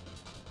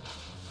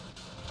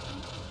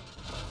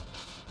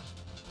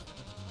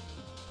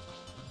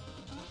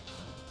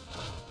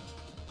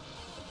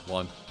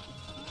 One.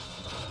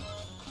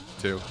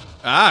 Two.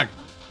 Ah!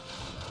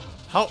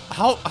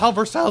 How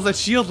versatile is that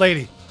shield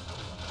lady?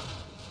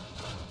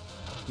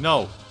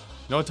 No.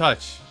 No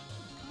touch.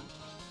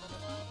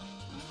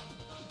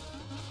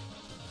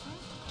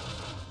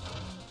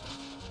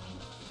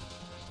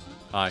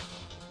 Hi.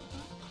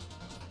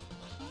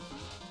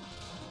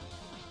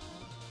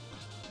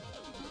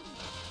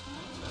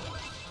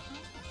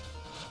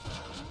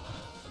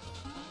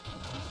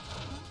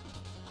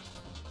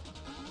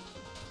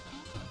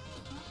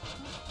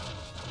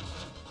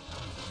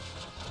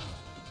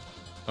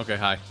 Okay,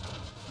 hi.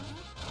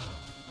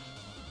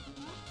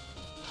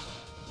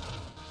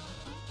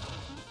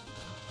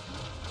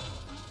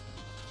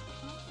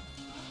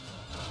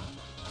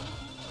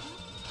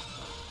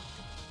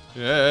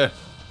 Yeah.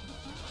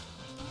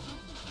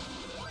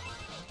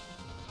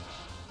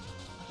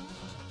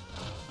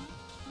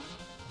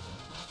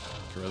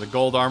 Get rid of the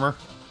gold armor.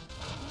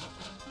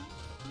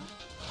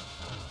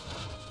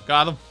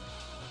 Got him.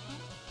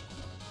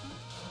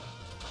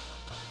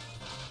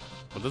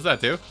 What does that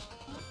do?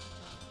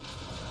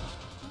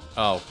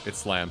 Oh, it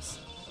slams.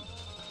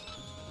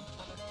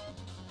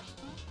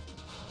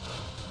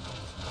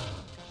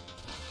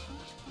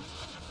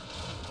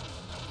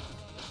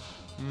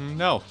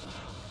 No.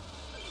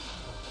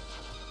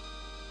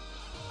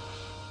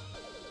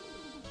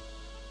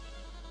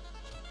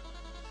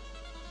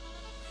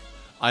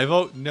 I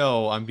vote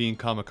no, I'm being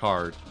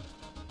kamikard.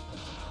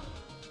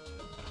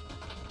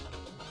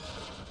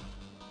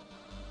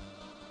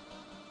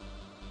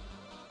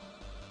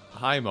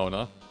 Hi,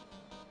 Mona.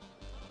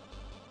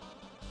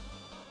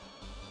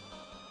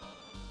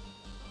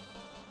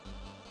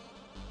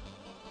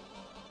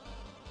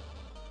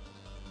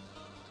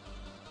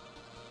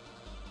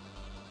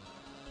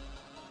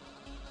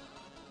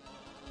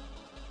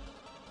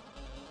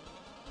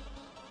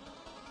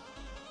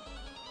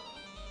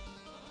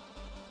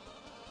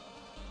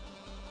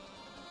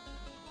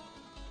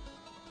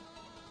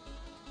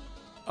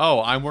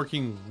 Oh, I'm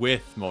working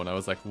with Mona. I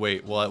was like,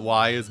 wait,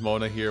 why is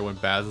Mona here when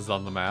Baz is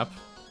on the map?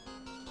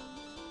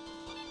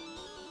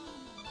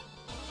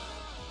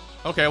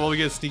 Okay, well, we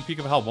get a sneak peek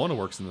of how Mona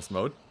works in this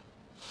mode.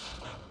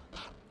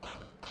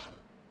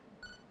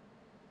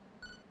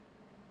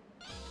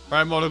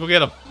 Alright, Mona, go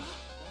get him.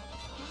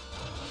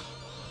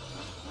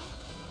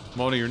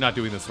 Mona, you're not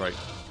doing this right.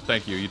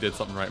 Thank you, you did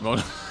something right,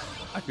 Mona.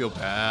 I feel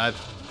bad.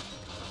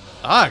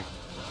 Ah!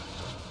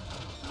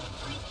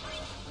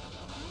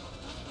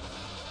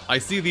 I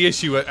see the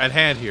issue at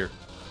hand here.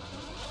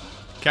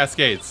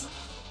 Cascades.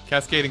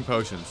 Cascading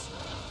potions.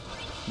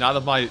 Not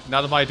of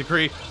my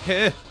decree.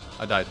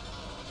 I died.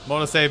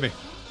 Mona, save me.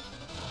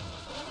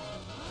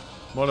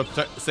 Mona,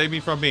 save me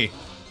from me.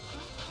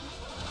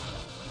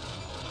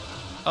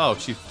 Oh,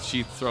 she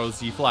throws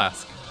the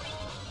flask.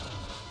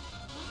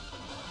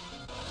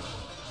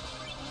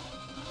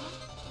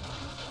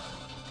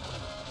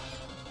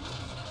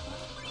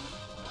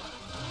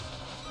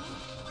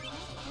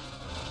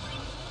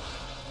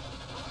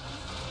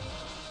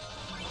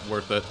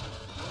 Worth it.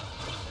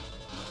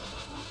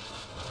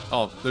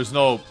 Oh, there's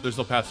no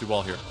pass-through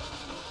wall here.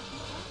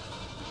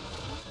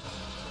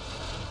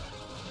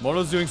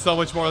 Mono's doing so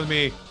much more than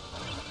me.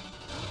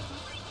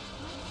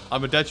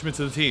 I'm a detriment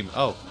to the team.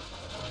 Oh.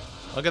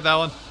 Look at that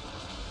one.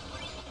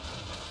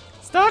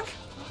 Stuck!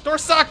 Door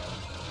stuck!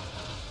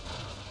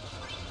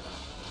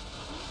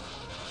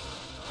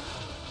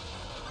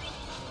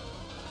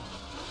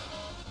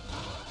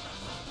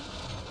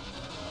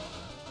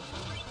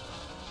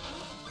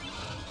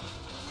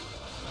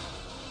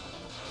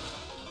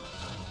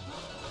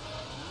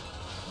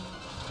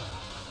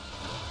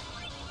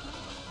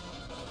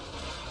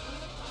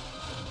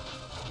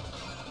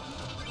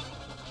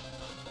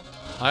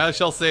 I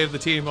shall save the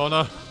team,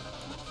 Mona.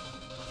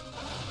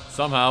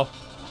 Somehow.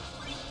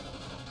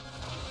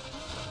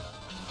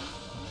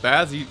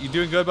 Baz, you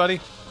doing good, buddy?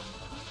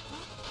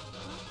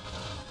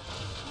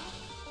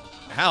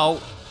 How?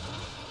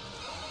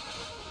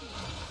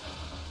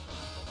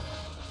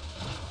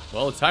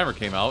 Well, the timer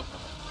came out.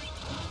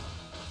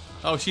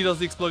 Oh, she does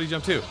the exploding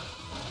jump too.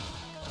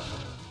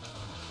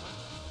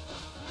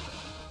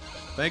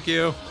 Thank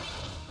you.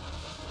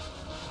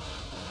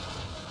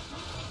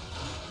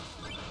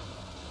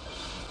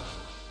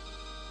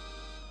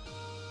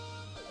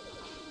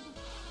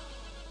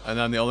 And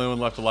I'm the only one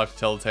left alive to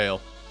tell the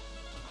tale.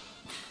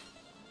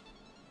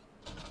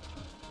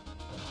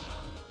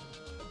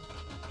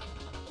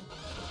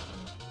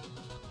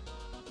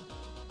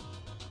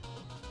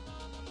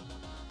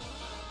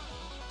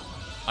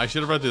 I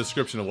should have read the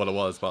description of what it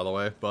was, by the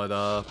way. But,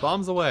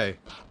 bombs away.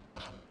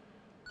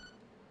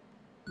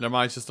 Never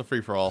mind, it's just a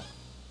free-for-all.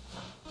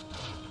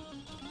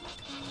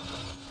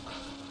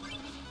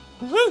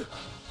 Woohoo!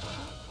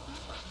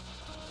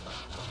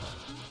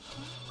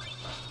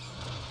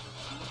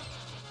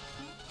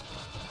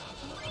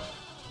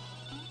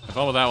 Have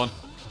fun with that one.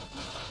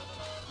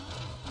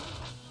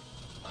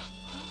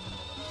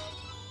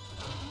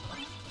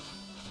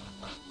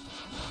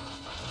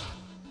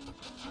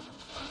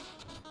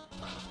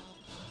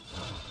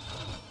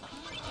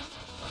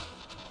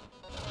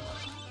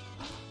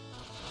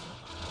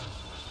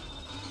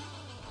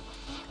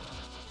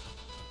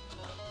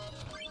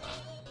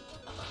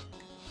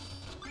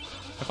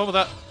 Have fun with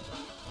that.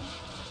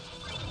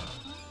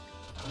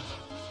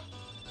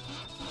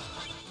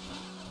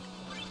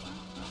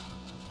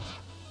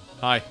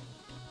 Hi.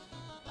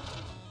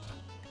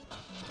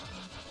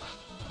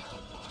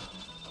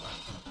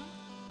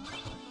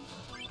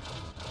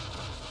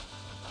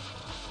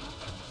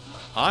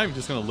 I'm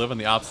just gonna live on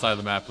the opposite side of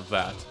the map of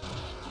that.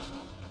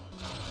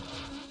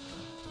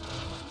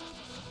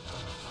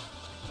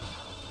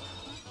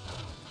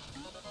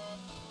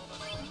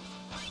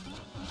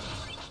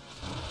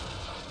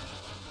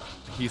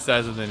 He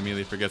says and then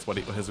immediately forgets what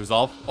his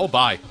resolve. Oh,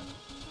 bye.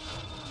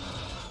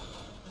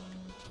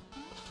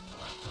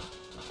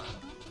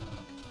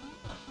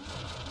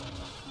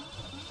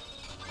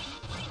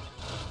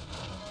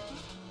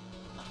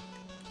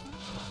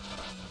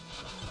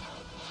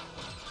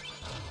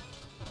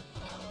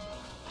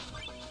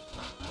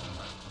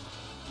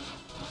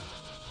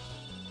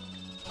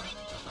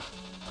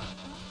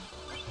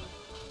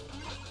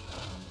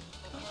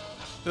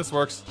 This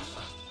works.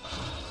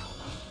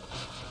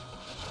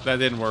 That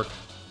didn't work.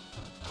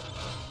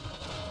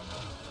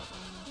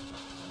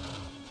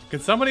 Can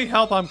somebody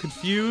help? I'm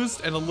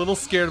confused and a little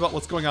scared about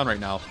what's going on right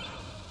now.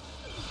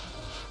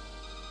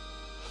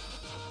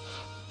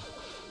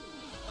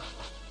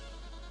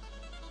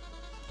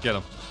 Get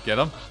him. Get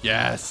him.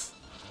 Yes.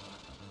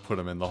 Put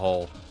him in the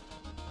hole.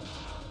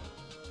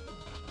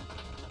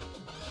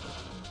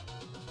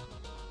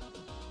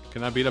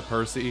 Can I beat a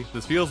Percy?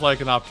 This feels like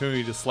an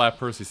opportunity to slap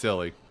Percy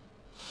silly.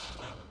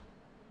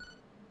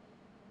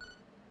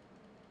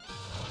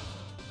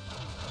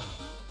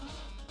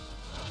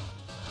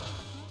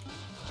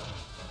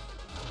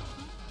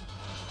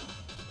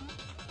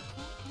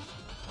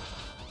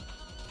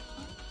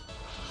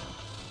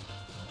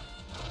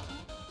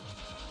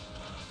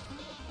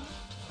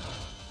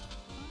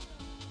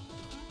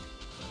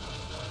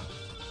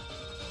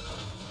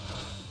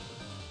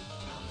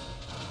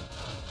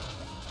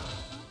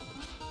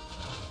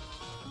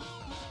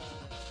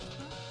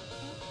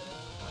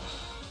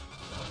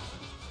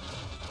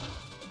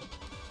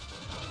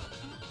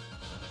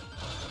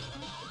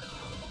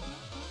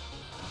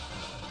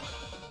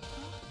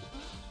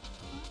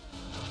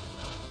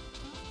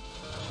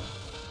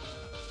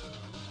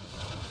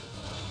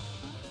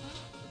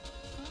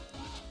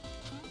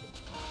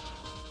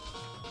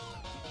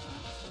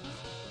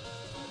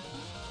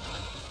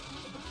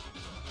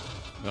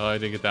 Oh, I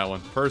didn't get that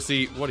one.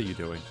 Percy, what are you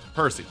doing?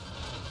 Percy.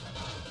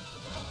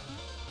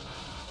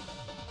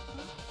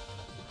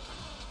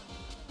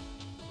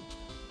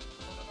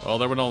 Well,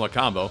 there went on a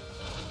combo.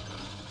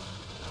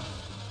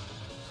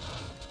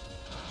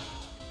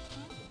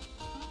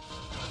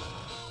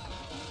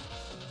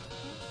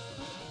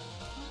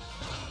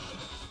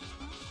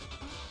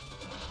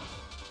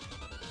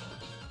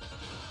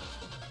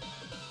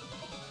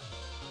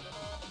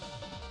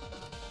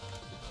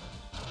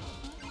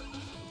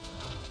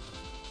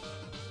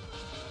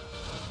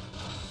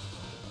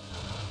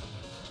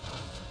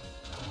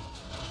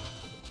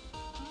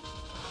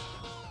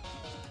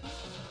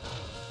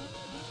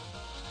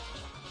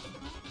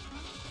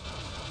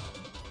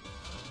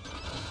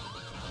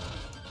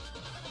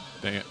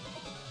 Dang it.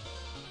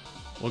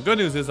 Well, good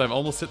news is I've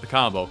almost hit the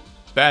combo.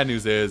 Bad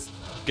news is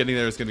getting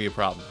there is going to be a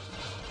problem.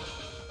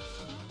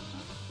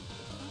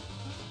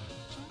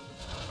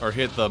 Or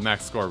hit the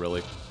max score,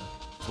 really.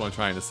 That's what I'm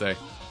trying to say.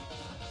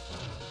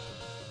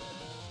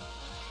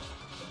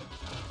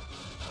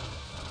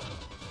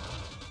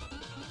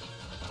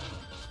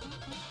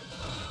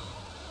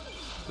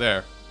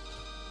 There.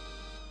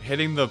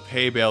 Hitting the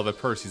pay bale that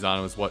Percy's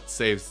on is what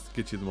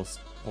gets you the most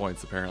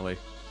points, apparently.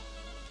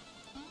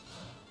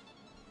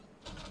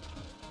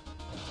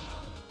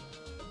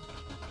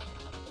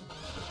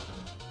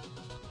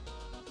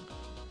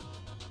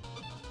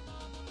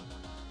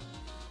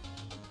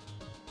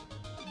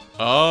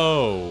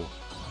 Oh,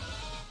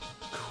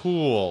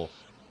 cool.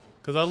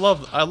 Because I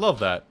love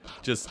that.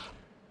 Just,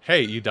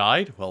 hey, you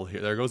died? Well,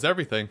 here, there goes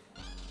everything.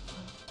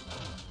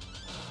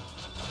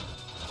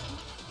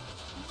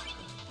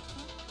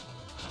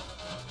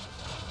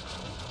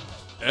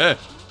 Eh.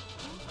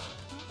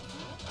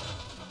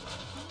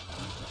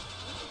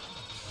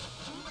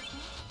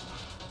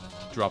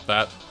 Drop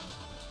that.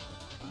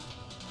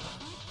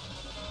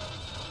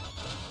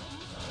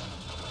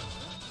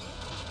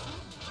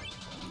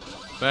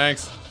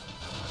 Thanks.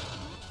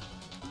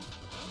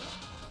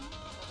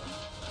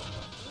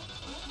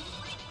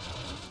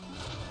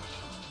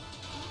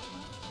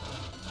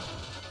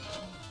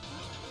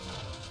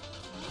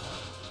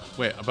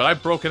 Wait, but I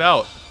broke it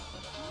out.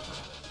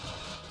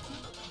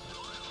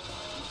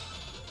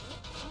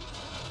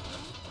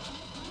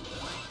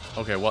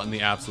 Okay, what in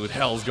the absolute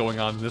hell is going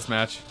on in this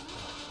match?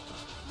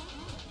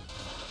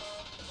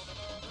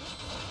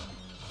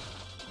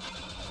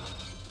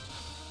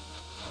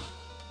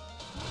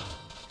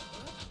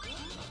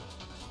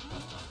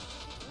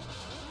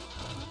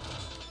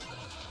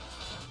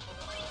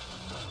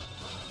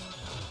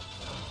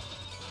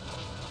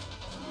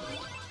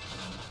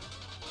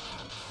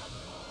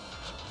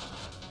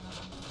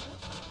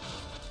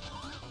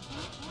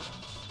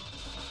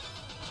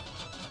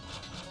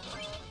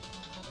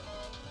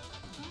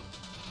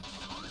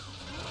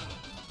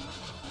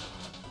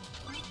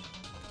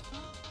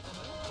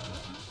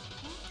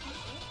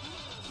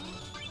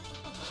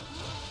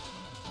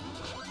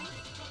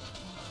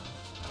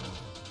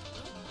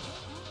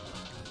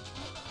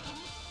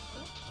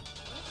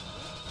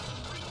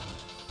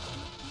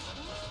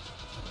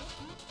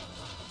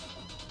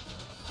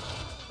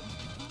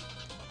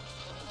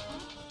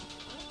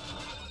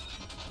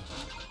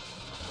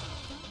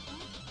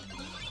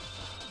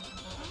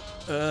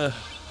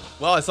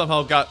 Well, I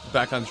somehow got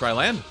back on dry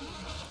land.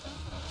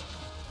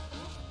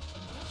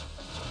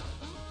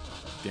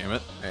 Damn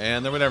it.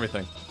 And there went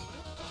everything.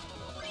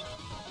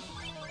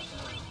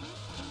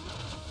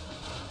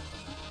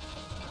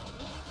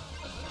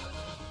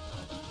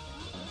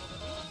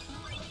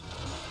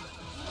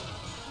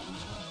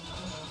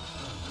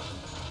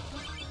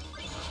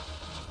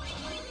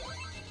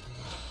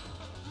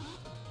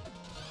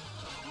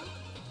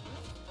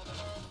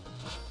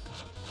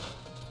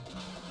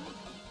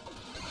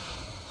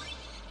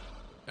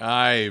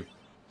 I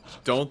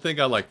don't think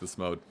I like this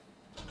mode.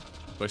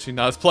 Especially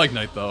not as Plague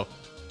Knight, though.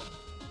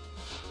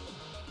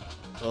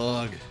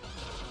 Ugh.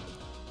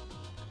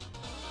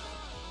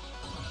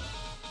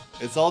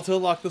 It's all to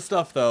unlock the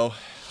stuff, though.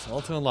 It's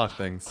all to unlock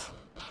things.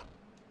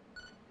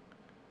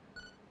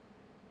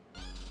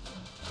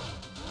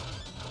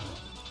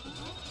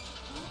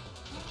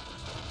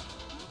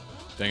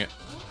 Dang it.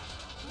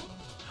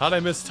 How'd I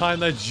mistime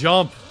that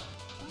jump?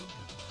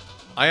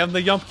 I am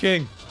the Yump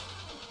King.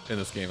 In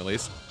this game, at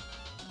least.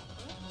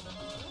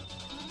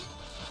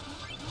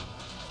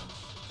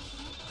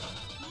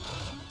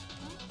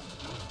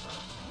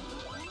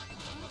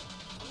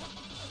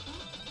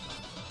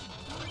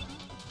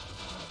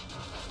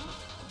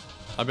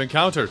 I've been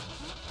countered.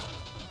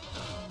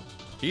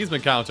 He's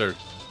been countered.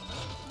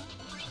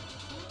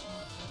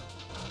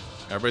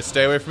 Everybody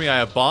stay away from me. I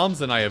have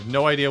bombs and I have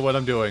no idea what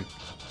I'm doing.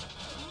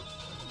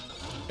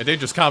 A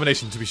dangerous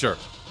combination, to be sure.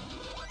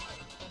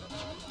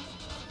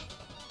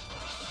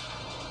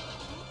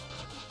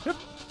 Yep.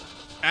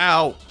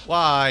 Ow.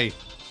 Why?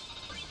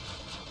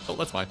 Oh,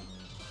 that's fine.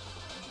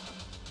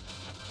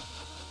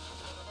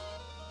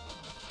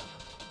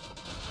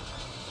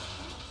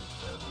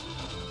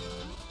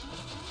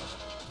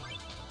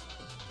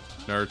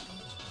 Nerd.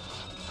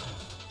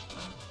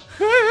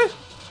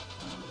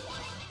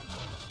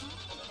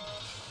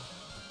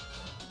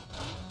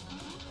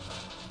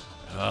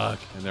 Ugh,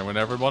 and there went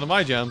every one of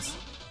my gems.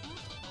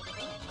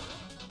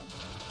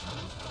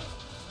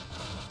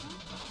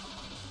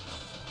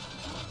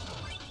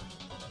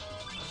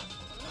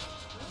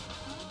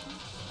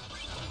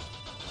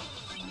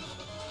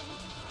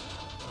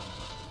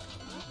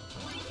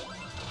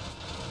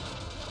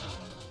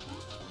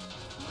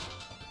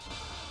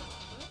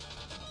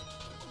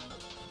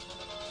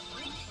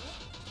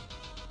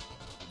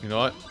 You know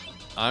what?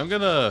 I'm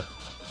gonna...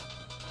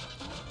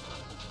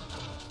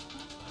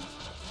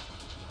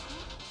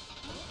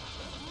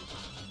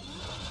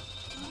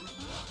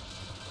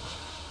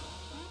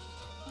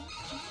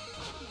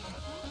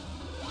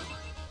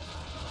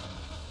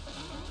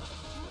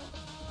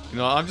 You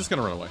know, I'm just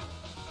gonna run away.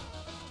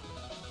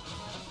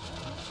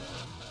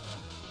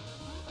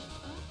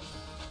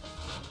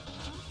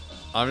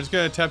 I'm just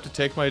gonna attempt to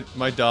take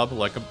my dub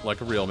like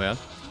a real man.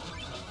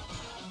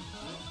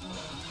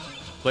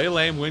 Play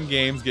lame, win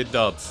games, get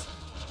dubs.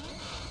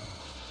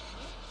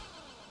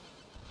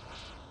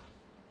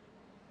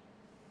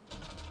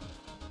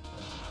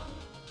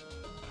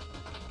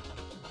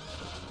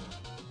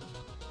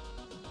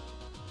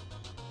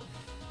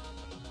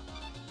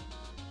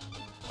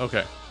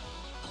 Okay.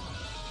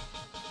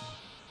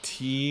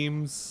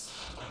 Teams.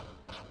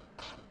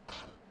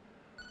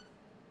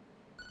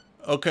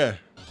 Okay.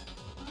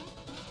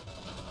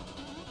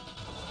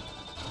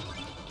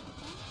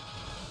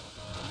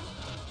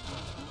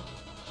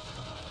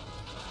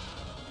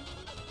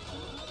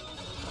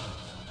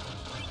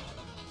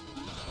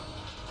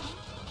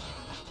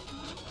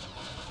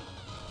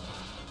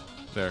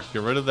 There,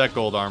 get rid of that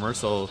gold armor,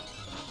 so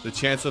the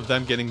chance of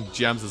them getting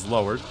gems is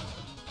lowered.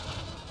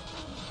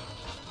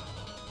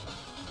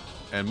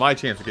 And my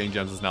chance of getting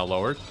gems is now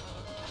lowered.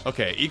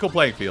 Okay, equal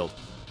playing field.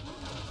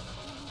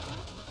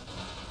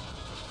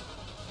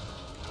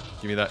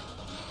 Give me that.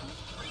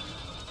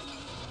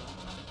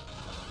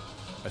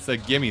 I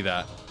said gimme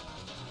that.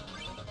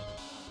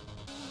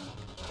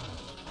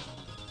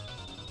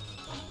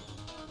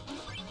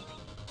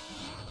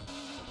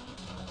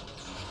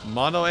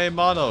 Mono a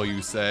mono,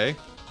 you say?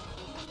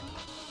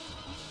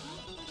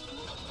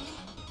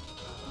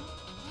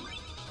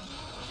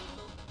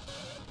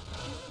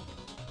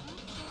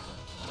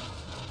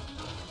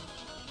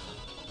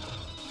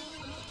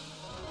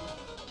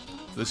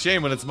 It's a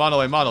shame when it's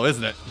mono a mono,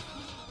 isn't it?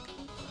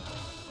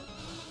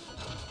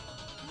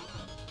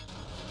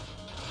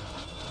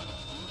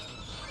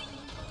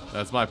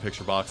 That's my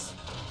picture box.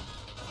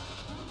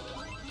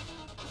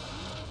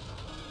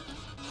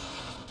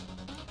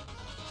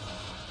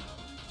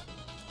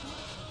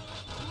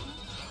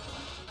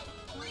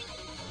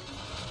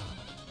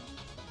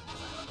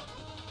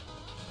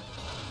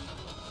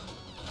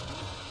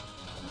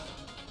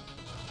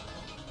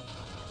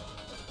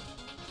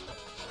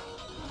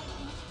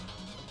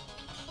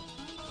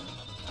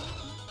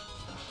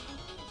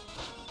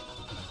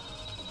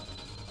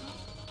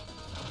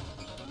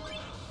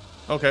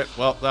 Okay,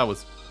 well, that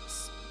was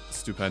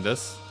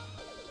stupendous.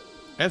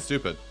 And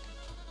stupid.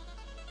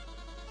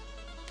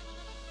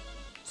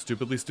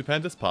 Stupidly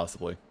stupendous,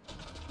 possibly.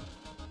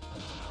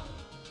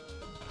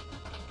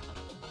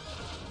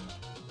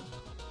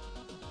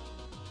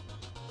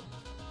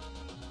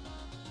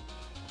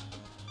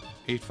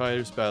 Eight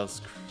fighters,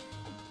 battles.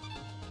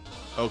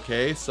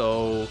 Okay,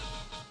 so...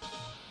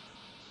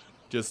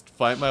 Just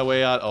fight my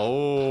way out.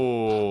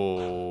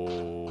 Oh...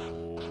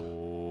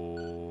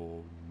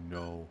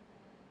 no.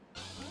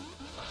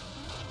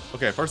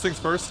 Okay, first things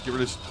first, get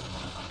rid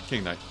of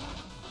King Knight.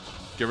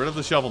 Get rid of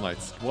the Shovel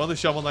Knights. One of the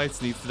Shovel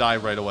Knights needs to die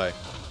right away.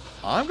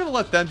 I'm gonna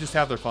let them just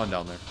have their fun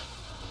down there.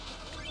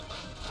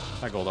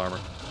 My gold armor.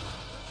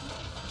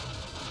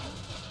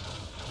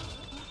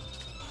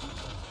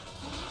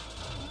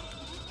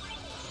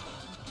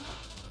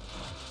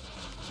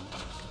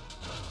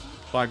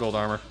 Bye, gold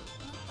armor.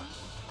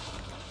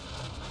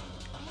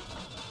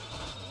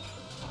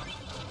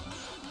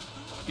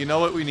 You know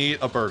what we need?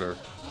 A birder.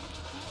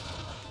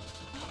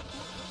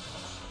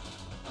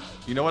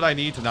 You know what I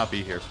need to not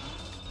be here?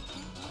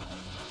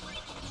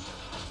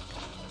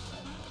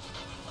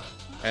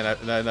 And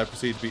then I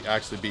proceed to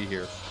actually be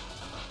here.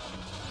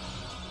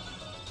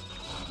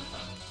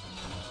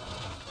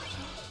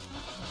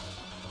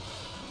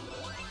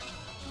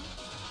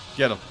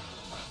 Get him.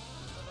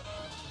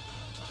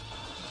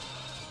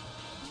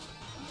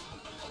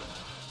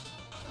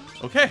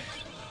 Okay.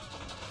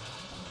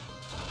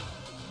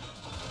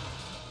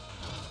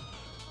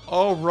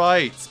 Oh,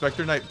 right.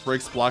 Spectre Knight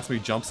breaks, blocks me,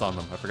 jumps on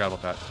them. I forgot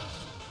about that.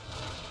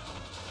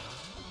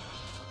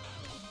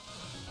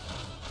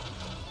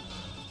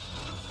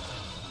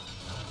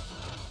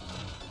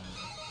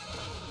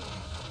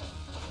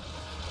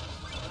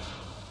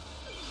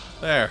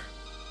 There.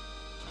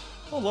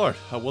 Oh, Lord.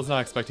 I was not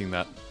expecting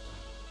that.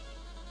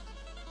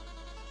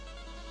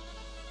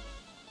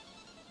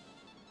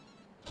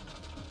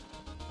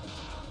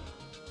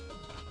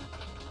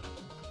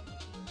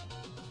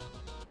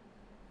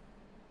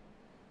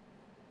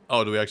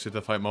 Oh, do we actually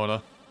have to fight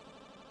Mona?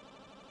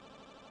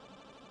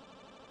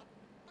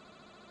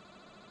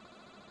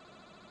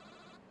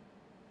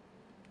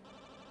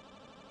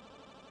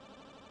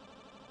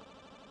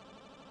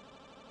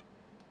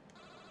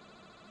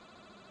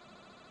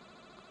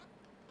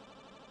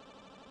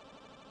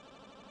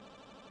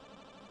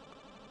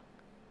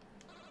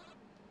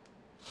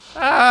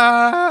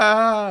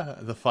 Ah!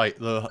 The fight,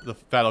 the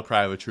battle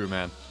cry of a true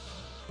man.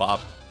 Bob.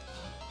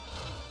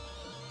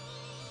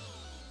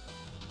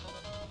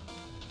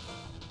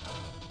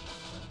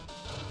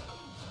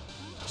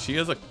 She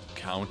has a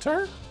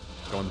counter?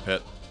 Go in the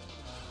pit.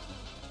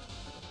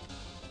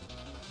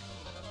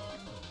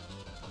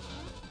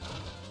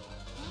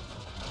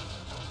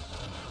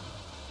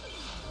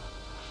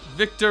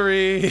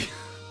 Victory!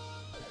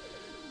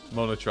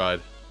 Mona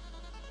tried.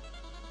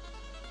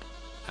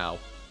 Ow.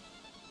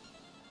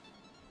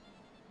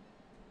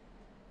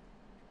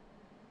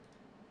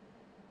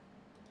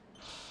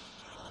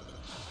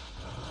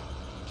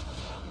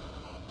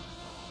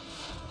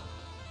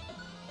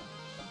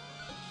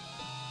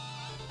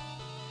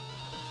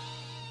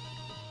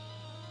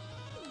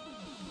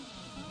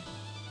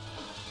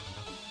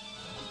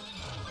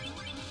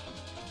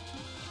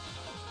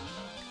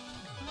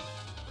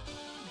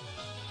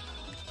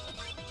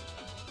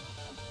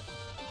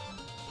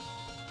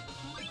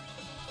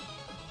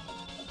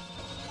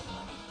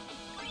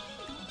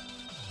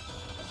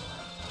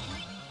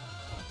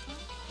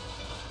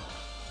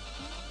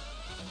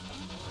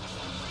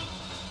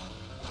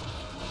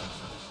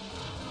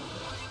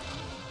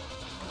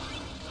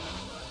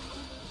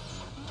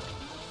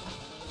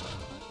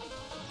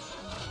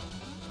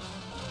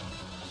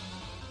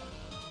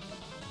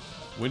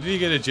 When did he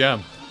get a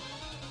gem?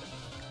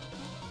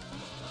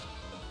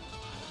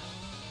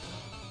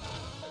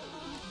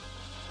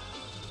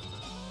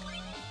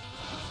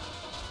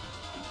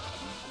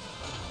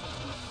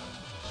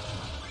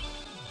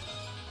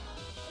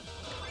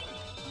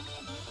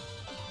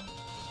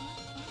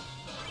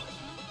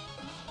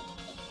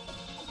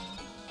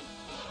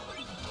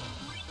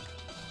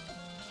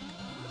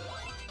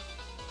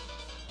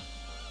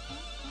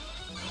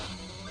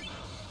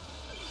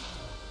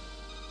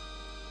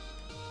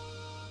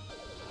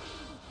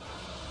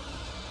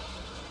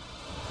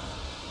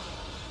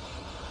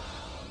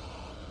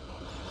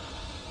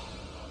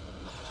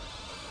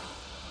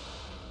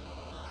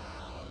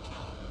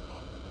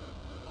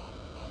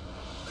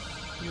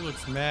 He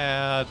looks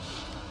mad.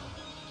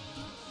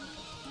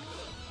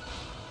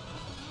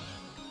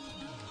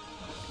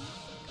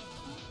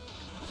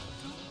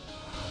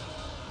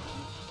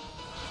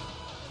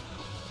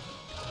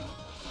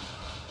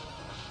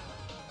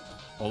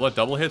 Oh, what?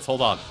 Double hits?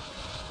 Hold on.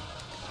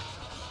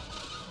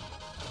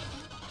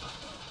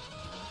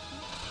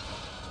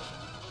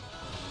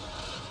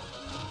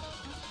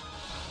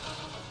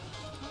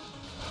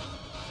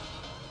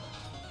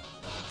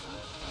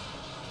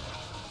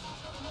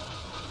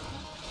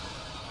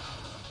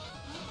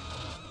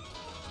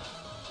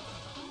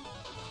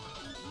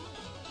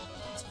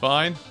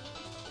 Fine.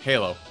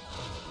 Halo.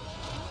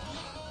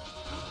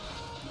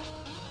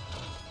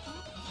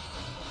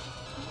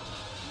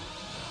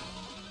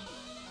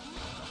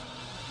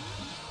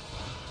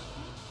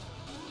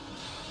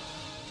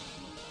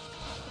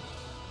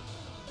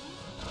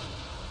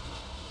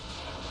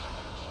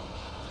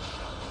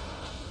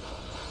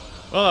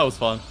 Well, that was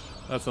fun.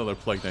 That's another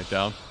Plague Knight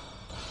down.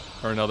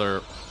 Or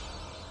another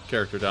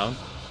character down.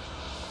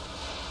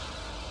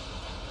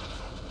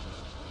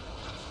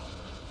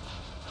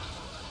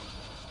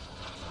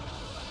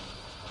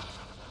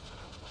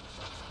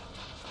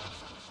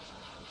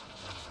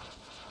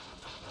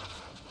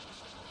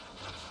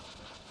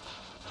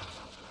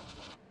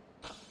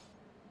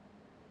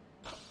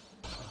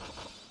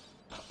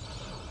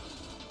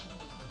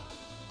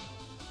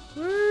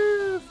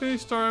 Woo!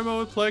 Finish story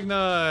mode with Plague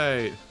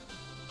Knight!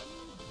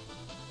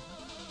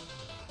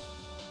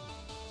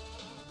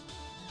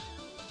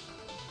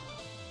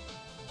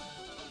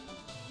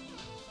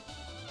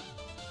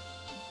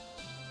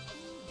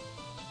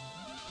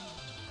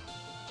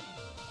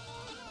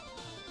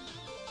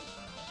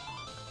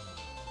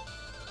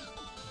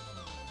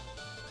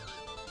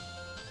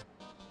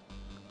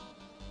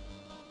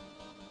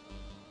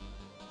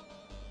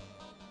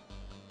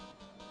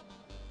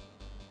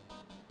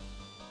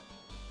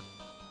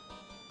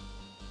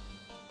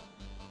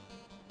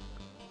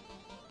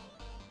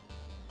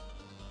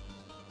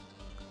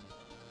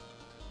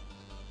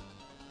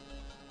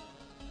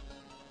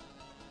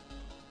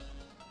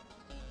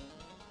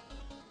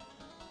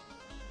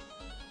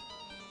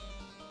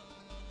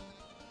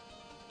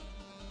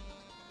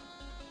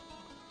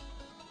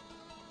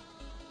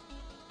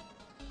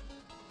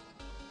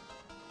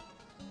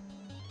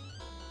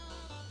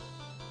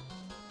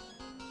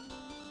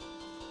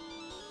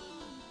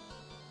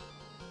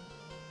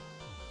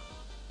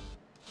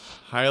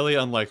 Highly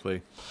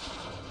unlikely.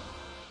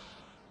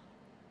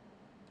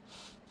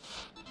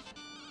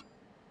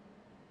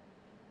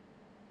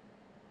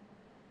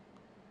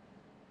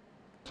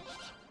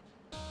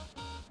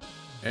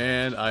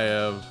 And I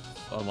have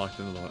unlocked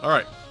another one.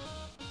 Alright.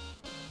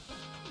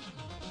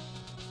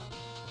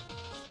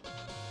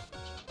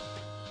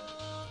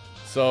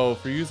 So,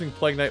 for using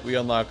Plague Knight, we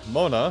unlock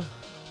Mona.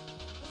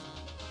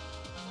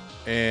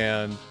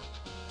 And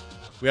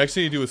we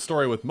actually need to do a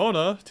story with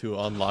Mona to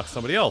unlock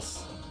somebody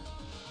else.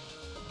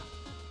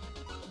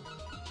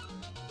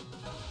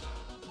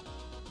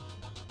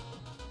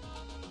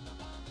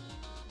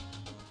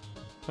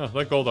 Huh,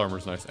 that gold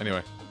armor's nice.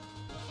 Anyway.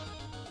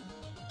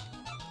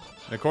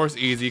 And of course,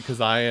 easy,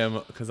 because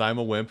I'm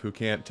a wimp who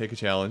can't take a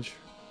challenge.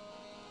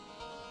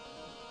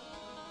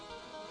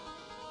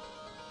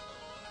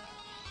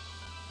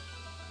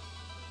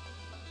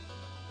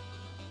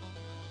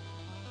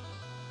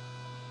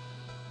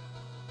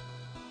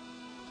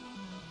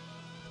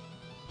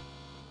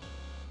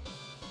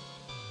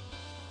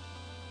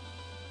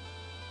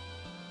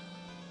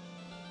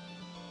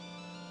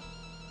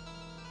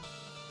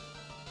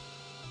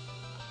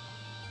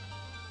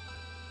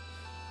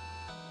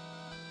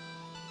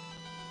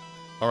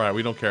 Alright,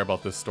 we don't care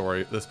about this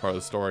story, this part of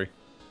the story.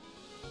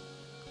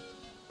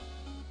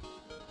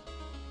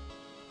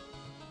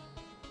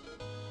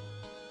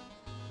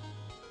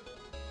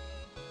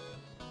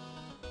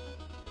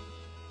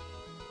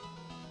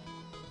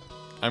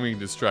 I'm getting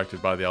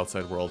distracted by the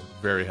outside world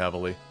very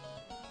heavily.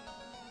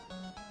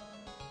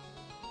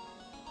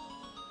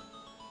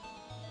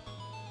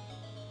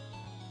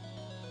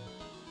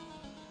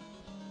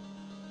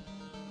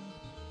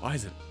 Why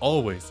is it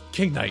always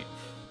King Knight?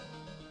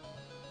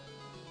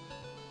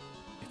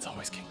 It's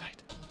always King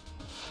Knight.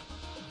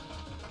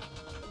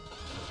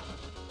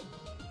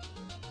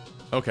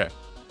 Okay.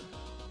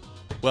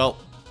 Well,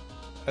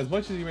 as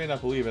much as you may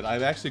not believe it,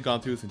 I've actually gone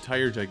through this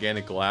entire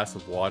gigantic glass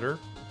of water.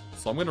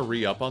 So I'm going to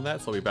re-up on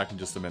that, so I'll be back in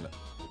just a minute.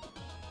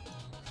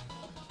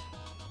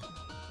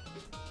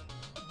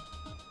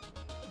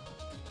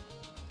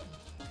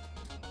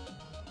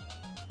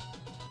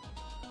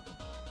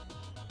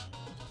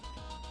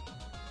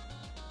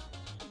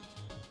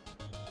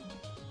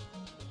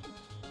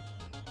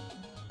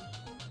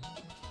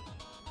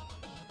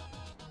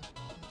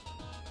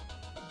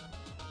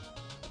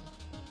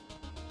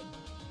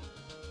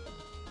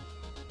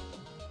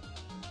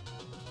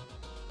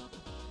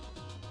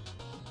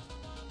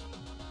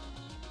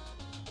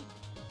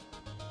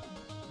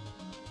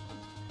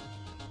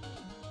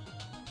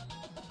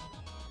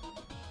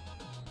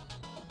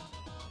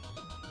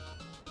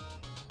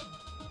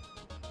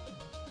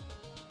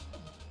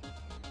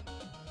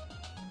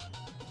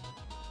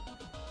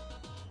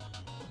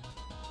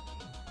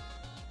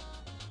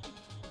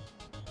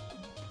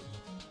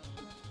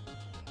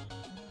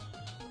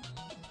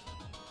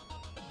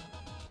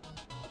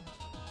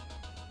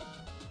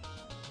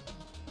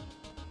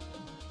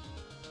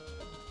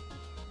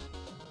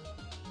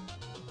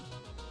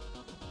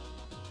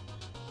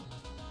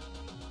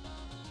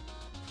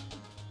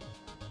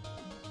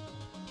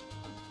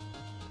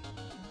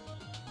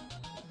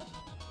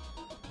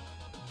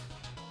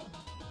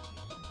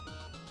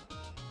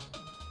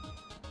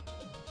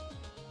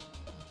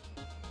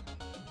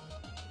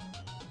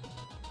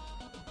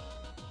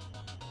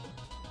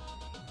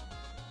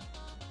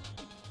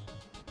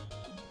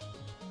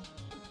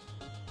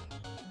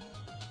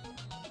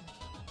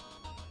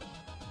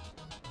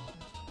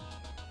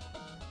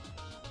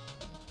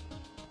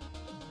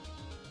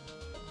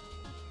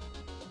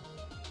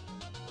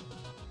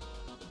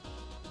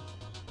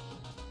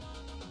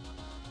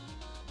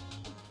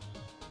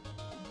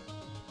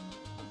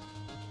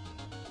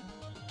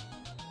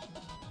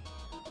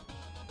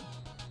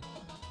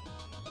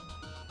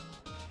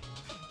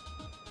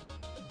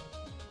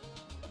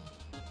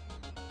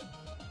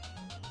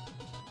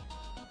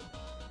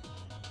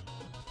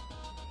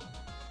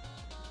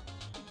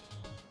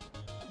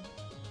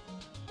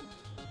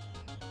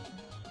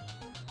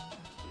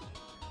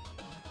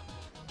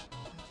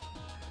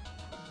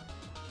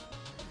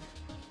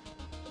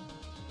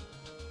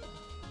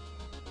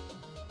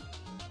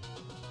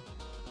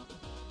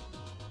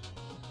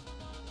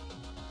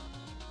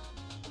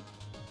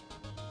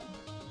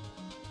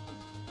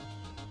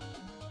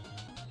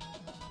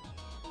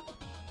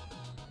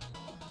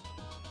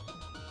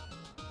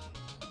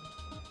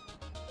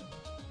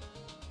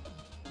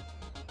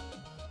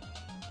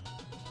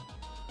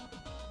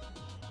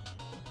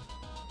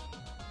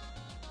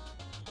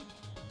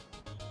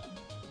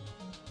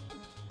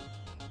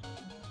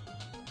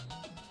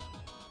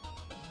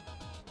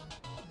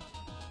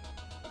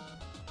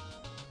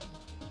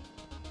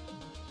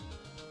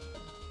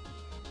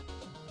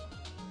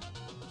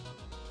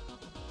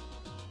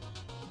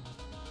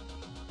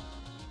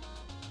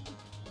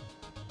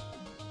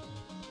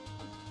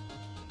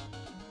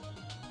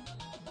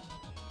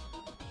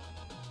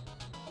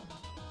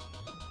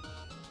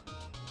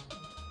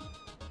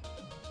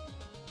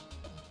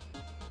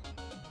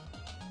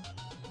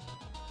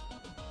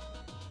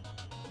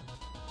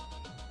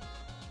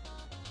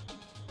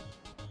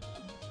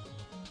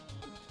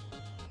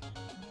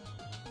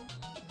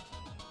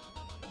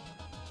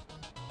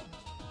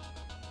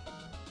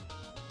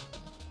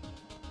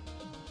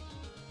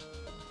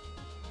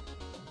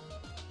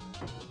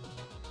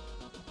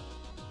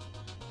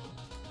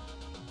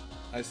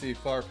 I see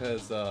Farp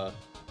has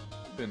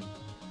been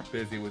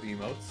busy with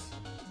emotes.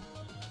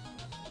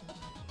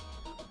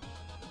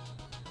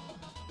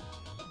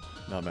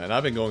 No man,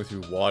 I've been going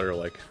through water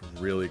like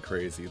really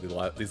crazy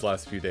these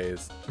last few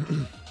days.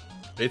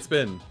 It's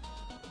been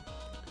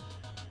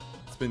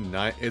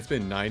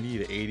 90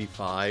 to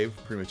 85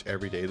 pretty much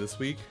every day this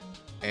week,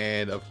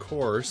 and of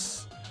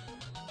course,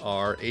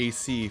 our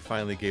AC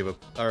finally gave up.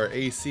 Our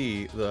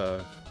AC,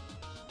 the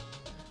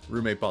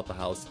roommate bought the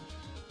house.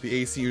 The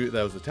AC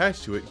that was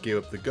attached to it gave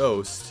up the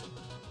ghost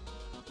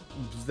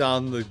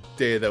on the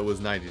day that was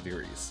 90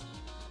 degrees.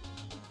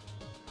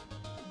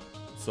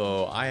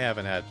 So I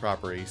haven't had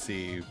proper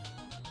AC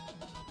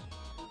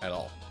at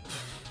all.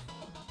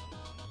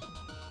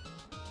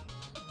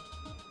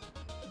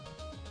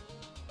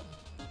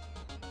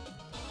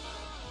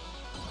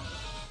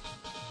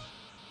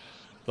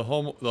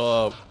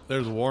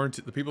 There's a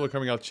warranty. The people are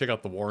coming out to check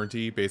out the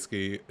warranty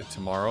basically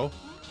tomorrow.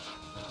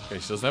 Okay,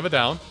 she doesn't have a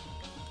down.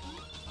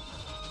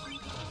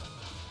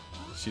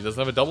 She doesn't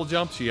have a double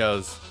jump. She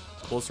has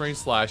close range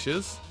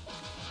slashes.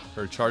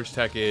 Her charge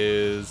tech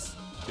is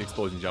the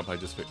explosion jump I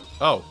just picked.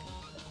 Oh,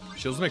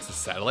 she also makes a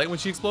satellite when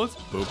she explodes.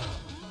 Boop.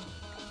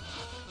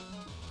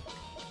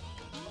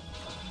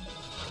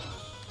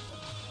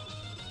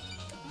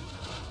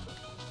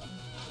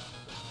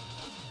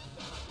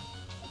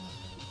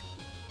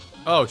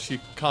 Oh, she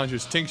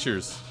conjures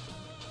tinctures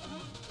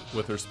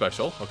with her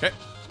special. Okay.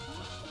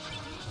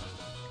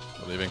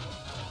 We're leaving.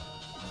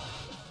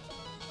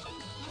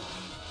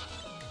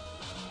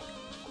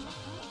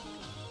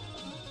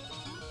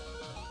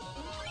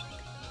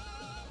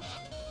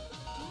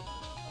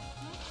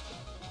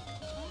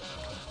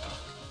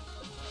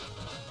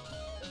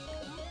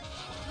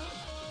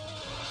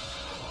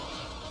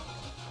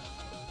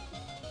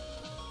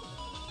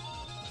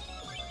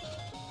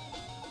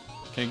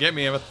 Can't get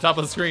me. I'm at the top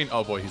of the screen.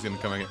 Oh boy, he's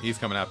coming. He's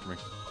coming after me.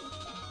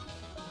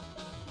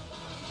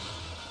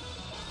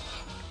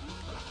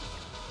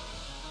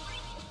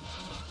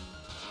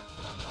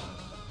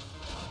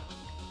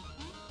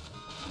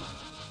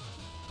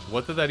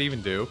 What did that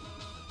even do?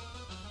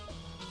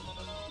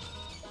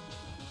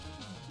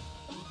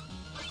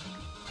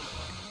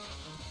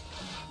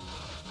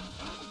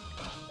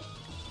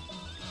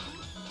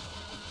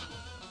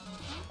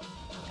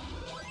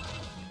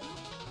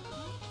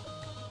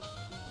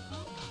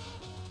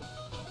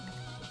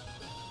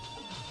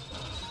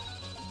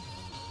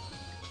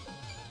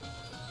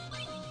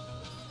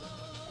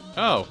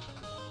 Oh,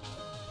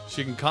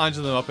 she can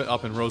conjure them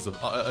up in rows of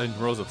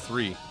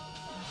 3.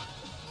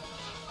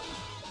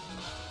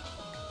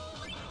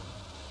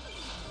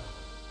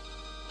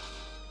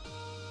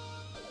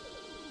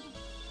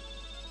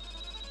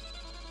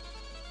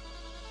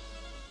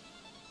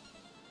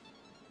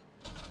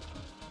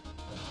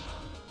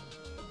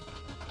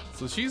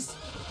 So she's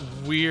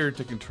weird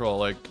to control.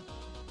 Like,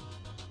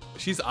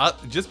 she's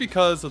just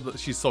because of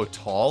she's so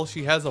tall.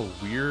 She has a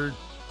weird.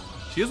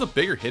 She has a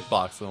bigger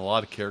hitbox than a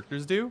lot of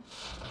characters do.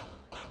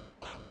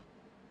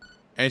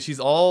 And she's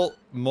most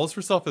of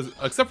her stuff is,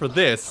 except for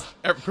this,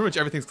 pretty much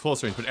everything's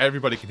close range, but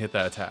everybody can hit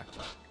that attack.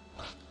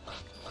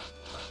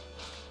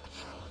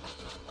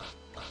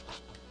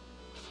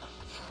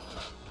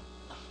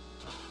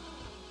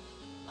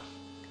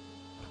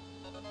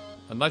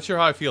 I'm not sure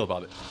how I feel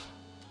about it.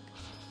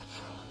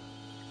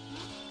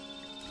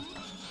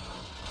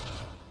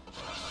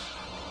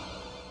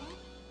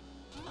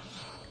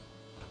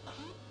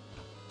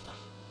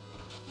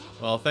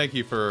 Well, thank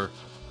you for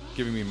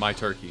giving me my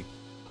turkey.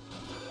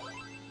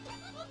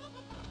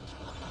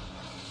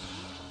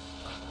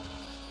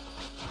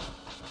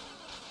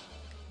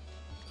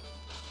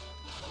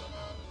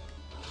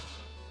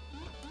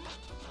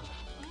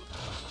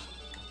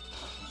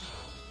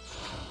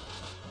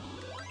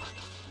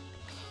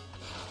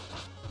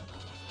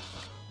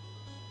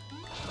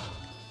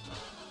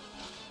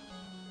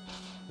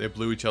 They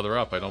blew each other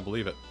up. I don't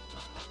believe it.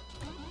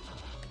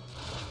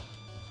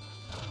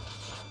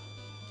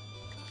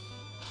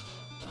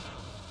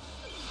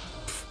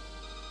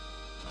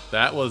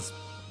 That was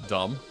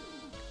dumb.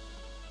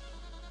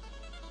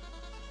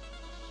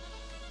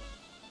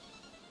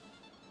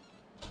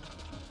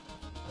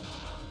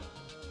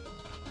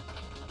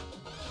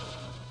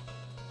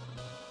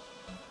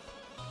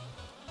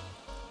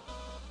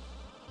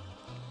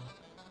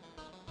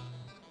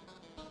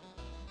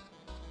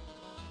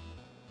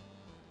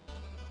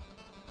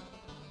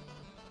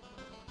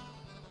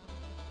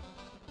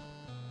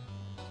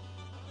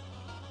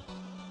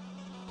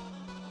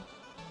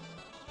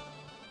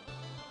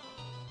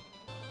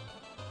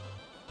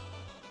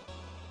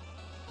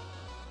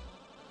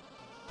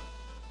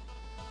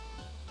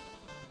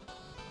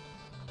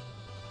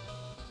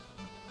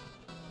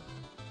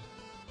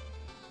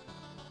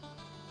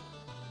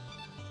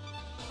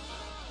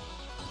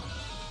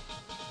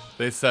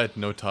 They said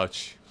no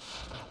touch.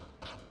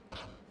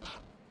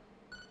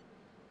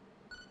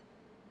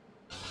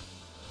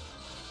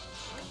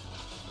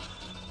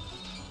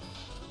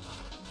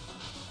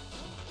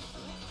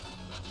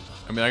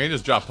 I mean, I can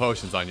just drop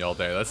potions on you all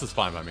day. This is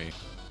fine by me.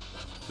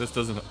 This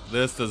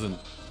doesn't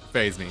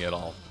faze me at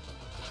all.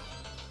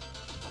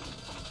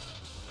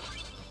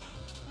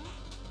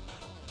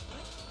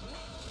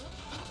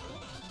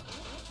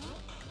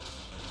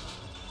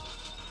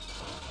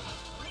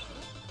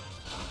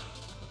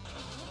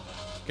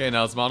 Okay,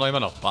 now it's Mono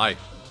Mono. Bye.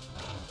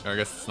 Or I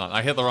guess it's not.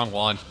 I hit the wrong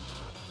one.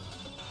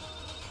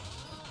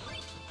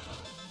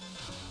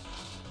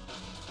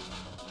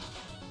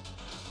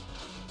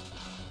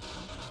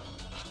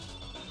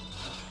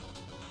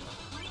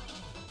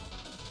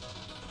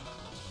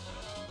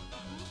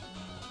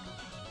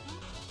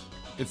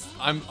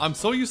 I'm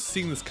so used to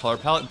seeing this color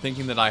palette and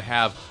thinking that I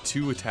have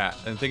 2 attack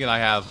and thinking I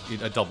have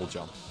a double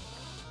jump.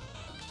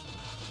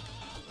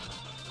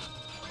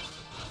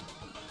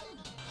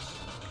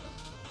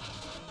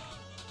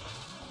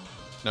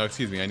 No,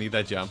 excuse me, I need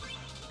that jump.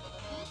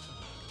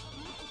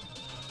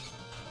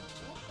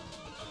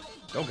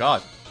 Oh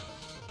god.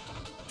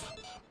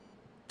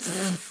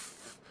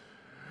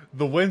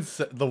 The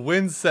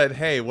wind said,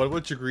 "Hey, what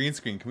about your green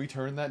screen? Can we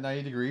turn that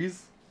 90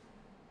 degrees?"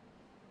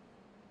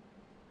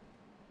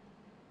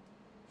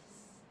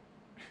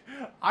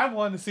 I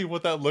wanted to see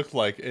what that looked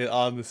like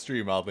on the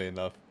stream, oddly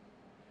enough.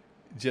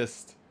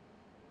 Just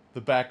the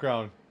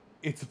background.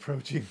 It's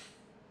approaching.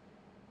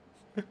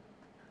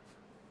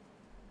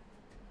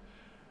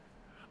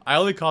 I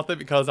only caught that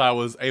because I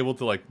was able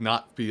to like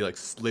not be like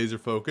laser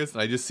focused,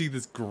 and I just see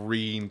this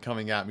green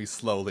coming at me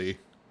slowly.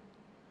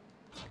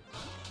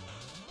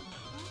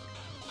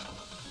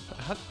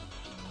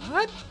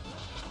 What?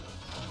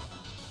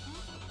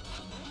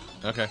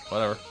 Okay,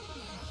 whatever.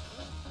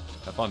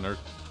 Have fun, nerd.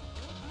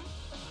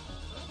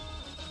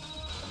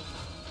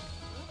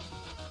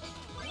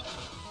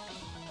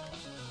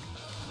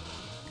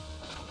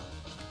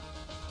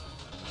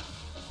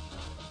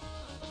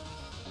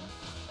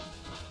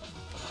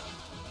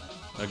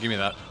 Oh, give me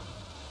that.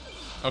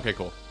 Okay,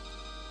 cool.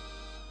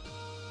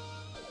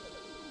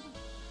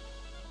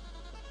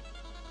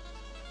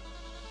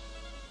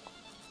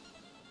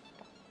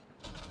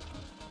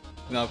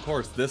 Now, of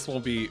course, the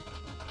swing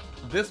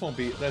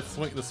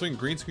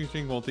green screen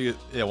thing won't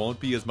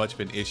be as much of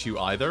an issue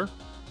either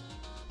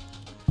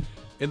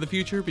in the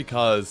future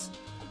because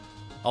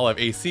I'll have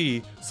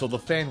AC, so the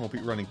fan won't be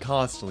running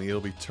constantly. It'll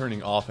be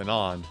turning off and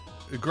on.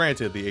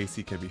 Granted, the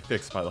AC can be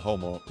fixed by the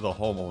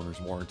homeowner's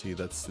warranty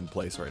that's in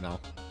place right now.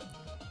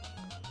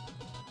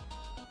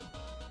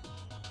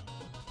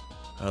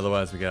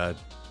 Otherwise, we gotta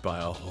buy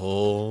a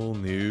whole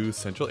new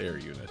central air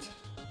unit.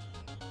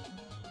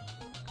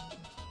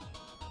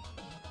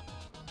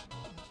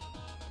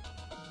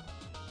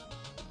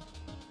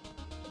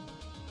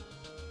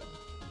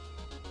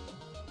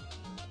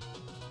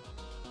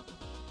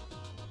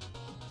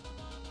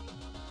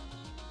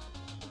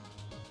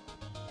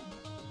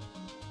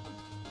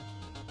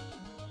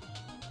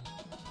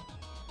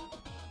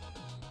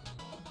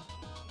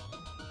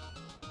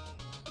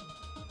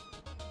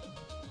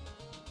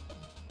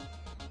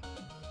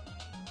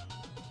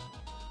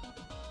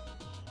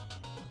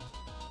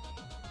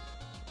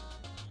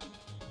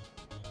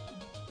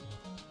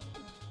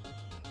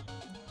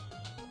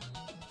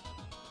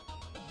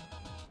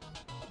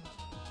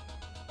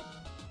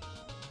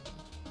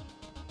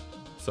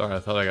 Sorry, I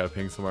thought I got a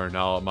ping somewhere.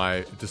 Now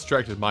my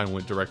distracted mind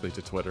went directly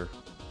to Twitter.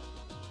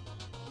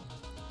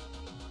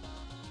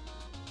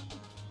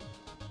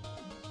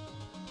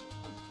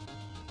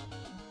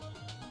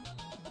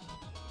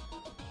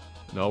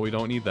 No, we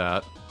don't need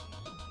that.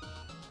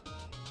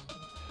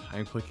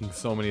 I'm clicking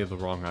so many of the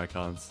wrong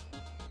icons.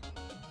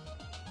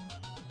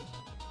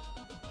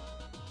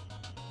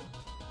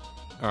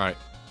 Alright.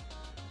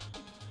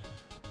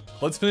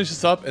 Let's finish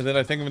this up, and then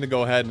I think I'm going to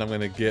go ahead and I'm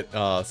going to get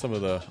some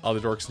of the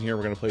other dorks in here.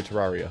 We're going to play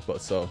Terraria, but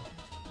so...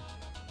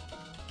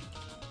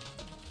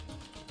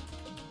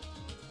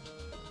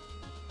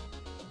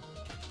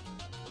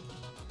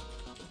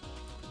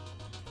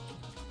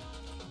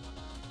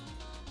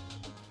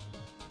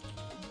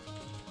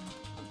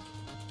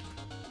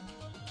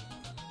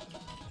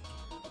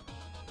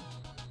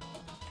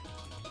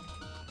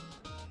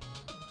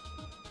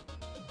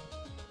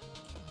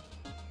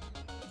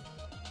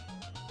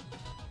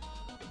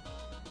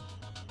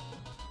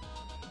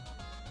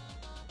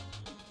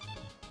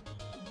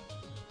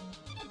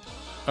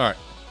 Alright.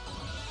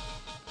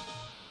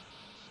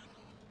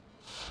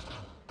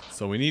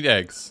 So we need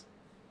eggs.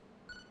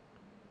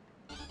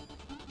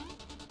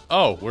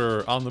 Oh,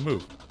 we're on the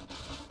move.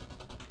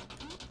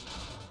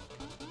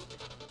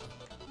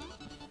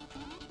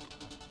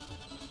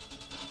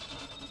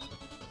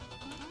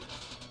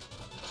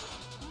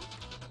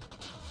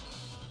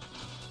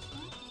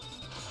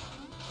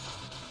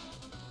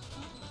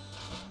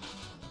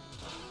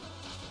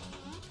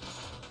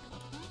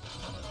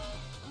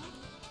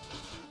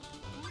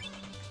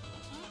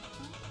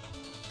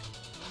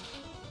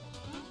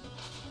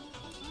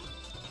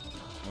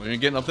 We're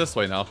getting up this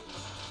way now.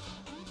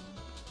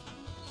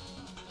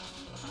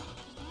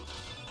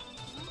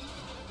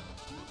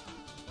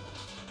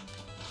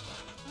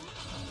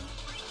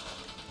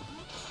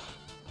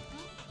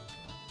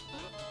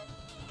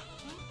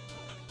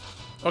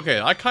 Okay,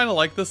 I kind of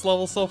like this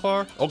level so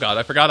far. Oh god,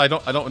 I forgot I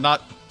don't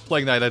not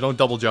Plague Knight, I don't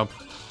double jump.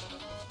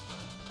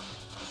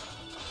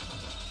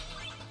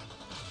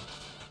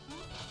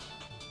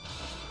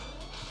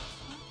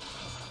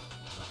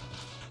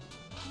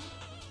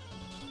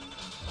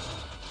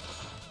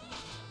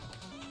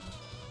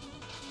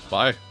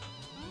 Bye.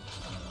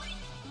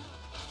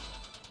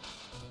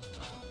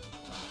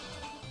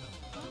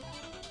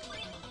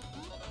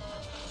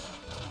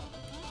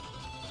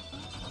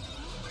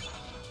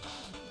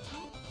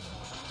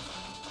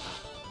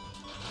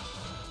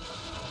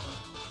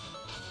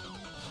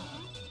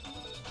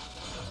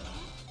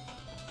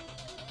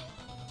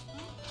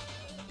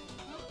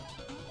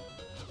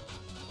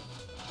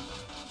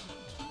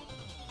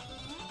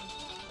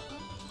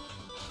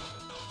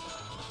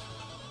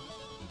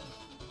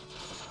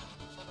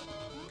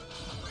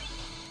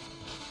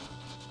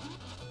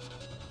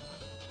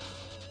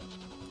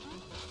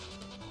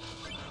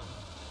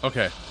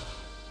 Okay.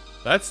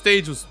 That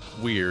stage was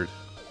weird.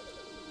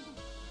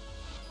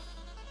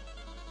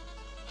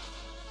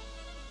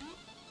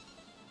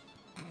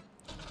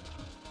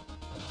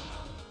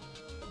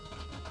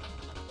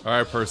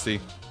 Alright,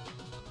 Percy.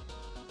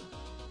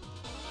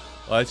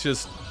 Let's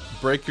just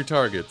break your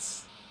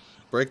targets.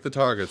 Break the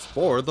targets.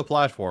 Board the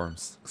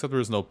platforms. Except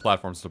there's no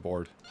platforms to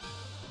board.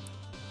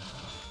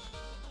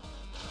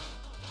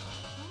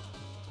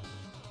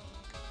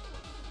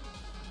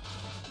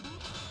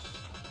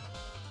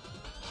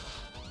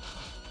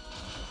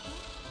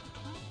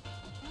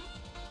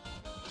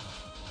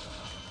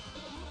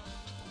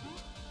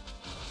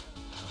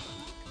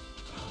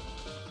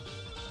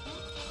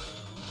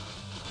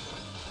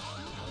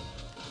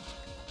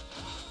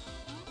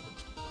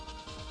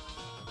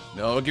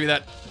 No, give me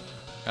that.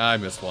 I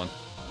missed one.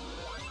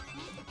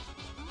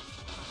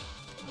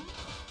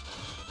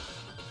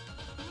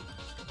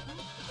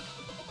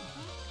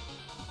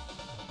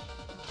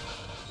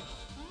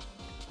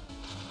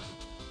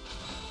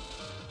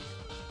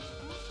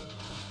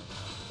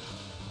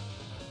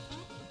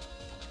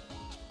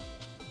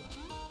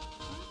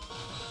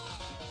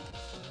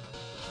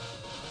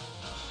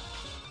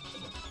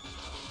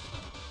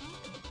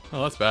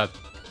 Oh, that's bad.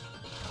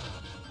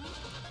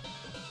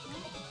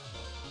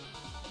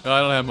 I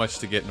don't have much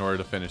to get in order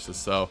to finish this,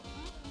 so...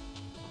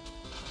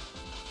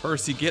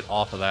 Percy, get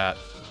off of that.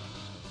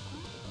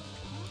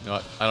 You know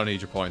what? I don't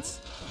need your points.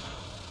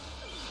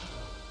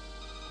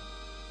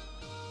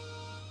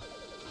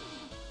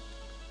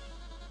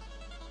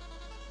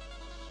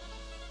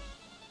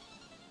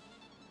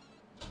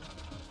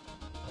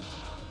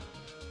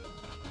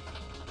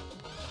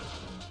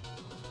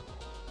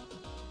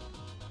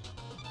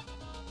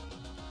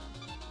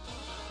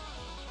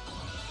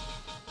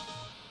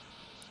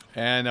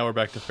 And now we're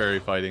back to fairy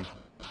fighting.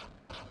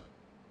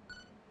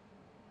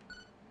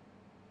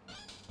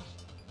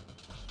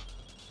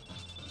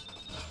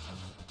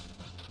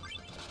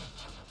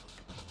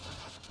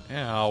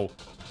 Ow.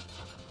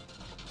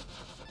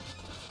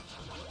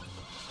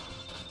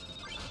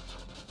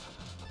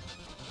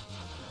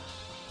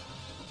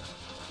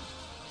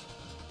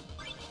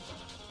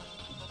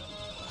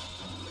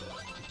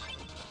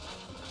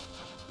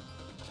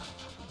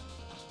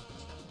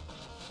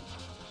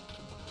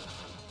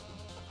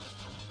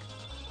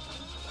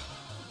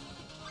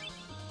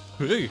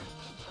 Hey.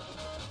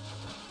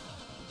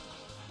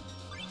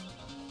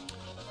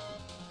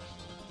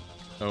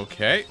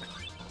 Okay.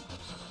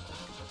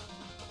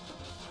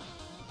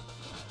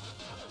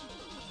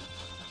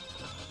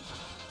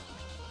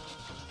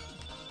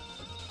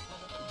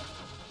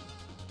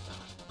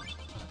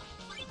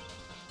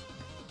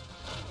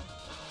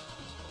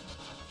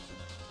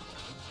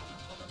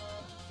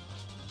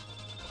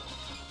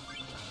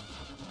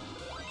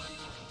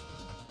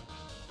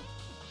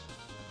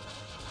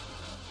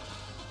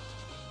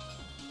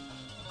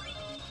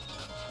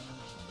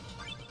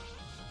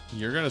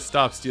 You're gonna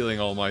stop stealing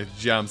all my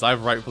gems.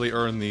 I've rightfully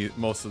earned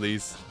most of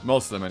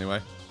them anyway.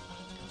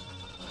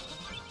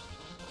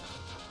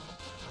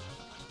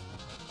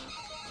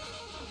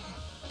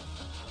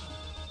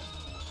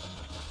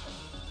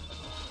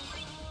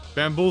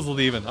 Bamboozled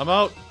even. I'm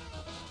out.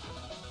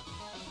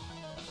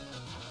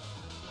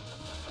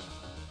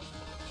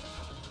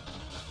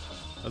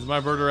 That's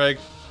my birder egg.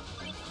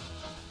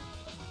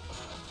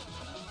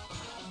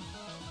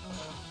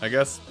 I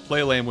guess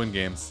play lame, win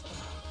games.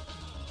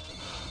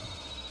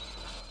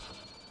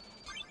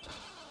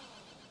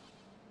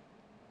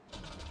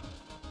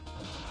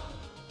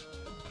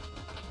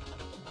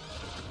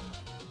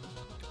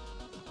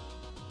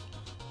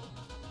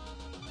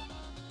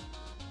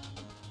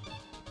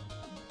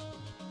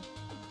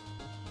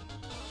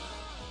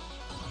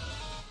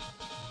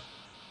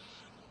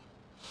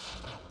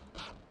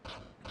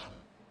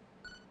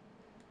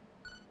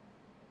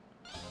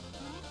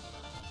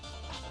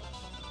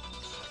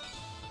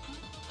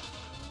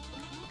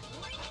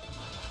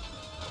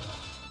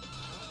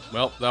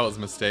 Well, that was a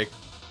mistake.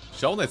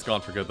 Shovel Knight's gone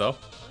for good, though.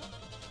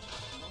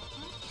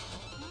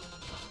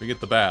 We get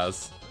the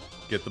Baz.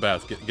 Get the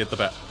Baz. Get the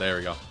Baz. There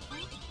we go.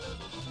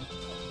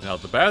 Now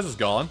the Baz is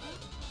gone.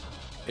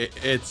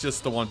 It's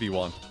just the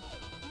 1v1.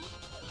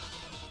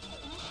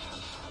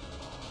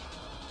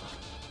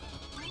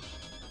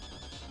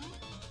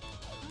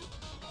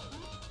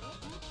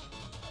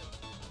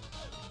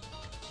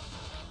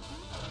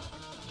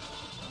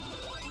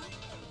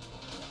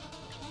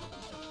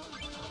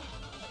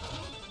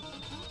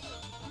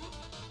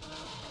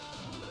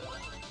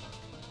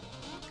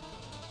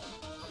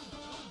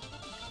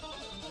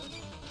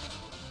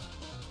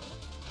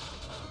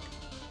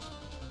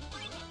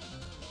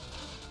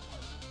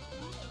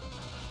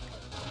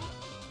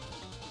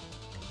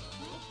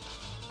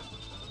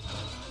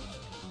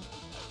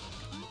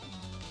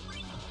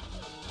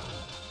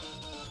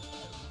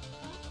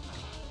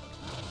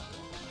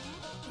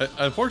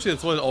 Unfortunately,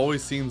 that's what it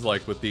always seems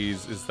like with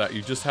these, is that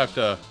you just have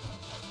to...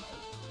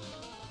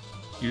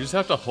 You just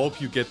have to hope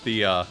you get the,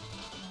 You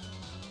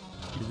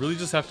really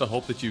just have to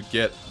hope that you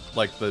get,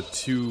 like, the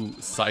 2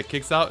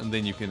 sidekicks out, and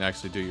then you can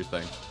actually do your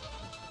thing.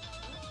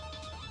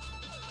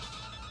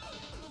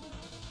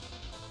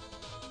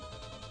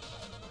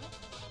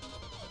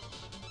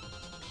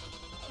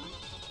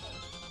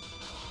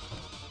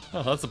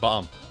 Oh, that's a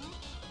bomb.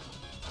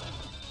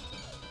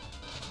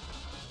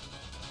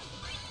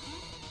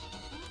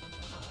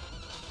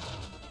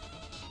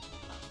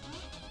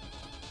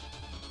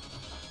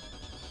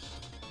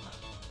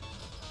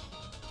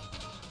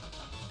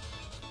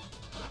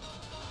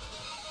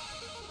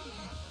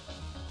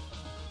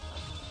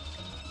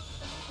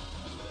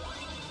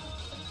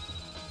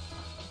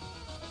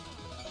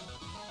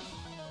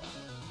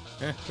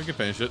 Eh, we can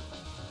finish it.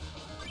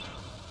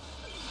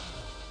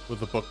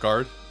 With the book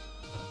guard.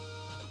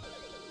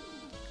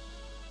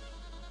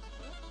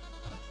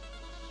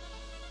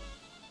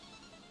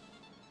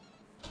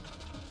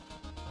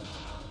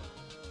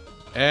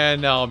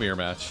 And now a mirror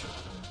match.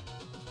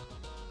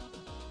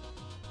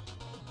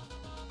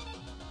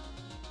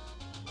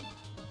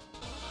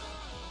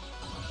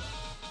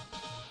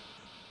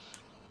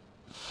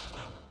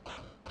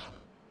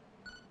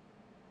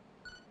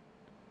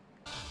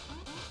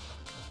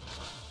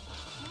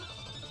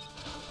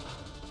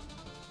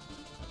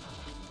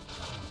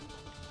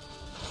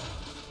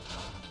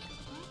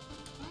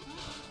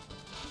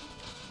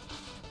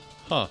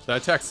 Huh,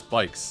 that attack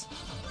spikes.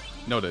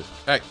 Noted.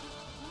 Hey.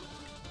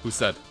 Who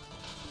said?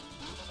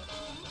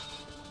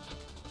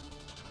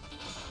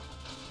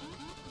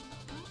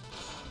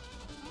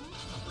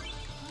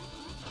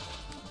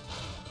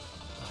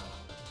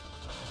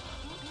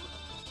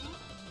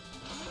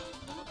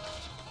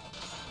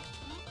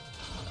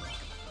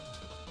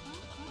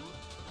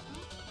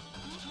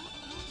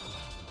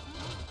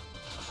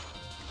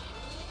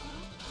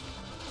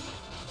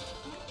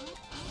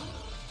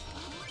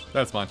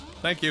 That's mine.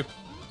 Thank you.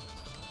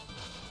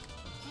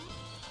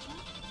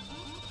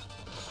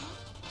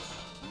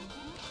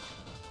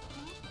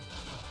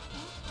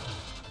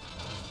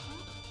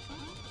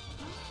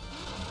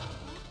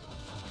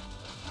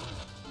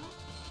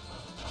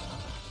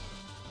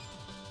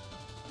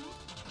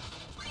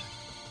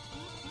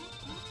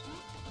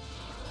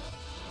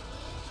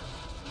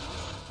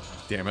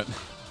 Damn it.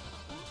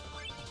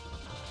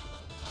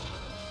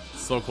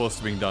 So close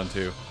to being done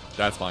too.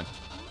 That's fine.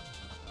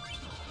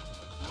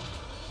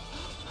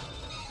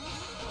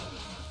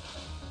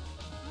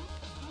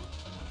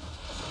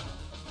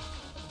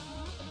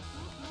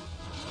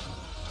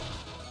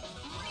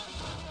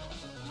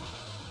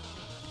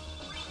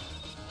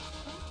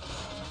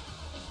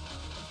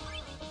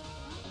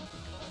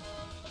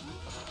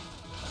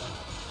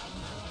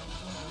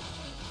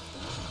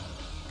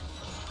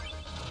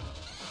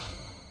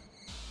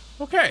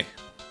 Okay.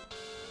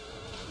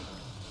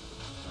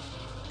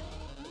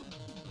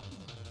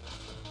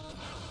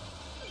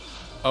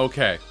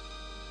 Okay.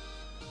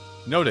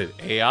 Noted.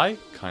 AI?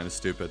 Kind of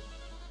stupid.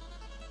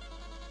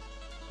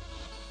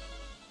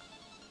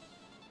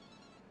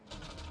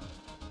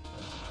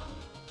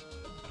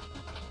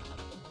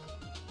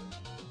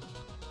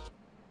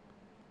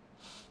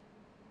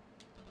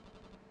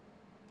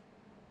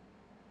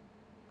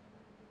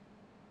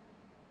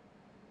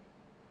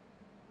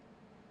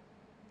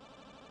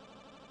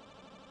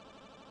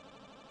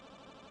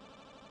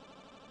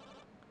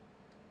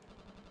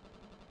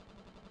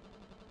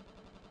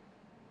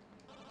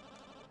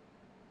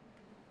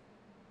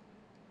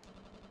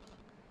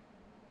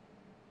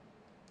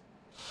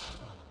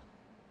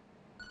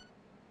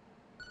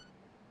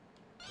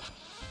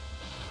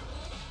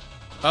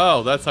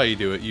 Oh, that's how you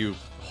do it. You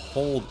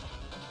hold...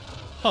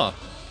 Huh.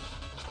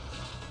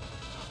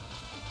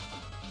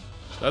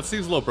 That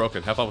seems a little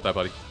broken. Have fun with that,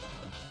 buddy.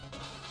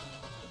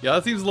 Yeah,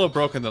 that seems a little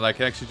broken that I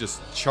can actually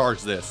just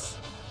charge this.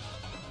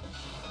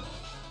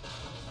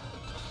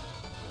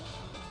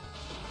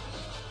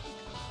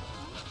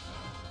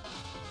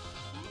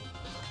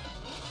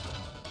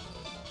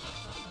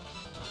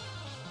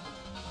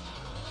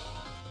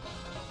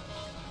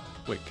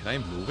 Wait, can I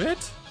move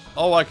it?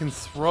 Oh, I can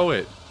throw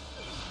it.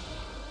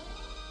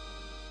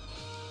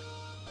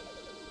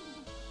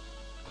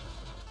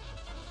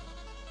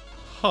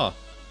 Huh.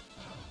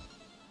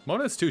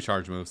 Mona has 2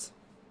 charge moves.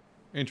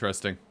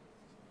 Interesting.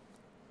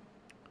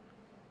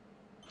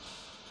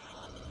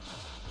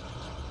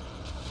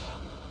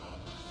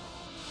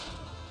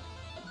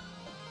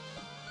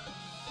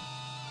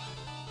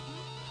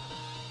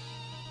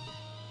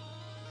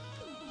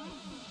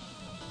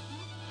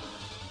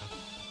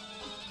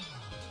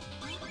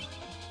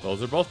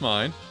 Those are both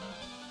mine.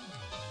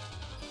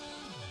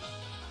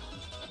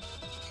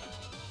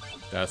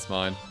 That's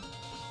mine.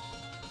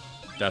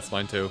 That's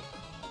mine too.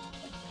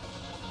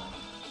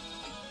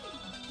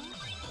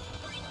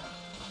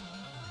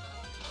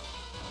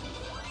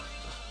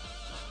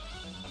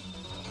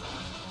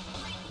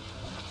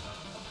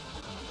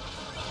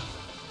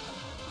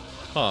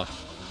 Huh.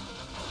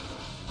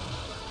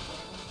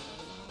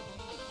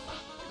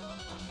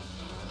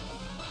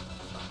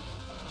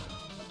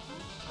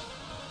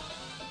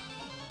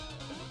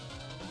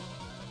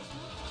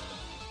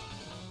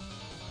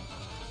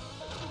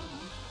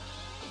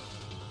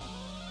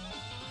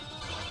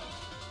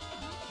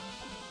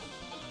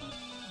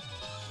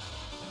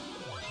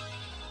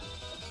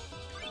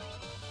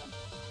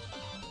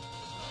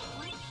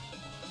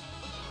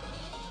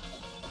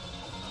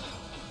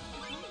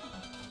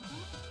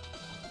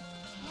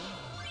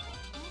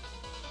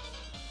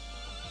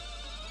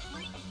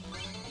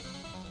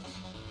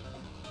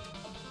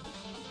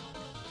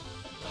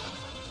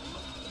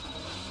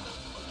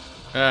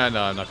 Ah,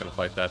 no, I'm not gonna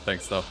fight that.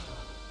 Thanks, though.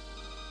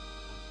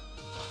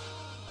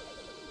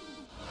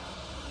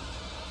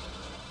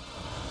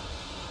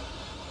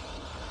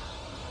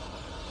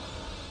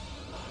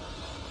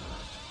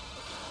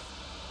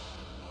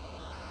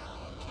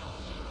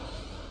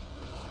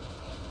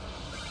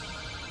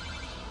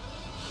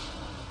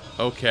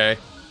 Okay.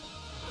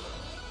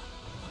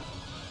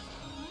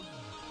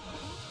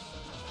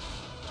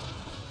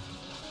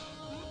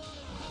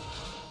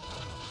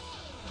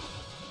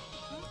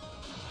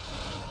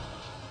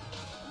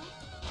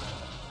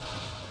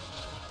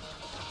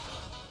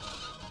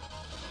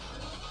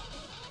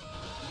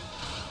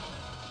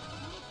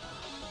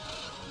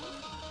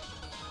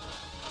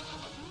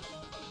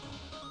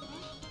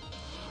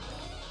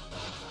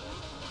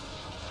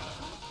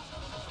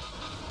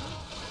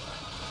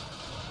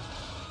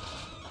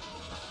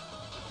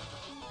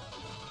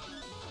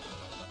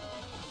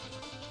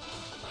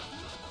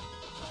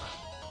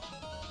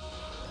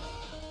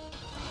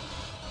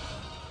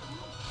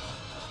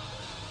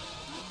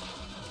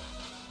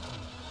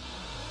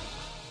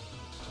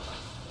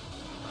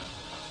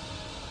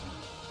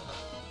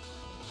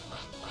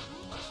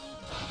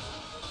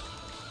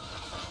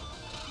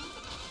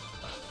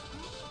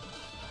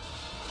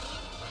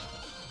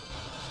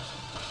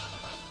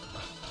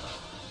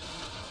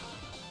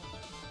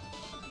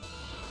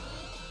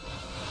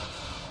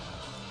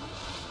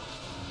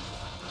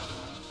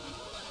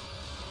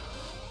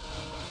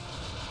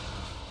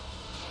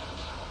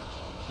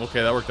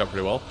 Okay, that worked out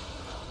pretty well.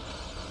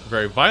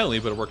 Very violently,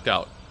 but it worked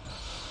out.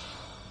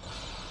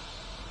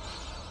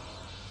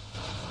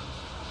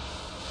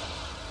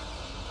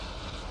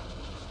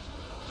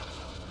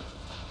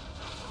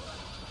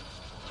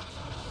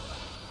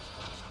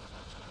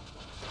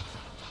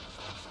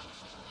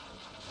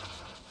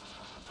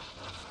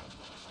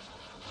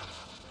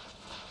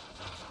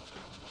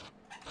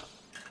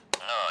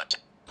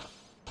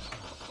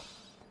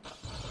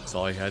 That's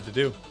all he had to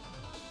do.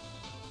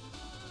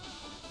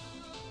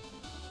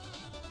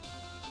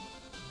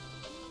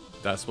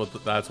 That's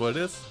what it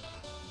is.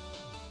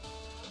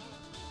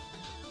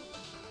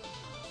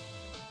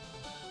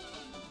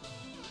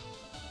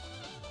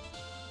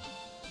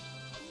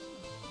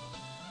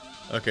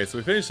 Okay, so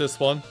we finished this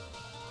one.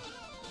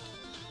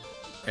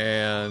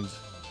 And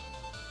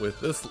with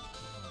this,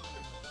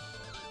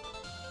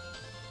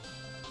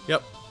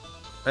 yep.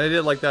 I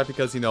did like that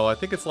because, you know, I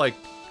think it's like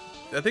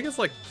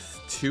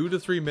 2 to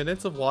 3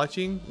 minutes of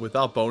watching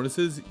without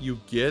bonuses. You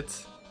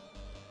get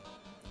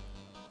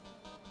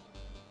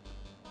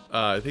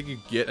I think you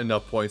get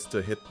enough points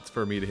to hit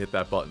for me to hit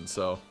that button,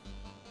 so.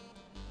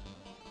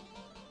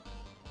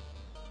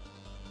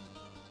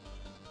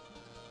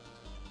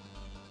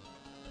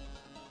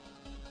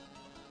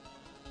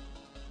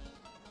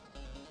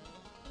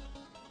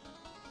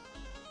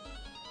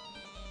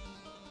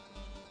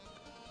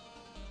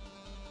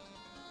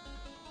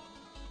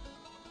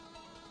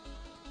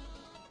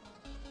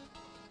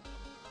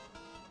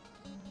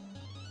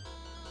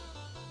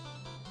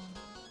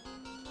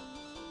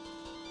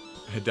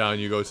 Head down,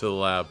 you go to the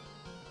lab.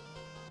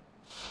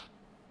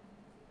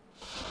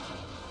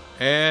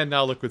 And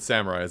now Liquid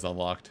Samurai is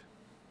unlocked.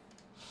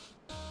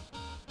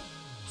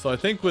 So I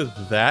think with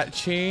that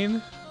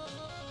chain,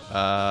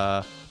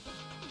 yeah,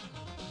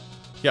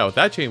 with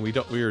that chain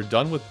we are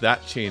done with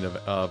that chain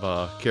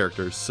of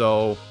characters.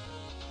 So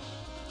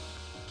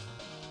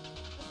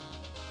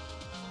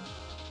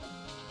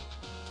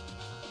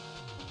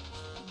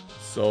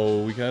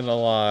we can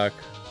unlock,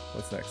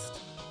 what's next?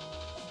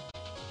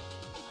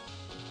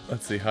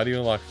 Let's see, how do you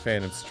unlock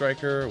Phantom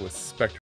Striker with Spectre?